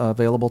that's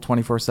available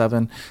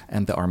 24/7,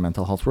 and there are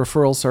mental health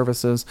referral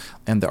services,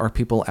 and there are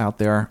people out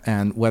there,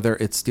 and whether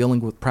it's dealing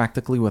with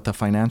practically with the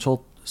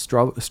financial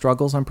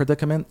struggles and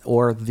predicament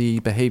or the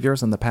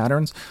behaviors and the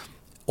patterns,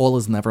 all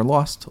is never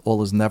lost,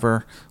 all is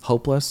never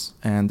hopeless,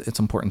 and it's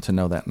important to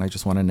know that, and I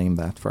just want to name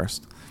that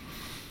first.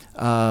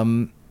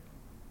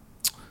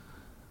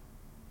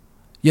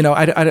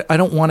 I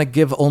don't want to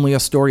give only a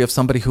story of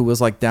somebody who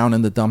was like down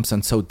in the dumps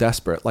and so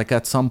desperate. Like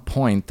at some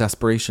point,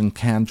 desperation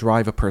can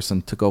drive a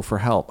person to go for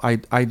help.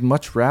 I'd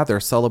much rather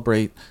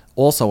celebrate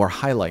also, or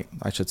highlight,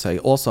 I should say,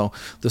 also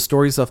the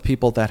stories of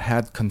people that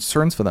had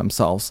concerns for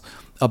themselves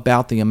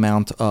about the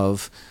amount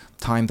of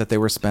time that they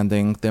were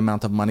spending, the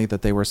amount of money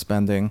that they were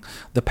spending,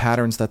 the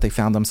patterns that they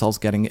found themselves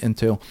getting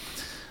into.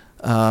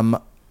 I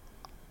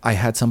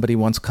had somebody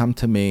once come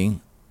to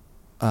me,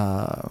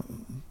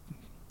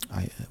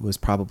 it was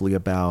probably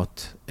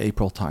about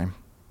April time,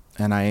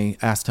 and I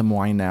asked him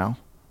why now,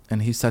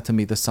 and he said to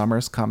me, the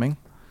summer's coming,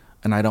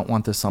 and I don't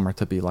want this summer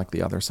to be like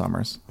the other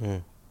summers.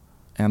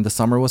 And the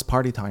summer was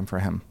party time for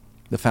him.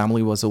 The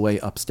family was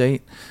away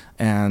upstate,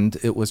 and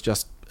it was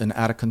just an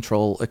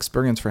out-of-control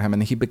experience for him,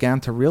 and he began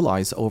to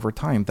realize over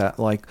time that,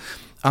 like,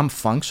 I'm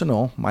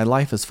functional, my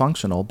life is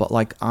functional, but,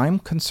 like, I'm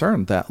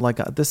concerned that, like,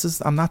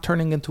 I'm not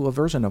turning into a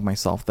version of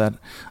myself that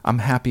I'm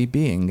happy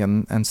being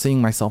and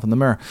seeing myself in the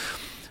mirror.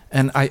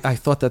 And I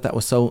thought that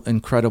was so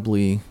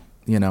incredibly,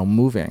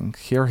 moving.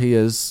 Here he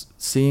is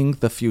seeing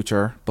the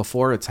future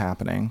before it's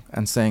happening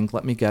and saying,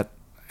 let me get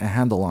a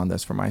handle on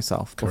this for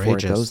myself before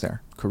it goes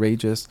there.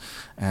 Courageous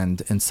and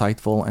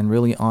insightful and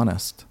really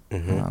honest.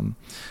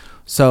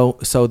 So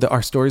there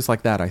are stories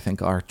like that, I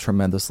think, are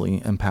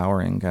tremendously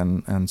empowering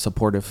and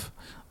supportive.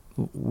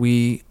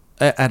 We,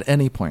 at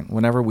any point,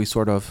 whenever we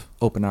sort of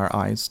open our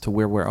eyes to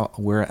where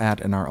we're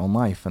at in our own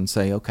life and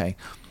say, okay,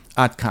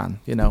 Ad Khan,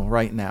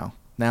 right now.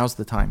 Now's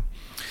the time.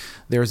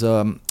 There's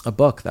a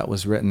book that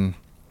was written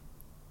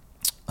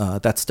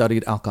that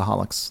studied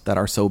alcoholics that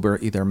are sober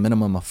either a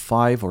minimum of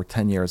 5 or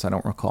 10 years, I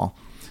don't recall.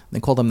 They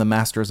call them the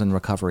Masters in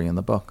Recovery in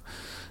the book.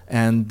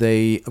 And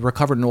they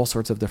recovered in all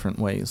sorts of different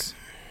ways.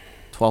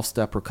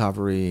 12-step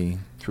recovery,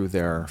 through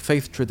their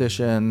faith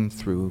tradition,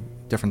 through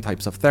different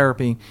types of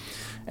therapy.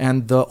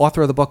 And the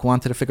author of the book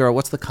wanted to figure out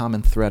what's the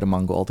common thread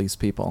among all these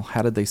people.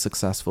 How did they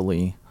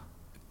successfully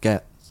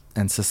get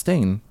and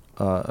sustain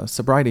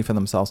sobriety for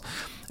themselves?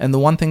 And the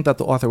one thing that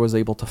the author was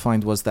able to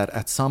find was that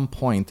at some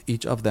point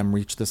each of them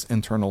reached this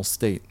internal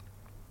state,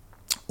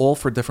 all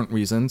for different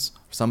reasons.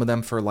 Some of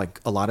them for like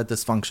a lot of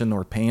dysfunction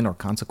or pain or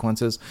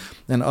consequences,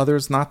 and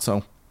others not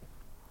so.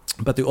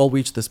 But they all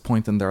reached this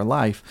point in their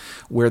life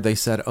where they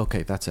said,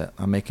 okay, that's it,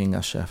 I'm making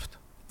a shift.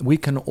 We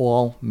can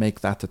all make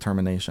that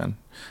determination.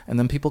 And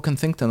then people can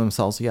think to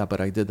themselves, yeah,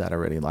 but I did that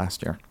already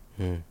last year.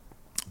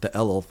 The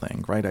Elul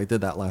thing, right? I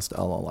did that last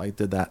Elul. I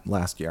did that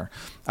last year.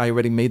 I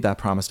already made that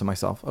promise to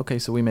myself. Okay,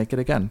 so we make it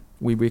again.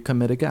 We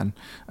recommit again.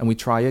 And we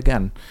try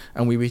again.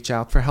 And we reach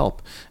out for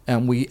help.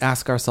 And we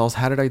ask ourselves,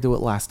 how did I do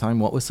it last time?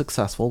 What was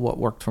successful? What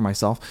worked for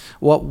myself?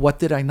 What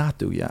did I not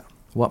do yet?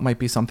 What might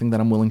be something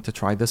that I'm willing to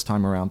try this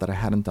time around that I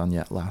hadn't done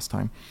yet last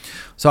time?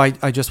 So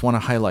I just want to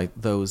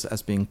highlight those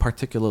as being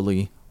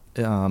particularly,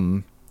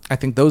 I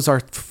think those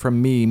are, for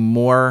me,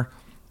 more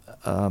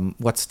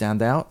what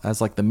stand out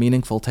as like the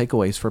meaningful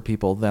takeaways for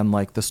people than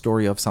like the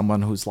story of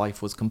someone whose life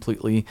was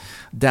completely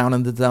down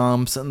in the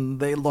dumps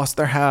and they lost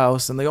their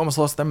house and they almost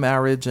lost their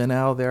marriage and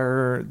now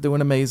they're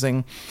doing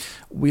amazing.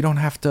 We don't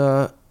have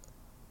to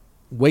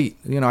wait.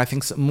 I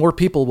think more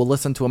people will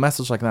listen to a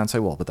message like that and say,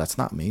 well, but that's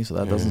not me, so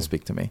that doesn't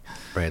speak to me.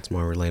 Right, it's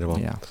more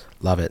relatable. Yeah.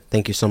 Love it.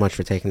 Thank you so much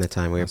for taking the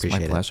time. We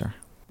appreciate it. My pleasure.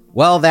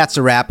 Well, that's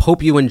a wrap.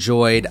 Hope you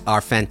enjoyed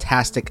our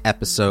fantastic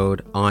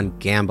episode on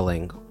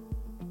gambling.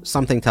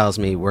 something tells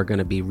me we're going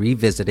to be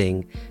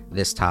revisiting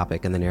this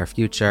topic in the near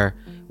future.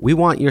 We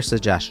want your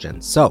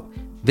suggestions. So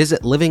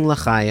visit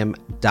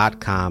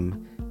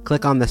livinglachaim.com.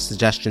 Click on the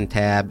suggestion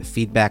tab,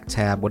 feedback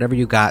tab, whatever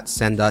you got,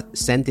 send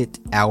it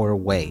our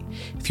way.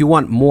 If you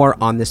want more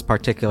on this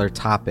particular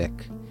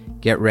topic,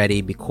 get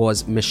ready,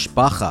 because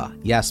Mishpacha,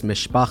 yes,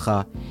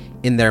 Mishpacha,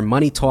 in their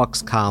Money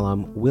Talks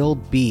column will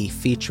be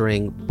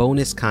featuring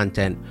bonus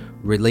content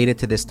related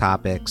to this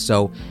topic.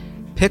 So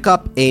pick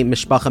up a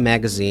Mishpacha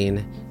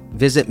magazine,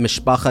 visit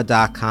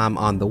mishpacha.com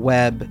on the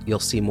web. You'll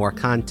see more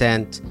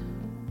content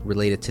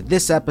related to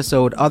this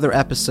episode, other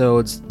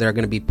episodes. They're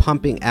going to be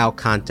pumping out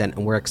content,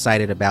 and we're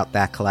excited about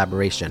that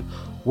collaboration.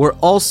 We're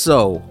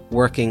also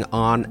working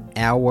on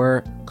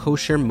our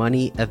Kosher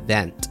Money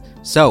event.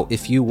 So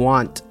if you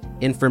want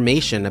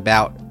information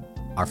about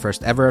our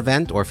first ever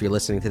event, or if you're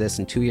listening to this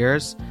in 2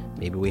 years,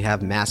 maybe we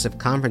have massive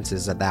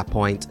conferences at that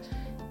point,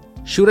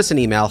 shoot us an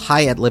email,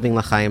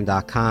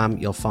 hi@livinglachaim.com.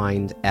 You'll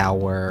find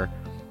our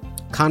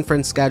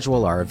conference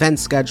schedule, our event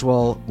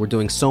schedule. We're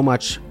doing so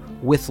much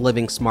with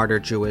Living Smarter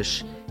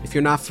Jewish. If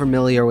you're not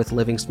familiar with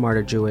Living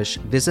Smarter Jewish,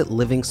 visit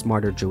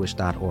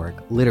livingsmarterjewish.org.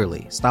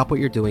 Literally, stop what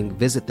you're doing,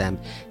 visit them.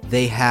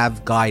 They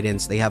have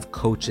guidance, they have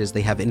coaches,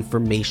 they have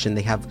information,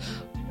 they have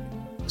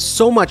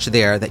so much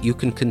there that you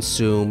can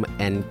consume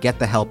and get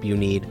the help you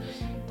need.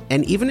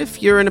 And even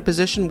if you're in a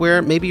position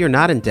where maybe you're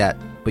not in debt,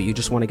 but you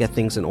just want to get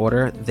things in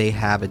order, they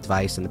have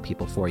advice and the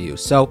people for you.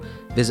 So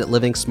visit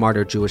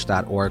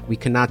livingsmarterjewish.org. We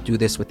cannot do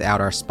this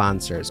without our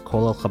sponsors,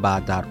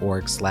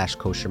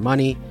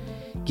 kolalchabad.org/koshermoney.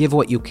 Give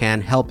what you can,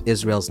 help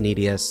Israel's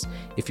neediest.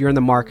 If you're in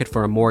the market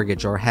for a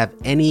mortgage or have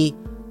any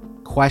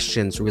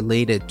questions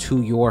related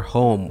to your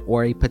home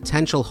or a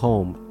potential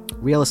home,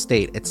 real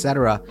estate,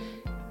 etc.,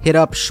 hit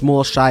up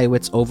Shmuel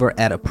Shaiwitz over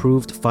at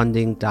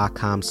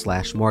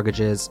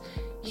approvedfunding.com/mortgages.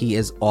 He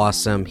is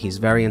awesome. He's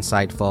very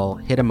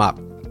insightful. Hit him up.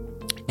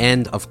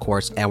 And of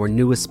course, our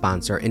newest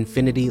sponsor,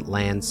 Infinity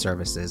Land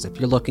Services. If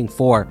you're looking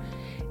for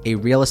a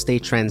real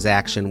estate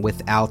transaction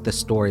without the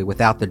story,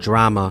 without the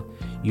drama,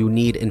 you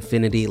need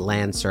Infinity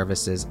Land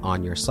Services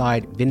on your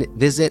side.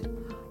 Visit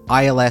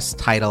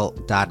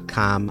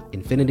ilstitle.com.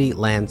 Infinity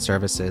Land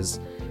Services.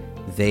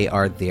 They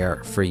are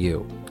there for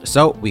you.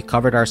 So we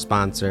covered our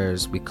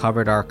sponsors, we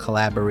covered our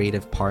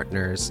collaborative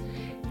partners,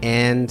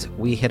 and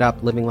we hit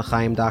up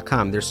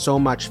livinglachaim.com. There's so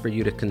much for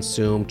you to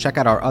consume. Check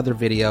out our other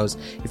videos.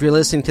 If you're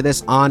listening to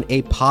this on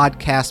a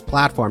podcast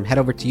platform, head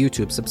over to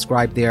YouTube,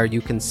 subscribe there.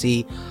 You can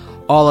see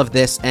all of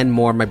this and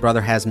more. My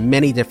brother has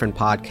many different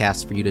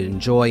podcasts for you to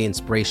enjoy.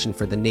 Inspiration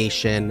for the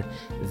Nation,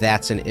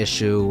 That's an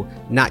Issue,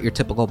 Not Your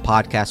Typical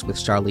Podcast with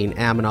Charlene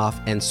Amanoff,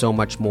 and so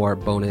much more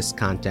bonus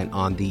content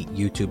on the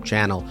YouTube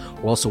channel.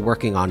 We're also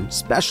working on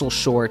special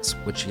shorts,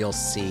 which you'll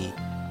see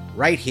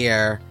right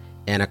here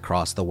and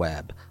across the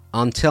web.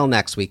 Until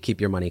next week,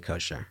 keep your money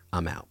kosher.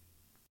 I'm out.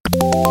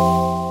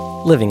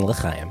 Living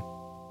L'Chaim.